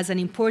tourism as an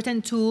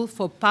important tool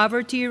for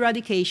poverty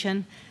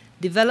eradication,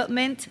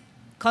 development,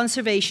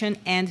 conservation,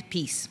 and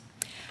peace.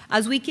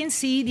 As we can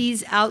see,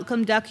 these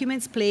outcome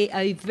documents play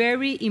a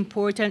very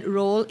important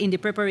role in the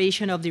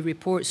preparation of the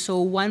report. So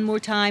one more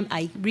time,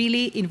 I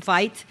really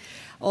invite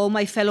all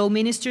my fellow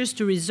ministers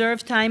to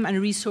reserve time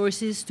and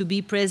resources to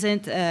be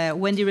present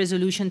when the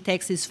resolution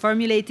text is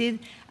formulated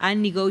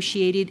and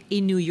negotiated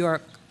in New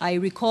York. I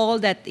recall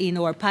that in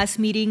our past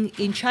meeting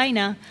in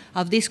China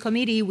of this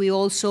committee, we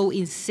also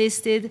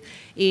insisted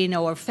in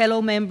our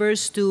fellow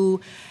members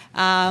to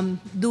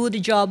do the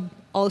job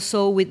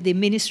also with the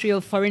Ministry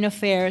of Foreign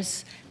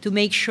Affairs to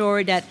make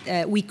sure that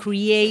we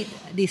create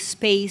this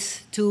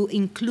space to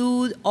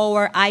include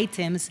our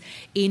items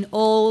in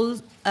all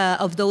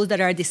of those that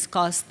are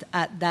discussed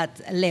at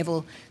that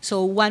level.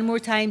 So one more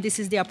time, this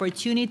is the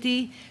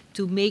opportunity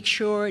to make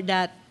sure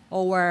that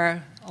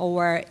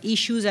our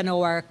issues and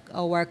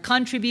our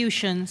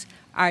contributions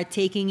are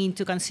taken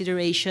into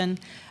consideration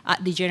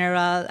at the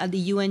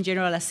UN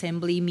General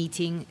Assembly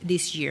meeting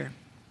this year.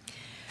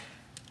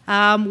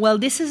 Well,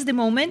 this is the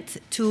moment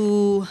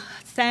to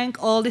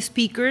thank all the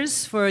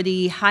speakers for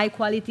the high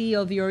quality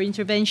of your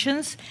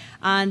interventions.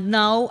 And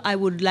now I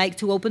would like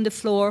to open the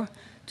floor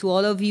to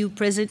all of you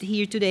present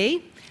here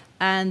today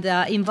and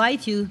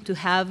invite you to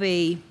have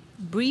a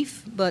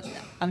brief, but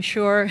I'm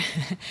sure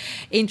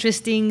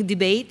interesting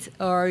debate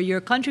or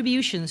your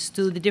contributions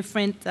to the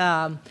different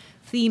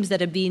themes that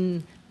have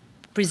been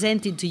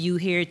presented to you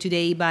here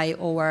today by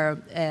our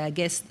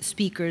guest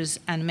speakers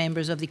and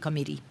members of the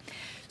committee.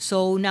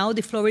 So now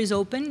the floor is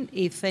open.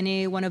 If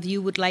any one of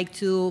you would like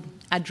to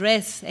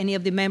address any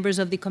of the members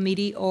of the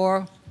committee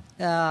or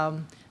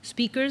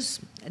speakers,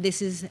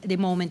 this is the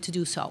moment to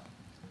do so.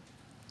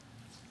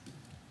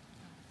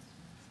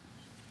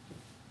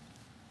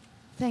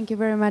 Thank you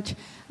very much.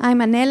 I'm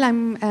Anel,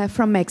 I'm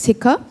from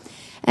Mexico.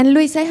 And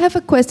Luis, I have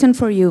a question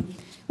for you.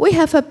 We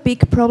have a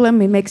big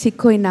problem in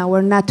Mexico in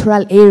our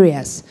natural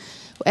areas.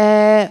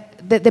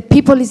 The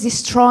people is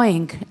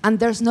destroying and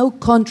there's no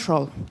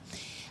control.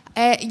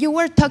 You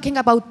were talking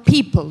about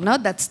people, no?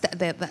 That's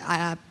the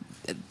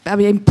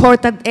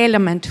important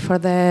element for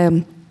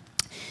the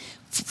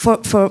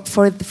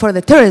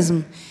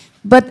tourism.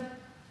 But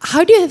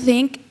how do you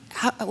think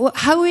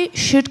how we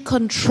should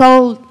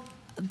control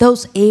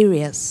those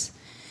areas?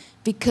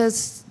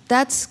 Because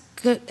that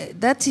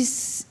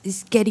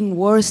is getting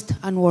worse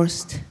and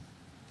worse.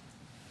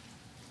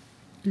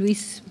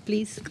 Luis,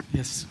 please.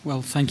 Yes.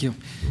 Well, thank you.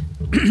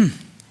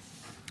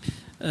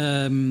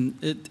 I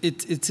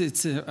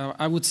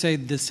would say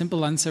the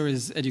simple answer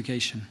is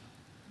education,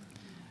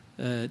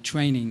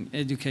 training,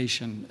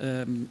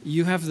 education.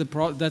 You have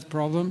that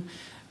problem.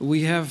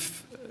 We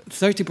have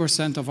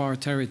 30% of our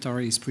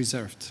territory is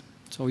preserved,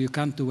 so you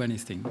can't do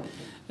anything.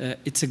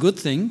 It's a good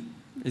thing.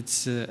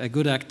 It's a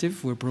good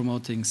active. We're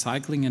promoting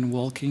cycling and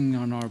walking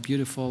on our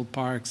beautiful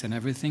parks and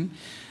everything.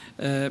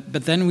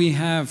 But then we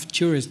have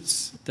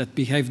tourists that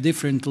behave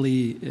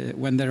differently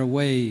when they're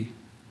away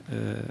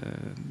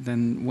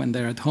than when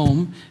they're at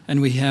home. And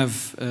we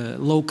have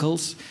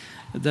locals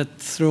that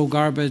throw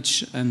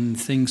garbage and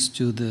things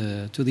to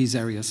these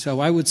areas.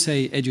 So I would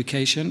say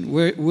education.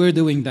 We're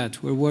doing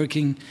that. We're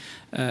working.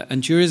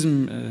 And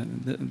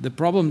tourism, the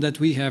problem that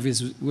we have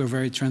is we're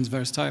very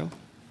transversal.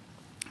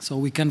 So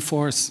we can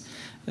force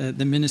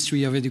the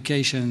Ministry of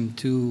Education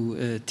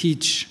to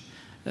teach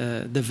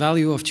the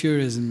value of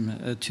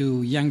tourism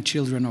to young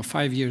children of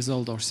 5 years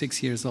old or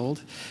 6 years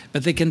old,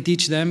 but they can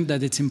teach them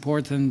that it's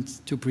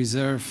important to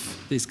preserve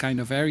these kind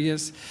of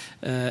areas,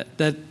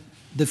 that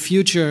the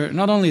future,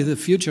 not only the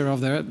future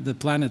of the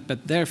planet,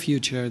 but their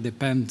future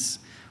depends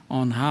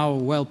on how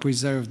well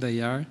preserved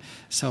they are.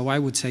 So I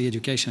would say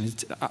education.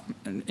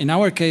 In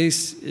our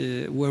case,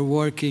 we're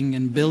working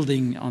and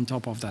building on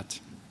top of that.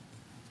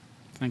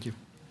 Thank you.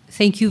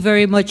 Thank you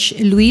very much,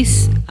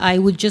 Luis. I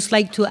would just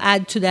like to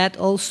add to that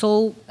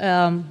also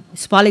a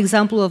small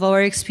example of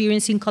our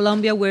experience in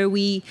Colombia, where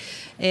we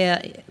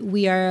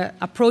are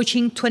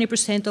approaching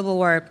 20% of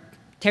our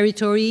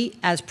territory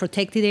as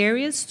protected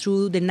areas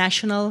through the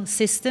national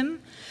system.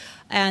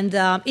 And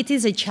it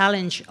is a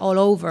challenge all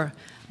over.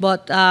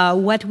 But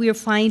what we are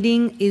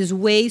finding is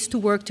ways to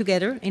work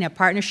together in a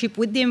partnership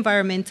with the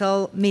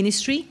environmental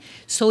ministry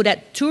so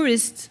that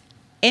tourists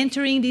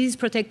entering these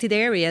protected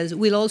areas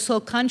will also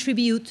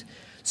contribute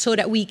so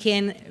that we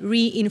can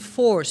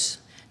reinforce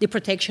the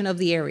protection of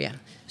the area.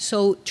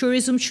 So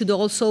tourism should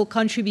also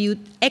contribute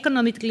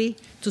economically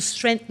to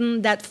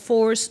strengthen that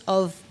force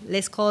of,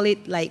 let's call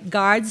it like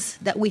guards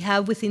that we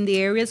have within the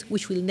areas,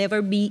 which will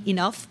never be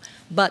enough,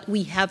 but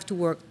we have to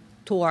work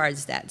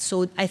towards that.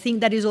 So I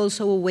think that is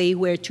also a way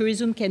where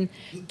tourism can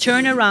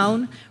turn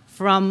around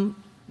from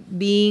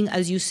being,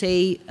 as you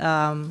say,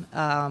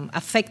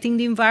 affecting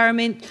the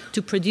environment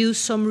to produce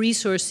some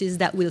resources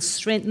that will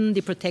strengthen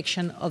the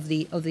protection of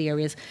the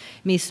areas.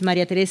 Ms.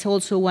 Maria Teresa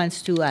also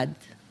wants to add.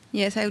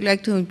 Yes, I would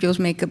like to just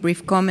make a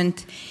brief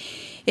comment.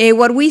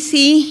 What we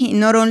see,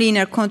 not only in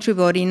our country,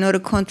 but in other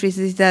countries,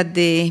 is that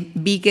the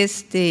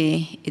biggest,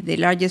 the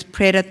largest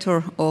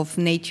predator of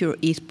nature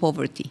is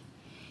poverty.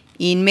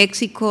 In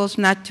Mexico's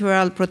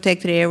natural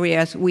protected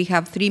areas, we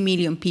have 3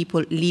 million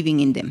people living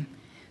in them.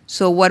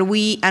 So what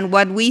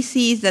we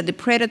see is that the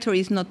predator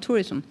is not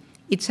tourism.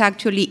 It's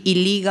actually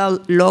illegal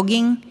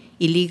logging,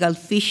 illegal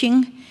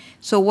fishing.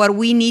 So what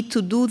we need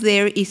to do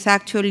there is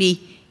actually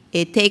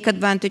take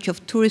advantage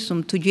of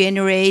tourism to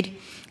generate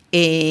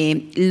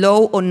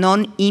low or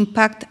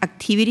non-impact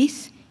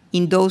activities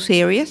in those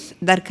areas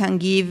that can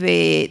give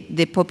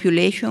the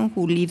population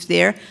who lives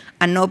there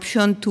an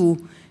option to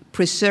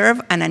preserve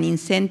and an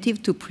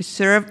incentive to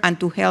preserve and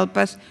to help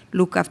us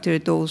look after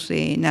those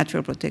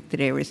natural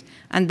protected areas.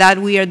 And that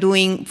we are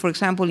doing, for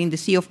example, in the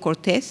Sea of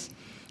Cortez.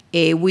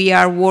 We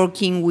are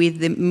working with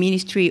the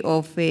Ministry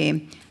of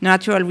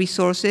Natural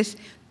Resources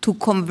to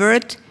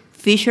convert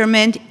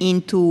fishermen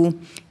into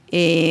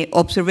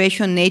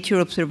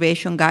nature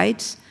observation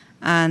guides,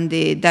 and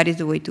that is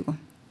the way to go.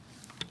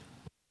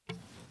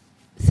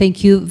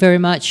 Thank you very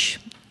much.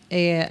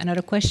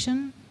 Another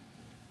question?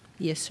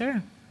 Yes,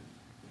 sir.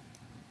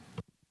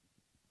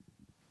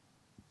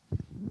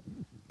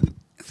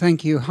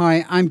 Thank you.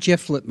 Hi, I'm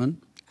Jeff Lippman,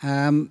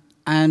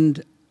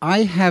 and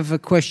I have a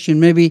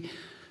question. Maybe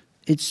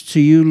it's to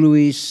you,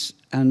 Luis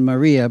and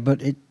Maria, but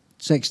it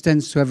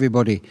extends to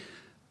everybody.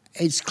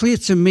 It's clear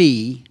to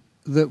me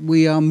that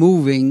we are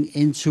moving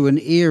into an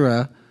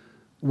era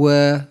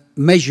where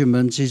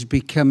measurement is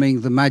becoming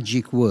the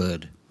magic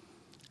word.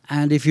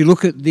 And if you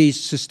look at these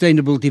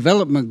Sustainable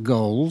Development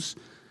Goals,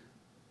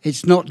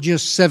 it's not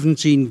just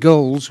 17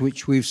 goals,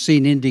 which we've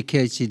seen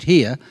indicated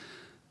here,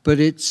 but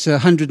it's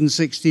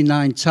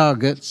 169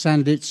 targets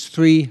and it's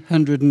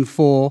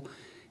 304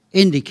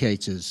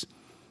 indicators.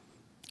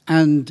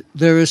 And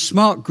there are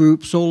smart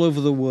groups all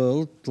over the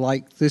world,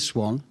 like this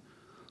one,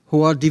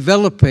 who are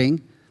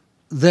developing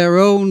their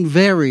own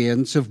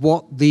variant of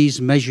what these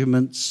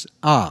measurements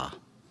are.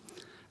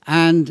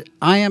 And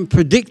I am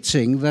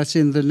predicting that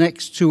in the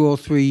next 2 or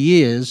 3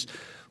 years,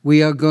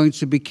 we are going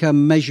to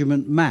become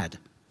measurement mad.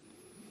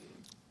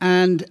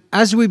 And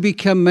as we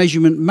become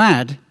measurement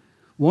mad,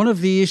 one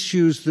of the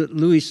issues that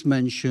Luis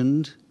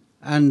mentioned,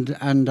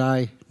 and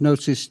I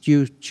noticed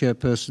you,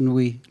 Chairperson,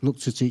 we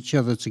looked at each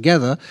other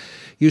together,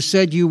 you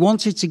said you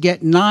wanted to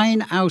get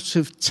 9 out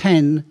of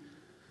 10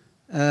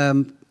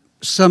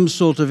 some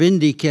sort of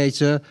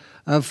indicator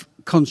of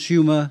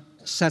consumer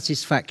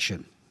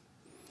satisfaction.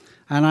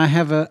 And I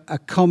have a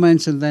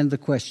comment and then the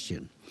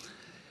question.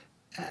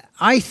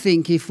 I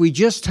think if we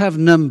just have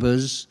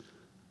numbers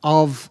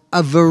of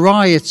a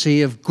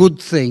variety of good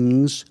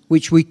things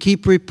which we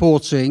keep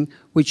reporting,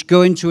 which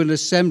go into an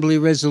assembly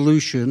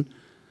resolution,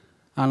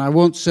 and I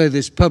won't say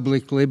this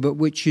publicly, but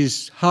which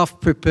is half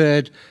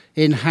prepared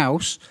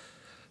in-house,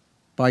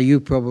 by you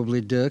probably,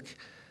 Dirk,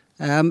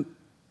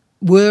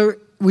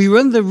 we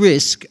run the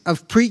risk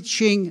of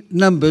preaching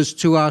numbers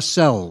to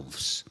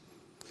ourselves.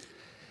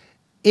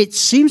 it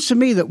seems to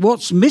me that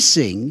what's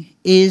missing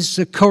is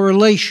a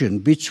correlation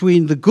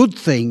between the good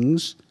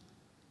things,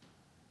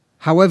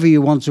 however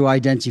you want to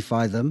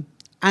identify them,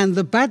 and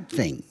the bad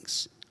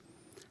things.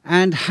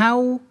 And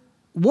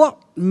what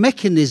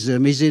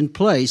mechanism is in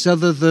place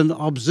other than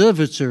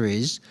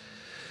observatories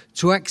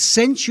to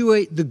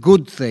accentuate the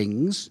good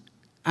things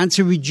and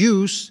to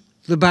reduce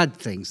the bad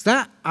things?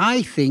 That,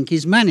 I think,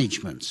 is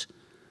management.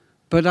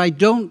 But I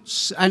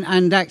don't,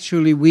 and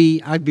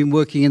actually I've been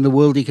working in the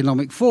World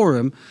Economic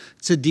Forum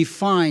to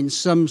define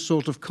some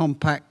sort of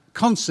compact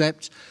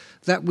concept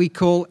that we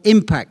call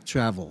impact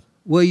travel,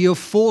 where you're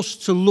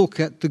forced to look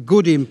at the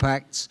good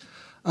impacts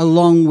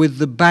along with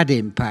the bad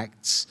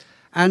impacts,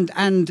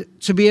 and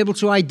to be able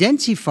to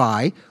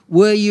identify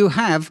where you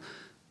have,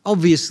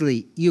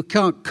 obviously you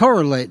can't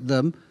correlate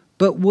them,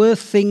 but where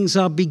things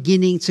are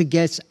beginning to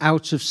get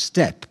out of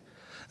step.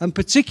 And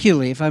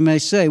particularly, if I may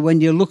say, when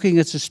you're looking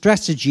at a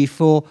strategy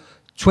for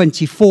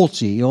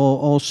 2040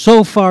 or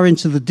so far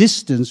into the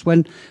distance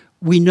when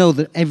we know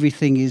that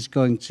everything is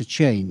going to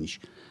change.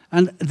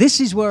 And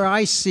this is where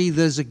I see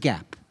there's a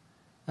gap.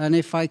 And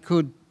if I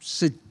could,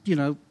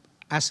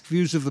 ask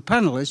views of the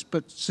panelists,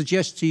 but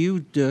suggest to you,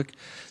 Dirk,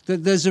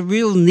 that there's a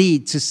real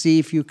need to see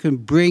if you can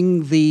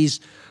bring these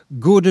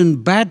good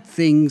and bad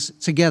things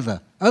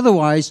together.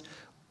 Otherwise,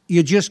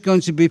 you're just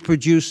going to be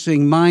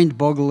producing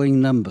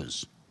mind-boggling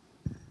numbers.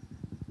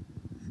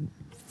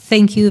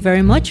 Thank you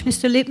very much,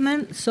 Mr.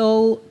 Lippmann.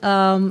 So,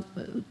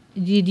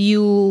 did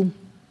you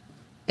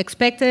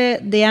expect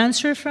the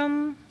answer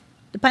from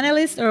the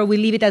panelists, or we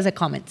leave it as a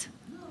comment?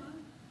 No,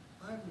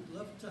 I would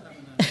love to have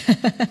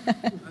an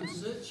answer. I'm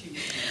searching.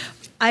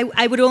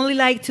 I would only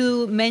like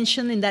to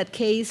mention in that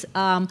case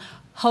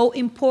how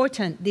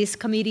important this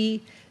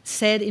committee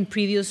said in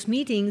previous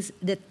meetings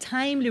that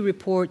timely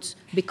reports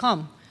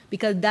become,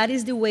 because that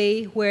is the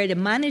way where the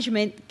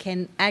management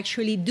can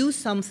actually do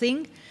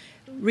something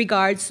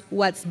regards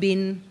what's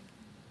been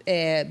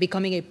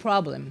becoming a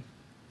problem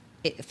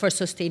for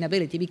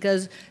sustainability.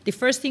 Because the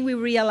first thing we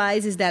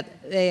realize is that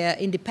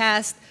in the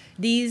past,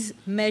 these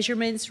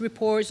measurements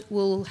reports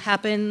will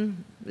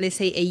happen, let's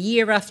say, a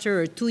year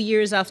after or 2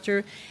 years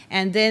after,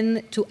 and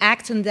then to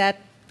act on that,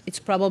 it's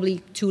probably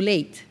too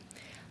late.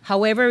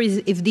 However,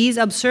 if these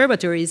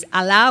observatories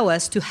allow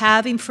us to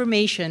have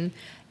information,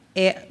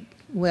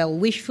 well,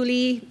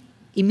 wishfully,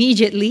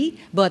 immediately,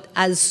 but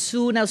as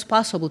soon as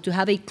possible, to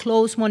have a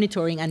close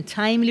monitoring and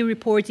timely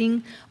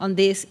reporting on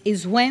this,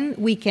 is when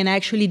we can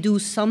actually do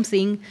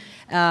something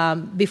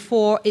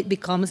before it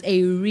becomes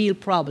a real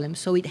problem.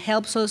 So it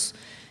helps us,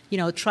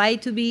 try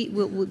to be,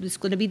 it's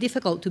going to be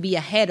difficult to be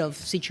ahead of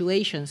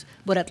situations,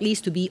 but at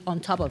least to be on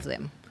top of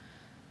them,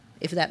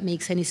 if that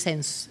makes any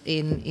sense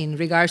in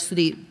regards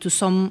to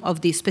some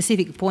of the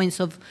specific points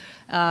of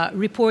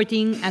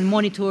reporting and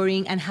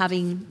monitoring and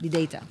having the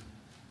data.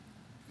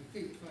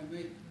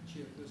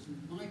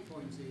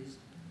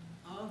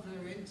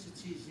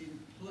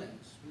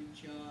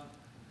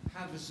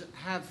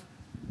 Have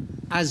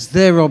as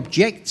their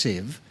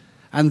objective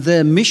and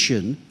their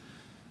mission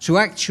to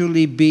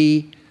actually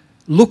be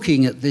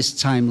looking at this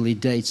timely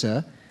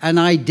data and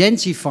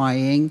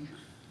identifying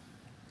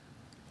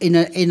in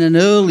an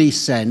early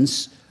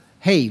sense,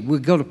 hey,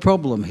 we've got a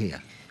problem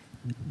here.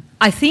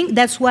 I think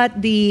that's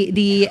what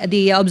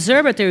the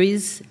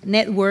observatories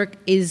network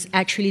is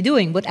actually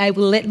doing, but I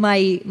will let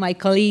my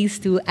colleagues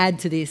to add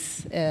to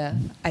this.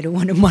 I don't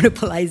want to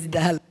monopolize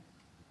that.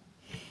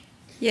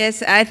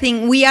 Yes, I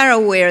think we are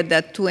aware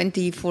that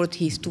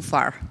 2040 is too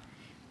far.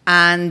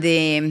 And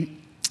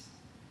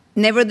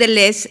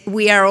nevertheless,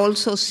 we are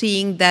also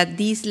seeing that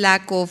this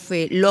lack of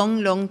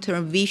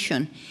long-term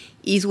vision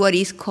is what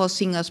is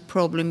causing us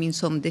problems in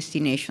some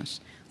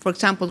destinations. For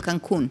example,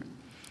 Cancun.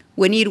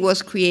 When it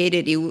was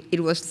created,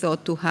 it was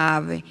thought to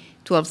have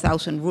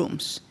 12,000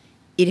 rooms.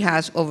 It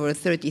has over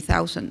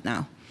 30,000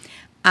 now.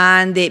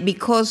 And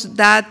because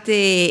that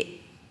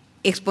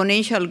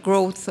exponential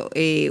growth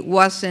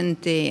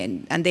wasn't,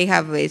 and they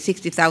have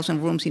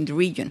 60,000 rooms in the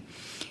region.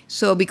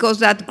 So because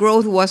that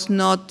growth was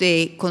not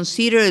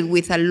considered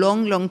with a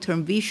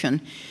long-term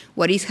vision,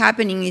 what is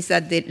happening is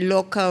that the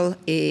local,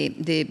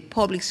 the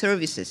public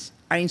services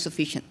are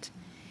insufficient.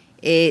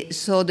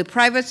 So the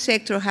private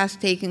sector has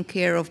taken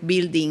care of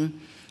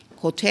building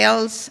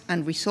hotels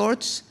and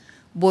resorts,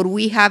 but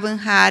we haven't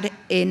had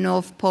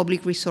enough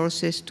public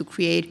resources to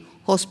create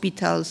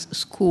hospitals,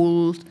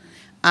 schools,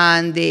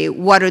 and the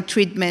water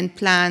treatment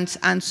plants,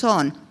 and so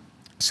on.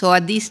 So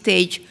at this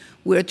stage,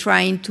 we're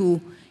trying to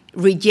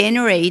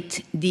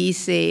regenerate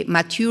these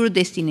mature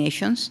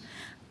destinations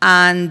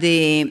and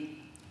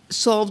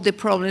solve the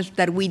problems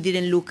that we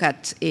didn't look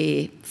at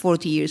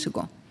 40 years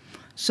ago.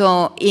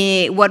 So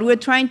what we're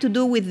trying to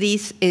do with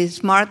this is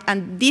smart,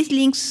 and these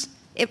links,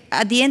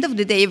 at the end of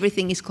the day,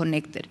 everything is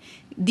connected.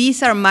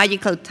 These are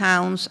magical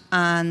towns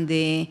and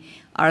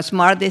are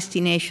smart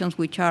destinations,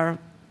 which are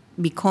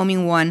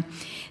becoming one.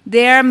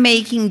 They are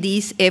making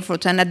these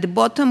efforts, and at the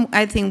bottom,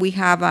 I think we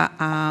have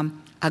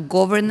a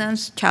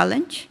governance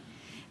challenge,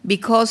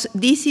 because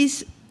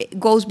this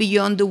goes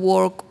beyond the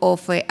work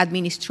of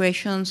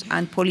administrations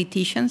and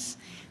politicians.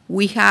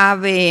 We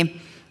have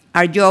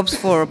our jobs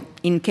for,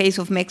 in case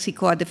of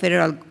Mexico at the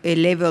federal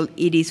level,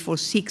 it is for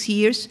 6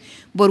 years,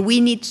 but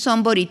we need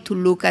somebody to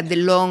look at the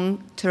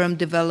long-term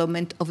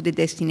development of the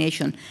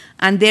destination.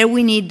 And there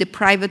we need the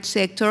private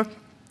sector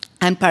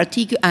and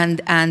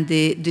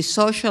the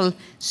social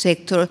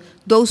sector,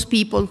 those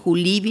people who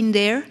live in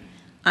there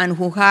and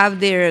who have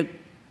their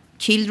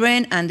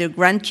children and their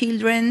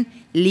grandchildren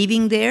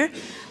living there.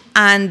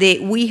 And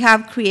we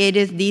have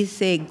created these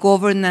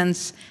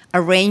governance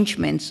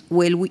arrangements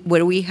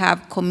where we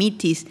have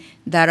committees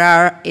that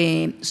are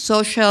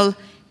social,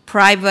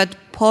 private,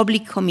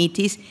 public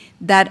committees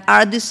that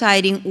are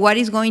deciding what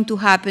is going to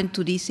happen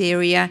to this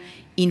area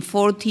in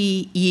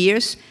 40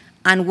 years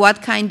and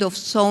what kind of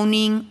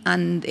zoning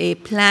and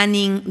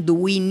planning do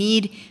we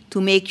need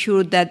to make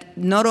sure that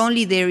not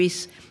only there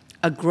is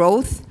a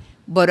growth,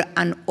 but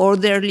an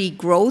orderly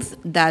growth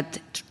that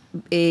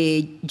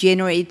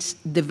generates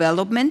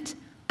development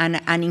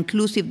and an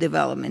inclusive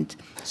development.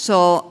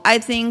 So I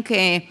think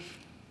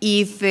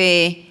if,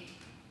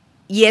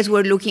 yes,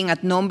 we're looking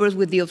at numbers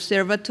with the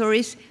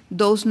observatories,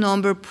 those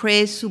numbers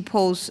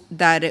presuppose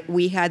that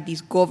we had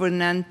this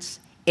governance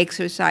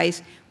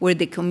exercise where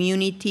the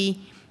community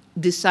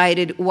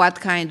decided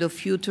what kind of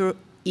future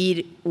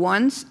it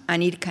wants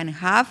and it can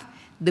have,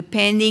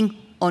 depending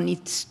on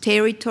its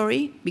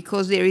territory,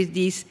 because there is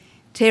this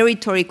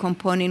territory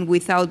component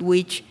without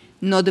which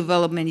no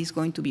development is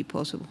going to be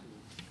possible.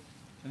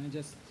 Can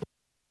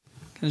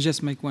I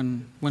just make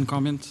one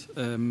comment?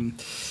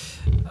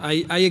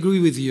 I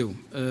agree with you.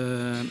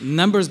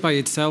 Numbers by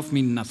itself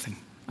mean nothing.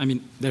 I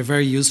mean, they're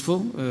very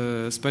useful,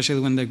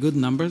 especially when they're good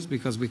numbers,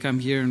 because we come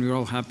here and we're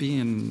all happy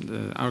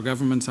and our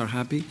governments are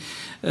happy.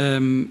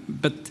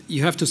 But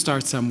you have to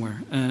start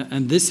somewhere,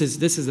 and this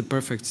is the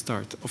perfect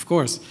start. Of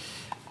course,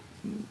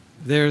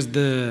 there's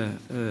the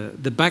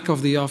back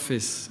of the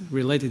office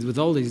related with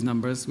all these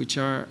numbers, which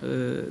are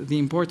the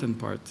important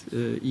part.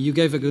 You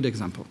gave a good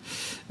example.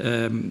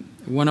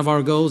 One of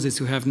our goals is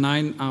to have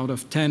 9 out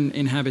of 10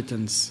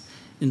 inhabitants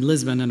in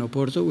Lisbon and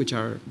Oporto, which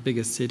are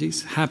biggest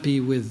cities,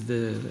 happy with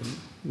the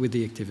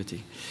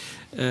activity.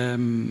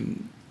 The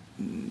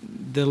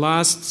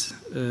last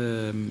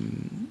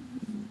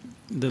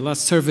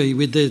survey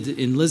we did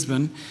in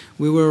Lisbon,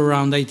 we were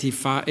around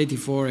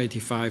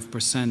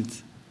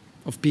 84–85%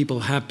 of people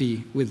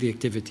happy with the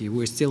activity.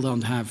 We still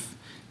don't have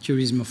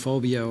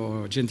tourismophobia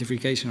or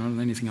gentrification or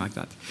anything like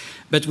that.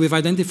 But we've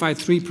identified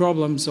 3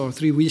 problems or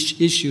 3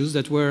 issues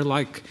that were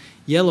like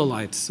yellow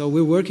lights, so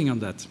we're working on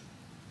that.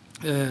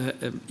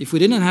 If we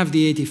didn't have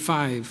the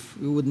 85,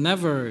 we would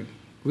never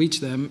reach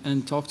them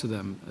and talk to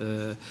them.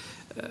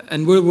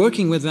 And we're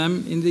working with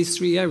them in these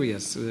 3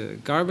 areas: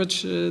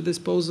 garbage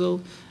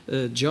disposal,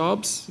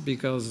 jobs,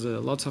 because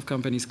lots of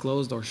companies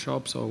closed, or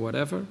shops, or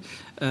whatever.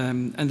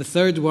 And the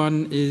third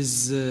one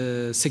is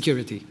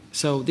security.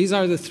 So these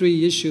are the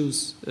 3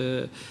 issues.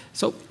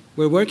 So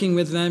we're working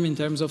with them in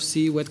terms of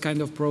see what kind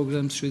of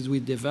programs should we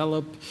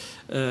develop,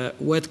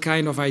 what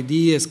kind of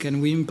ideas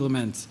can we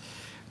implement.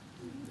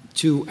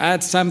 To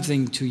add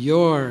something to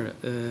your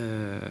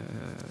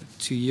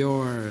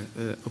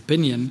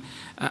opinion,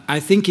 I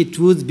think it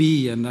would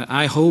be, and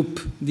I hope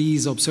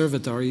these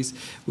observatories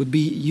would be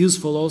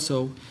useful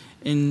also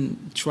in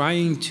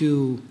trying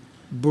to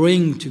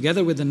bring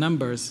together with the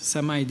numbers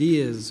some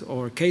ideas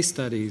or case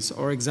studies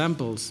or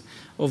examples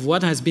of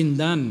what has been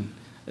done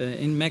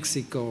in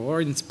Mexico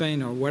or in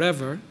Spain or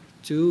wherever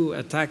to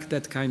attack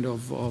that kind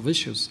of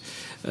issues.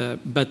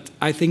 But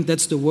I think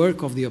that's the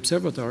work of the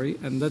observatory,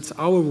 and that's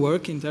our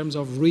work in terms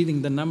of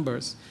reading the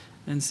numbers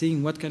and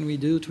seeing what can we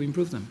do to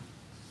improve them.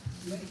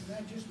 May I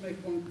just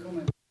make one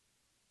comment? I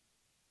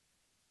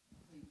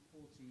think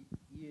 40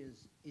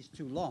 years is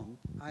too long.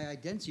 I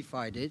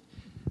identified it.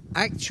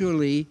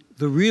 Actually,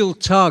 the real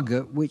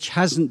target, which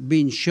hasn't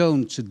been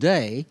shown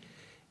today,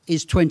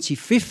 is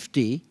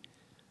 2050,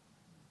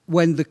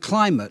 when the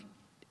climate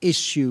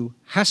issue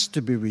has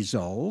to be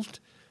resolved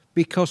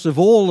because of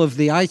all of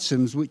the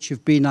items which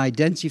have been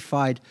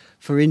identified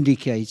for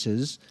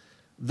indicators.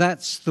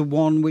 That's the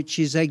one which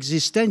is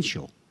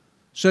existential.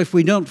 So if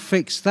we don't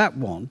fix that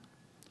one,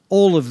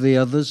 all of the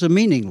others are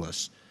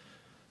meaningless.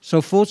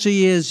 So 40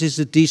 years is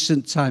a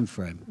decent time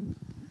frame.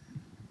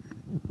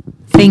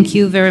 Thank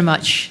you very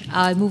much.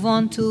 I'll move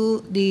on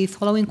to the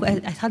following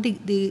question. I thought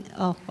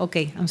oh,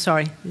 okay, I'm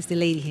sorry. There's the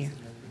lady here.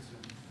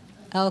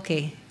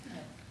 Okay.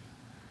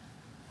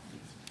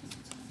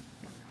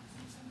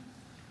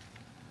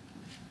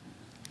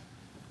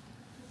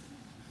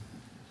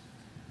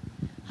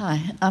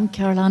 Hi, I'm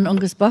Caroline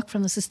Ungersbach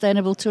from the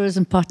Sustainable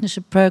Tourism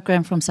Partnership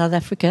Program from South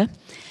Africa.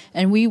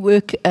 And we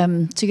work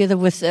together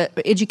with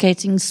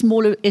educating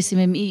smaller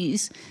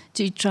SMMEs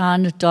to try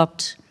and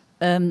adopt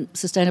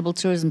sustainable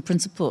tourism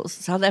principles.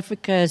 South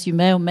Africa, as you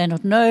may or may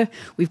not know,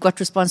 we've got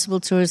responsible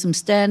tourism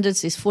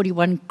standards. There's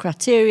 41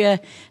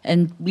 criteria,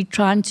 and we're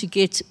trying to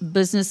get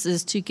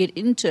businesses to get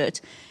into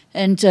it.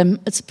 And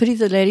it's a pity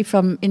the lady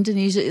from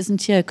Indonesia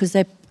isn't here, because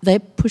they're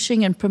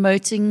pushing and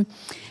promoting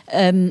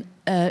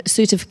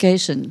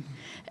certification.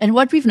 And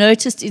what we've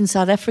noticed in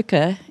South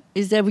Africa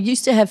is that we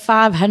used to have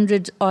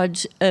 500 odd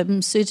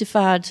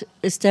certified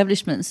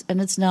establishments,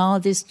 and it's now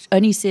there's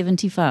only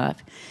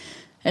 75.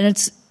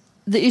 And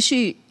the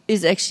issue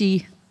is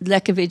actually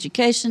lack of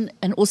education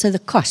and also the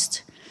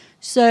cost.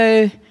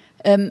 So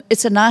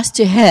it's a nice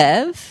to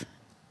have,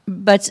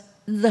 but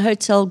the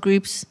hotel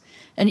groups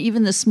and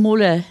even the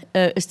smaller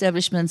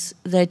establishments,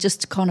 they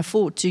just can't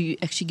afford to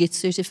actually get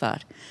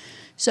certified.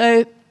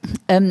 So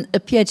a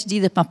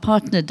PhD that my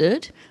partner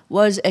did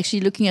was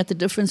actually looking at the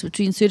difference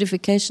between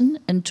certification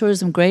and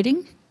tourism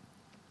grading.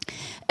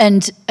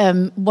 And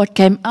what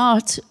came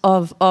out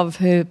of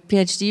her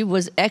PhD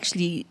was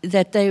actually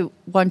that they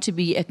want to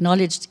be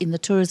acknowledged in the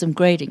tourism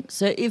grading.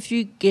 So if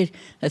you get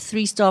a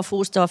 3-star,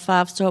 4-star,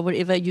 5-star,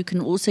 whatever, you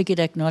can also get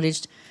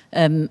acknowledged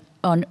on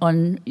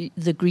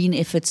the green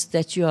efforts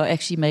that you are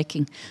actually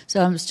making.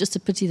 So it's just a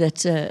pity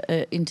that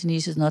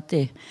Indonesia is not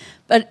there.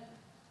 But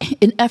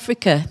in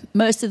Africa,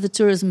 most of the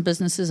tourism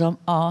businesses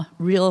are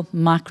real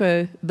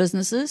micro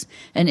businesses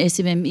and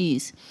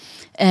SMMEs.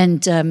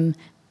 And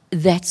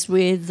that's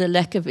where the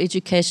lack of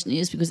education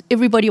is, because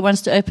everybody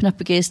wants to open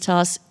up a guest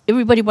house,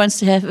 everybody wants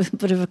to have a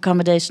bit of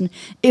accommodation,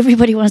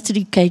 everybody wants to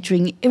do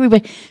catering,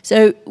 everybody.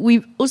 So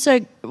we also,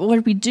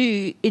 what we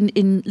do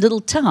in little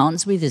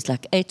towns where there's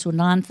like 8,000 or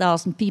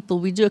 9,000 people,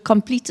 we do a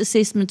complete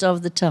assessment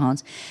of the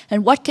towns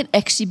and what can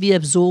actually be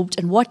absorbed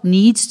and what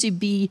needs to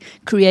be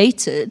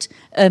created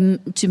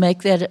to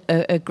make that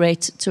a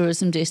great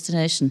tourism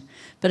destination.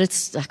 But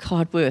it's like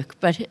hard work.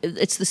 But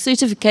it's the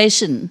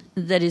certification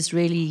that is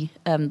really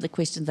the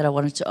question that I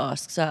wanted to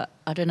ask. So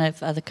I don't know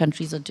if other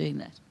countries are doing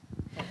that.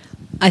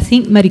 I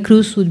think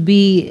Maricruz would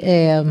be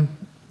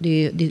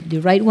the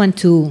right one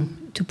to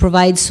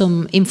provide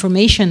some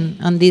information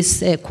on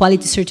this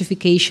quality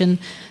certification,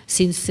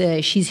 since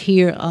she's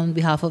here on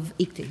behalf of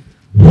ICTE.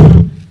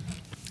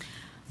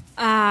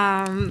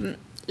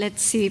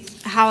 Let's see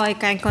how I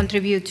can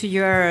contribute to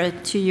your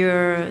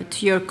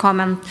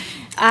comment.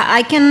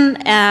 I can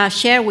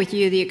share with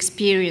you the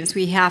experience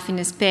we have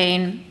in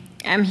Spain.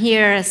 I'm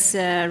here as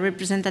a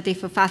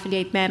representative of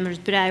affiliate members,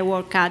 but I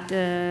work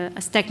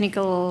as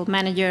technical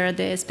manager at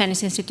the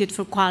Spanish Institute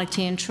for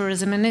Quality and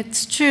Tourism. And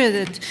it's true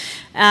that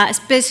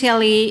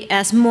especially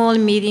small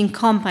and medium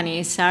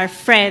companies are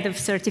afraid of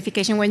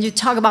certification. When you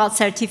talk about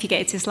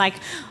certificates, it's like,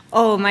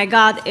 oh my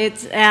God,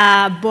 it's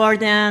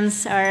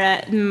burdens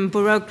or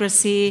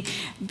bureaucracy.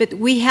 But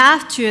we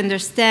have to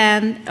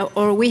understand,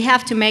 or we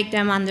have to make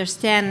them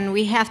understand, and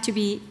we have to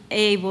be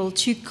able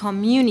to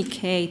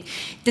communicate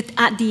that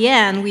at the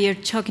end we are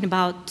talking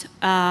about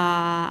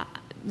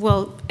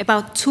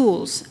about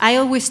tools. I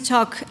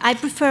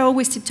prefer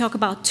always to talk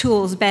about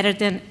tools better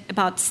than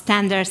about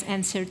standards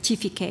and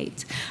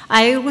certificates.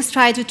 I always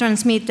try to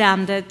transmit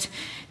them that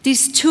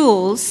these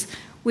tools,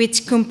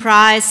 which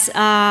comprise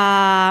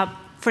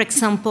for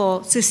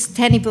example,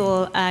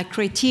 sustainable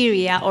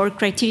criteria or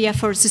criteria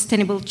for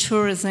sustainable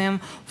tourism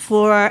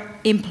for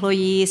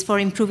employees, for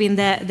improving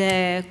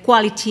the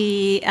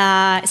quality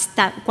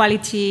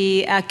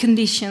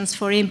conditions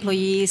for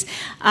employees,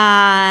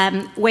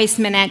 waste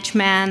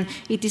management,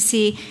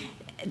 etc.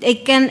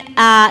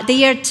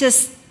 They are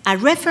just a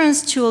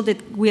reference tool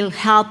that will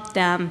help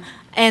them,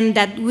 and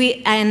that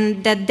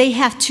they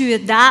have to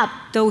adapt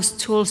those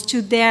tools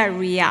to their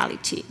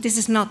reality. This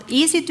is not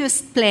easy to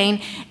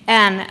explain,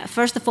 and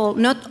first of all,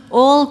 not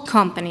all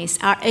companies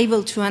are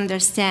able to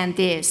understand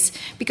this,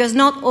 because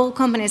not all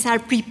companies are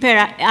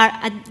prepared,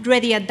 are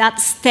ready at that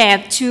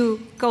step to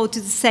go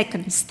to the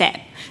second step.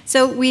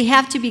 So we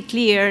have to be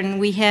clear, and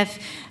we have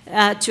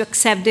to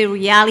accept the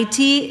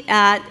reality.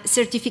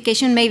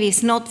 Certification maybe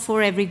is not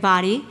for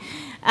everybody,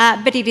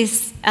 but it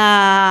is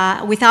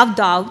without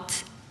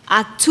doubt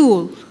a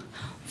tool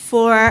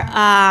for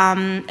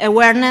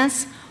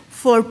awareness,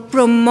 for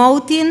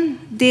promoting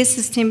this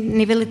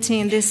sustainability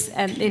in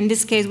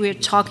this case we are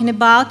talking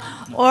about,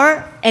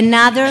 or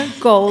another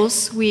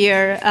goals we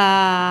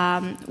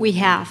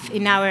have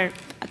in our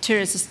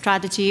tourism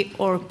strategy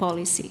or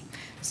policy.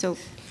 So,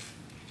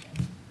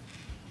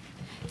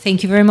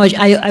 thank you very much.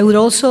 I would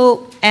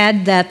also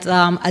add that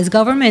as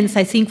governments,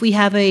 I think we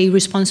have a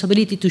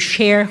responsibility to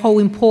share how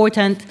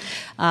important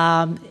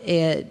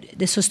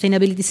the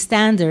sustainability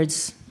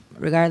standards,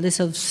 regardless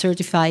of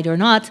certified or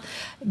not,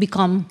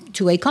 become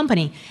to a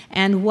company.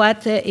 And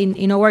what,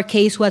 in our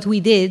case, what we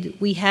did,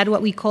 we had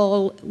what we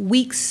call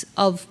weeks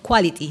of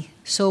quality.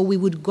 So we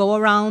would go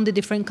around the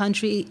different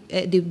parts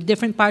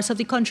of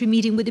the country,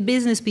 meeting with the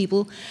business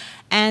people,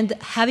 and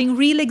having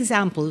real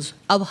examples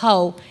of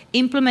how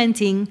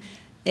implementing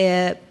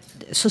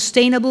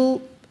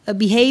sustainable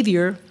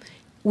behavior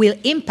will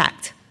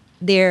impact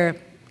their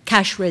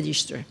cash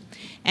register.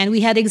 And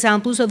we had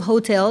examples of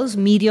hotels,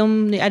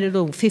 medium, I don't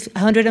know,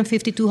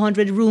 150,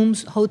 200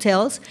 rooms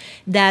hotels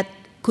that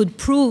could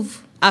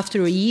prove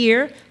after a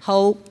year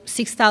how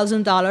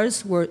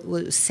 $6,000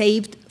 were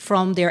saved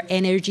from their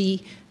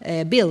energy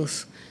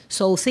bills.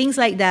 So things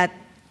like that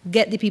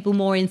get the people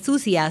more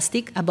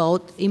enthusiastic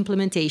about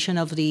implementation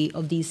of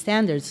these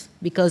standards.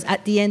 Because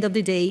at the end of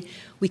the day,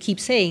 we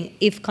keep saying,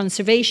 if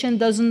conservation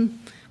doesn't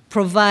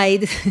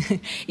provide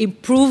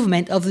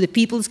improvement of the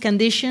people's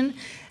condition,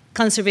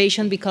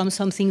 conservation becomes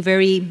something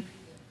very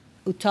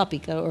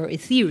utopic or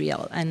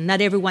ethereal, and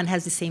not everyone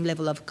has the same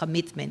level of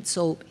commitment.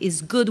 So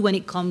it's good when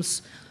it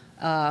comes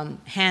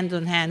hand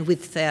in hand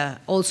with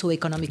also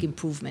economic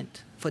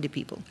improvement for the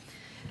people.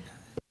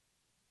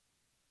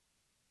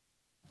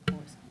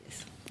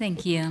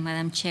 Thank you,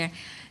 Madam Chair.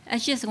 I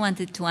just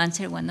wanted to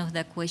answer one of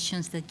the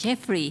questions that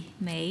Jeffrey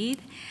made,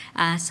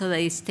 so that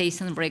it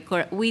stays on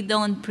record. We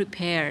don't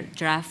prepare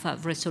draft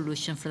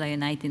resolution for the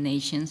United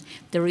Nations.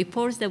 The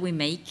reports that we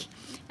make,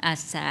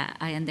 as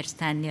I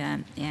understand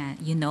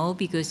you know,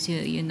 because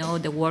you know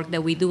the work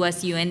that we do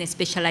as UN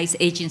Specialized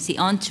Agency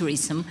on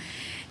Tourism,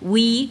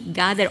 we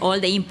gather all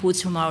the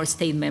inputs from our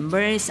state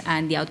members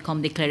and the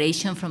outcome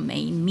declaration from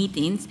main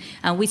meetings,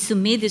 and we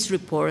submit this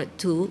report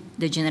to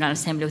the General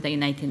Assembly of the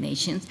United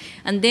Nations.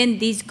 And then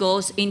this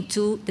goes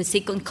into the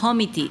second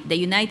committee. The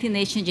United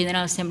Nations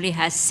General Assembly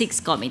has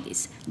 6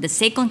 committees. The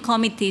second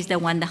committee is the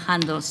one that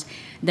handles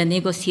the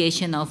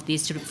negotiation of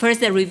this. First,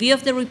 the review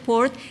of the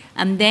report,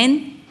 and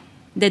then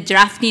the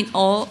drafting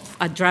of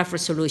a draft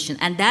resolution.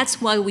 And that's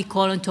why we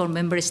call on our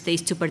member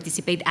states to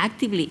participate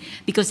actively,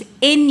 because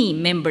any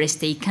member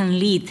state can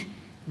lead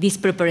this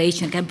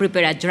preparation, can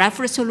prepare a draft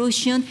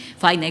resolution,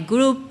 find a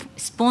group,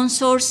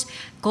 sponsors,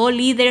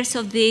 co-leaders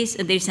of this,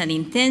 and there's an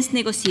intense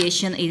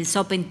negotiation. It is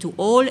open to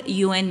all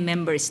UN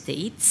member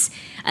states.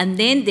 And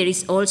then there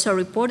is also a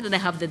report, that I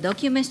have the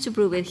documents to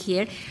prove it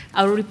here.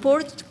 Our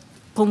report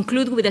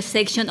conclude with a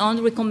section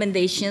on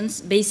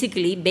recommendations,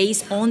 basically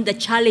based on the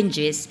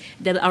challenges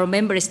that our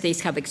member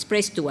states have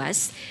expressed to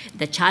us,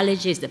 the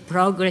challenges, the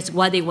progress,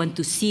 what they want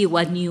to see,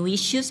 what new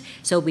issues.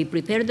 So we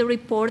prepare the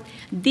report.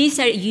 These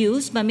are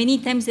used, but many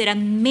times there are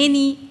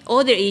many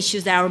other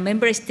issues that our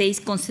member states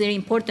consider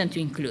important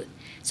to include.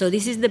 So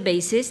this is the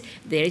basis.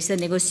 There is a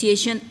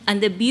negotiation,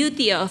 and the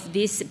beauty of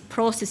this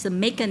process and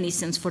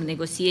mechanisms for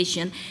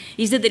negotiation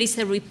is that there is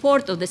a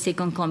report of the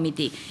second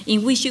committee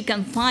in which you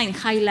can find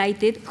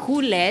highlighted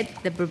who led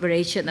the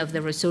preparation of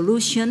the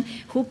resolution,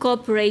 who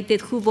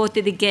cooperated, who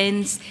voted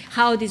against,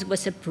 how this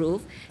was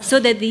approved, so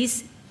that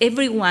this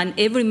everyone,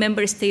 every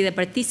member state that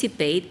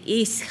participates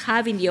is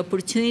having the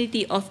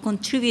opportunity of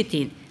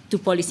contributing to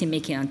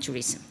policymaking on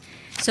tourism.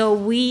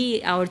 So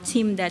our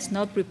team does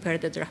not prepare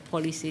the draft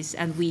policies,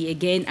 and we,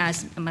 again,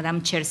 as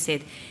Madam Chair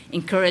said,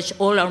 encourage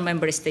all our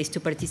member states to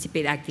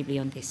participate actively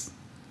on this.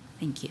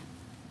 Thank you.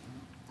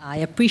 I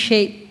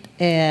appreciate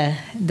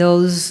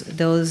those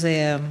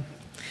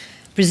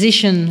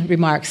precision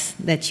remarks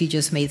that you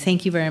just made.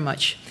 Thank you very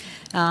much.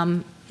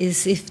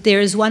 If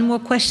there is one more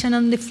question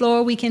on the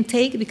floor we can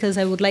take, because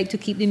I would like to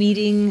keep the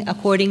meeting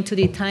according to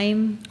the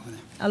time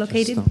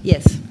allocated.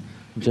 Yes.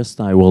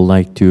 I would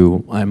like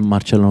to, I'm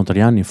Marcello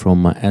Notariani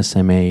from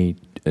SMA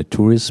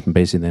Tourism,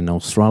 based in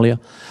Australia.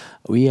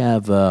 We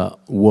have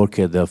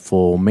worked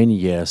for many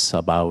years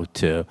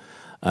about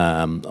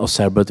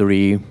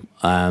observatory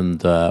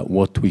and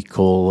what we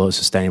call a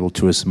sustainable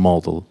tourism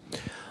model.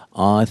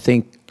 I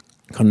think,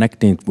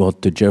 connecting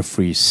what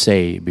Jeffrey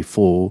said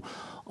before,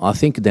 I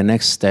think the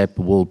next step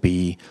will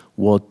be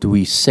what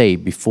we say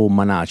before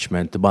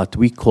management, but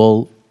we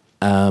call,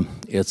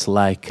 it's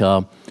like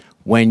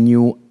when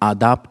you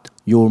adapt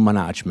your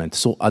management.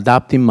 So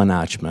adapting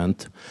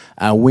management,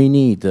 we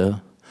need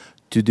to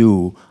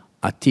do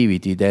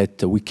activity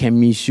that we can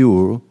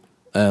measure.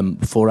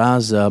 For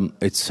us,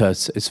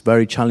 it's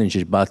very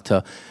challenging, but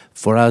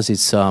for us,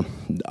 it's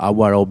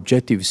our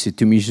objective is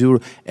to measure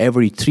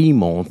every 3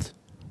 months,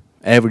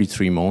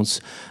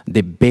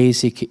 the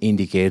basic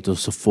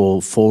indicators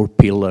for 4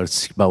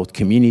 pillars about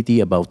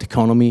community, about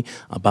economy,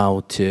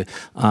 about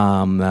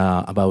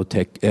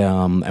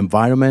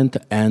environment,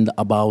 and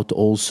about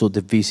also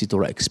the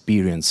visitor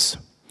experience.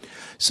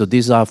 So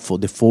these are for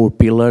the 4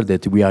 pillars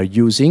that we are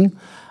using,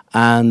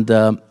 and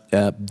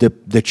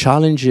the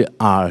challenge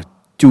are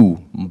 2.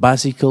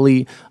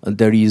 Basically,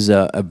 there is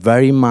a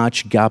very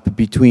much gap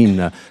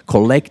between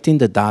collecting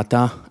the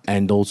data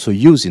and also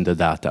using the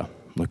data.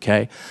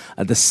 Okay,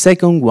 the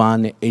second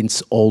one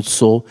is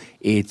also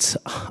that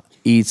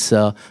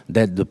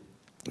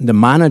the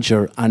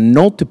manager are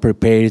not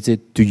prepared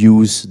to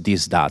use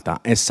this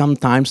data, and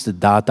sometimes the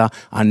data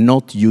are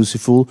not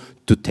useful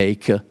to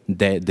take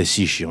the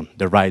decision,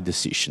 the right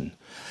decision.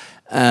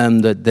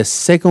 And the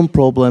second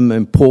problem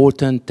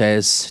important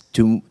is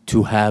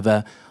to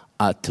have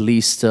at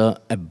least a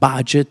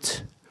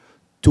budget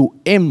to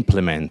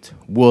implement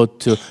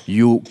what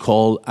you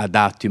call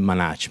adaptive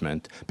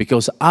management,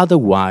 because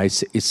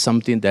otherwise it's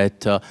something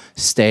that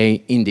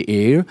stay in the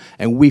air,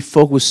 and we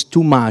focus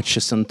too much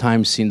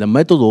sometimes in the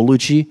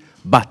methodology,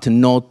 but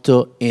not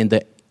in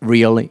the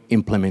real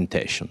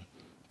implementation.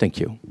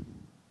 Thank you.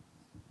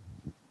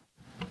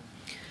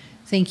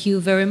 Thank you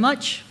very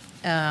much.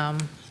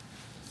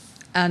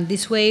 And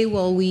this way,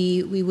 well,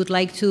 we would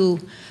like to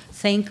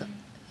thank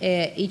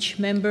each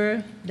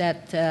member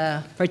that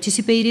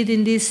participated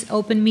in this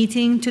open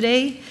meeting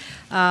today,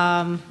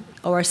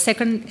 our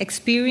second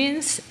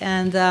experience,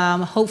 and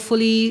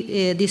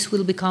hopefully this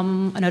will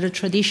become another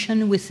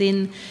tradition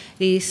within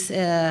this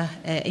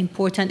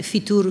important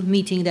FITUR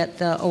meeting that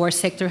our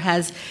sector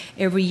has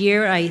every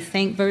year. I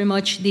thank very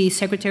much the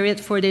Secretariat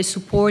for their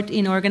support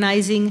in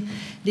organizing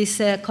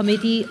this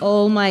committee,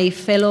 all my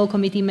fellow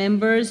committee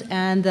members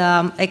and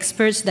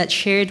experts that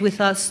shared with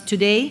us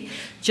today.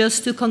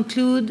 Just to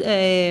conclude,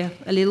 a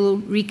little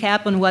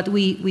recap on what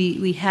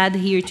we had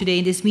here today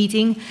in this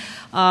meeting.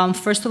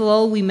 First of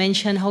all, we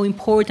mentioned how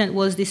important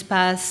was this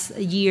past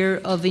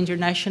year of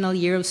International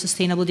Year of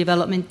Sustainable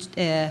Development,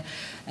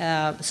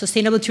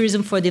 Sustainable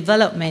Tourism for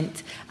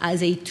Development,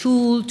 as a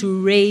tool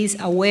to raise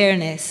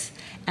awareness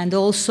and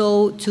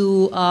also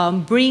to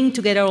bring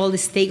together all the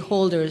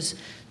stakeholders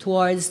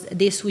towards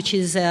this, which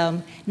is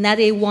not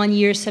a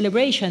one-year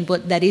celebration,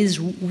 but that is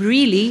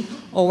really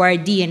our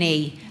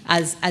DNA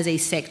as a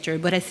sector.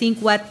 But I think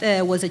what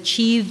was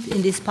achieved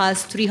in this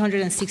past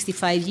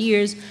 365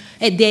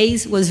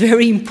 days was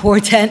very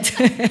important.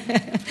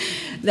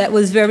 That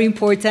was very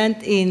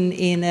important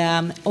in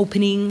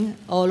opening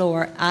all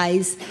our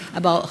eyes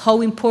about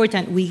how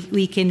important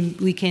we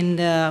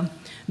can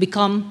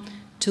become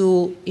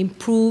to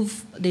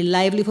improve the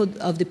livelihood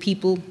of the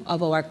people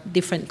of our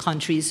different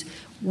countries,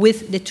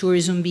 with the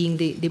tourism being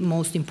the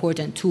most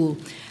important tool.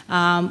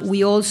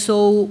 We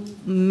also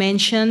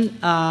mentioned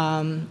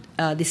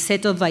the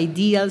set of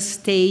ideal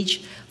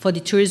stage for the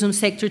tourism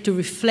sector to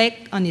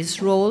reflect on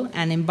its role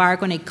and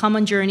embark on a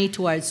common journey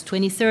towards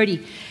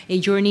 2030, a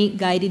journey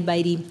guided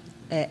by the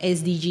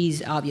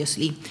SDGs,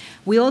 obviously.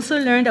 We also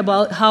learned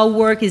about how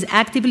work is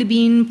actively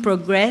being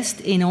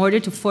progressed in order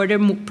to further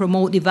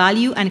promote the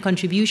value and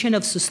contribution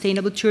of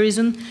sustainable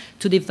tourism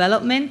to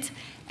development.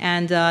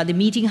 And the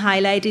meeting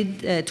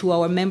highlighted to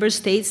our member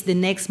states the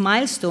next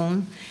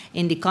milestone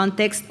in the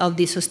context of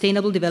the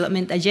Sustainable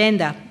Development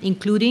Agenda,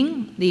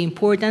 including the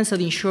importance of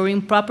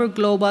ensuring proper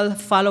global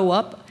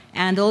follow-up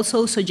and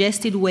also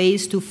suggested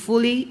ways to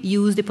fully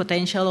use the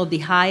potential of the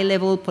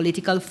high-level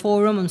political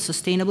forum on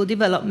sustainable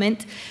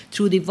development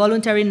through the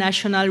voluntary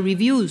national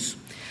reviews.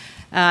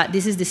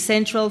 This is the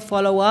central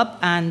follow-up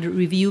and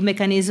review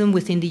mechanism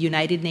within the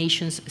United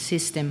Nations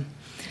system.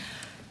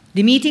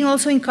 The meeting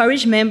also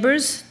encouraged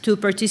members to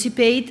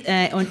participate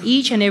on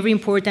each and every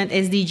important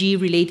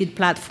SDG-related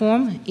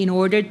platform in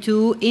order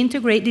to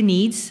integrate the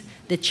needs,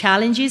 the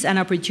challenges and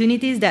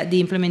opportunities that the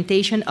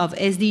implementation of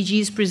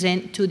SDGs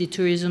present to the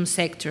tourism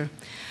sector.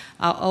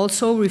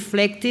 Also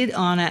reflected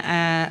and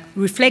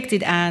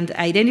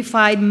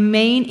identified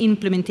main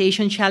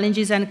implementation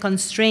challenges and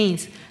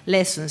constraints,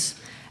 lessons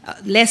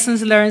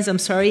learned,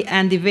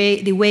 and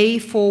the way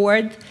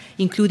forward,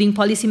 including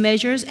policy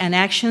measures and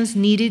actions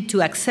needed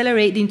to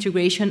accelerate the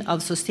integration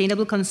of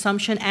sustainable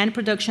consumption and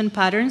production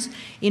patterns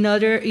in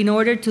order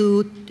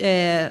to,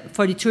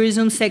 for the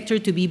tourism sector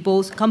to be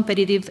both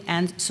competitive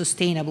and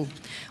sustainable.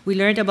 We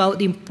learned about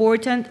the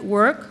important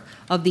work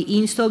of the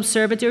INSTO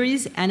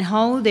observatories and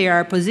how they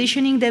are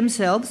positioning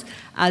themselves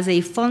as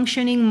a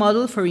functioning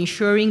model for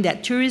ensuring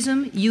that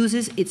tourism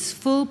uses its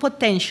full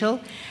potential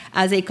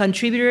as a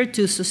contributor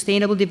to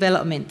sustainable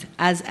development,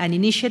 as an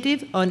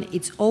initiative on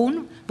its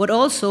own, but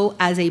also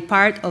as a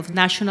part of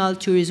national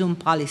tourism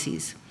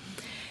policies.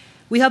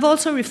 We have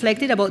also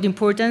reflected about the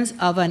importance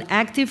of an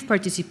active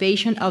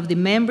participation of the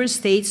member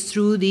states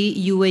through the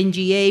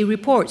UNGA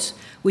reports,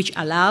 which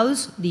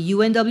allows the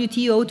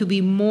UNWTO to be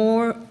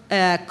more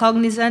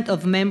cognizant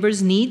of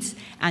members' needs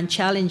and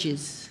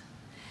challenges.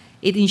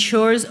 It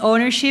ensures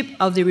ownership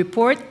of the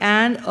report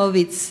and of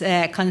its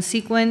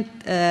consequent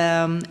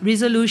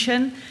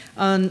resolution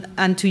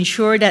and to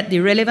ensure that the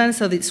relevance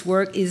of its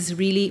work is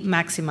really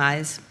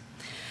maximized.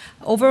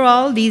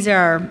 Overall, these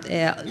are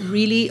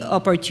really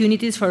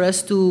opportunities for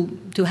us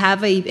to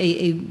have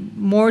a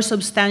more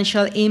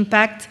substantial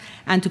impact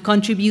and to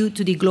contribute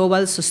to the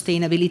global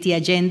sustainability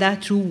agenda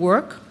through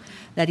work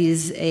that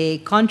is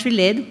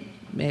country-led,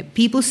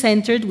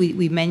 people-centered,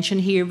 we mention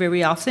here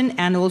very often,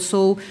 and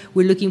also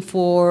we're looking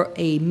for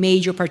a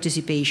major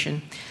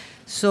participation.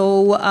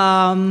 So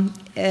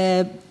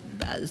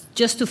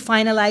just to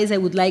finalize, I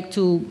would like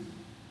to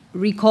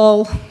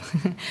recall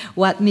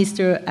what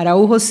Mr.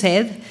 Araujo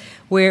said,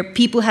 where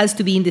people has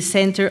to be in the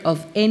center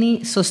of any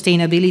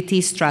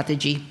sustainability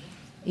strategy.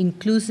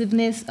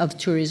 Inclusiveness of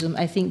tourism,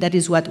 I think that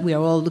is what we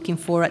are all looking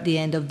for at the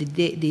end of the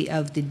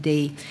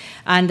day.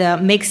 And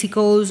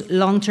Mexico's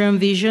long-term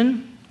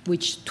vision,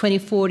 which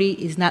 2040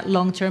 is not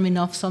long-term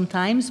enough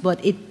sometimes,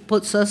 but it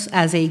puts us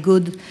as a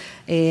good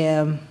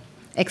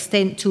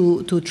extent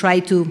to try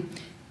to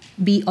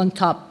be on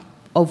top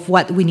of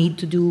what we need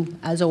to do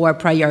as our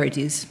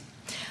priorities.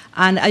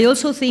 And I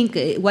also think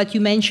what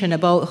you mentioned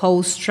about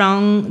how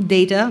strong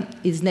data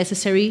is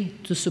necessary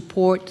to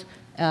support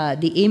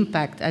the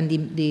impact and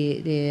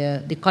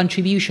the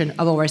contribution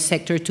of our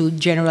sector to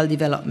general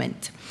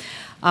development.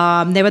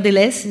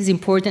 Nevertheless, it's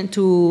important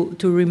to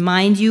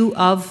remind you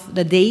of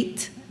the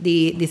date,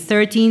 the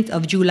 13th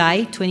of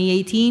July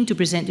 2018, to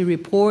present the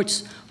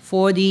reports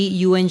for the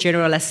UN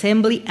General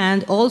Assembly,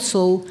 and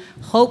also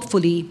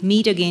hopefully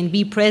meet again,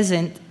 be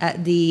present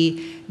at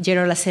the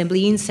General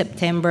Assembly in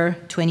September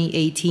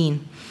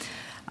 2018.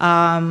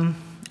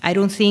 I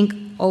don't think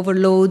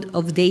overload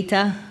of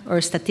data or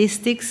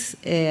statistics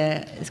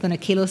is going to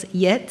kill us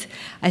yet.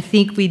 I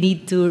think we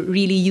need to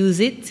really use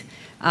it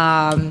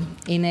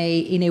in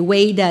a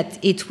way that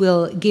it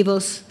will give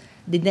us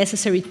the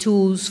necessary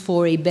tools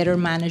for a better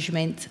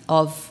management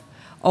of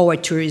our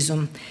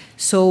tourism.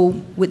 So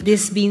with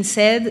this being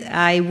said,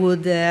 I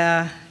would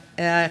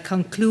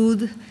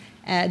conclude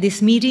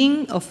this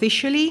meeting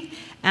officially.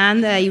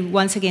 And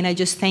once again, I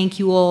just thank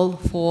you all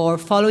for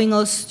following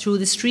us through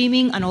the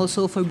streaming and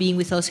also for being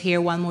with us here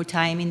one more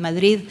time in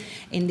Madrid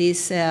in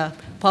this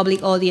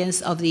public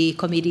audience of the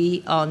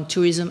Committee on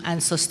Tourism and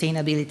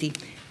Sustainability.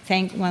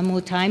 Thank one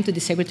more time to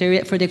the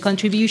Secretariat for their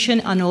contribution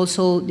and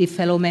also the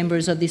fellow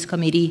members of this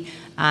committee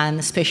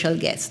and special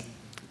guests.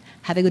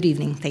 Have a good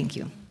evening. Thank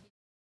you.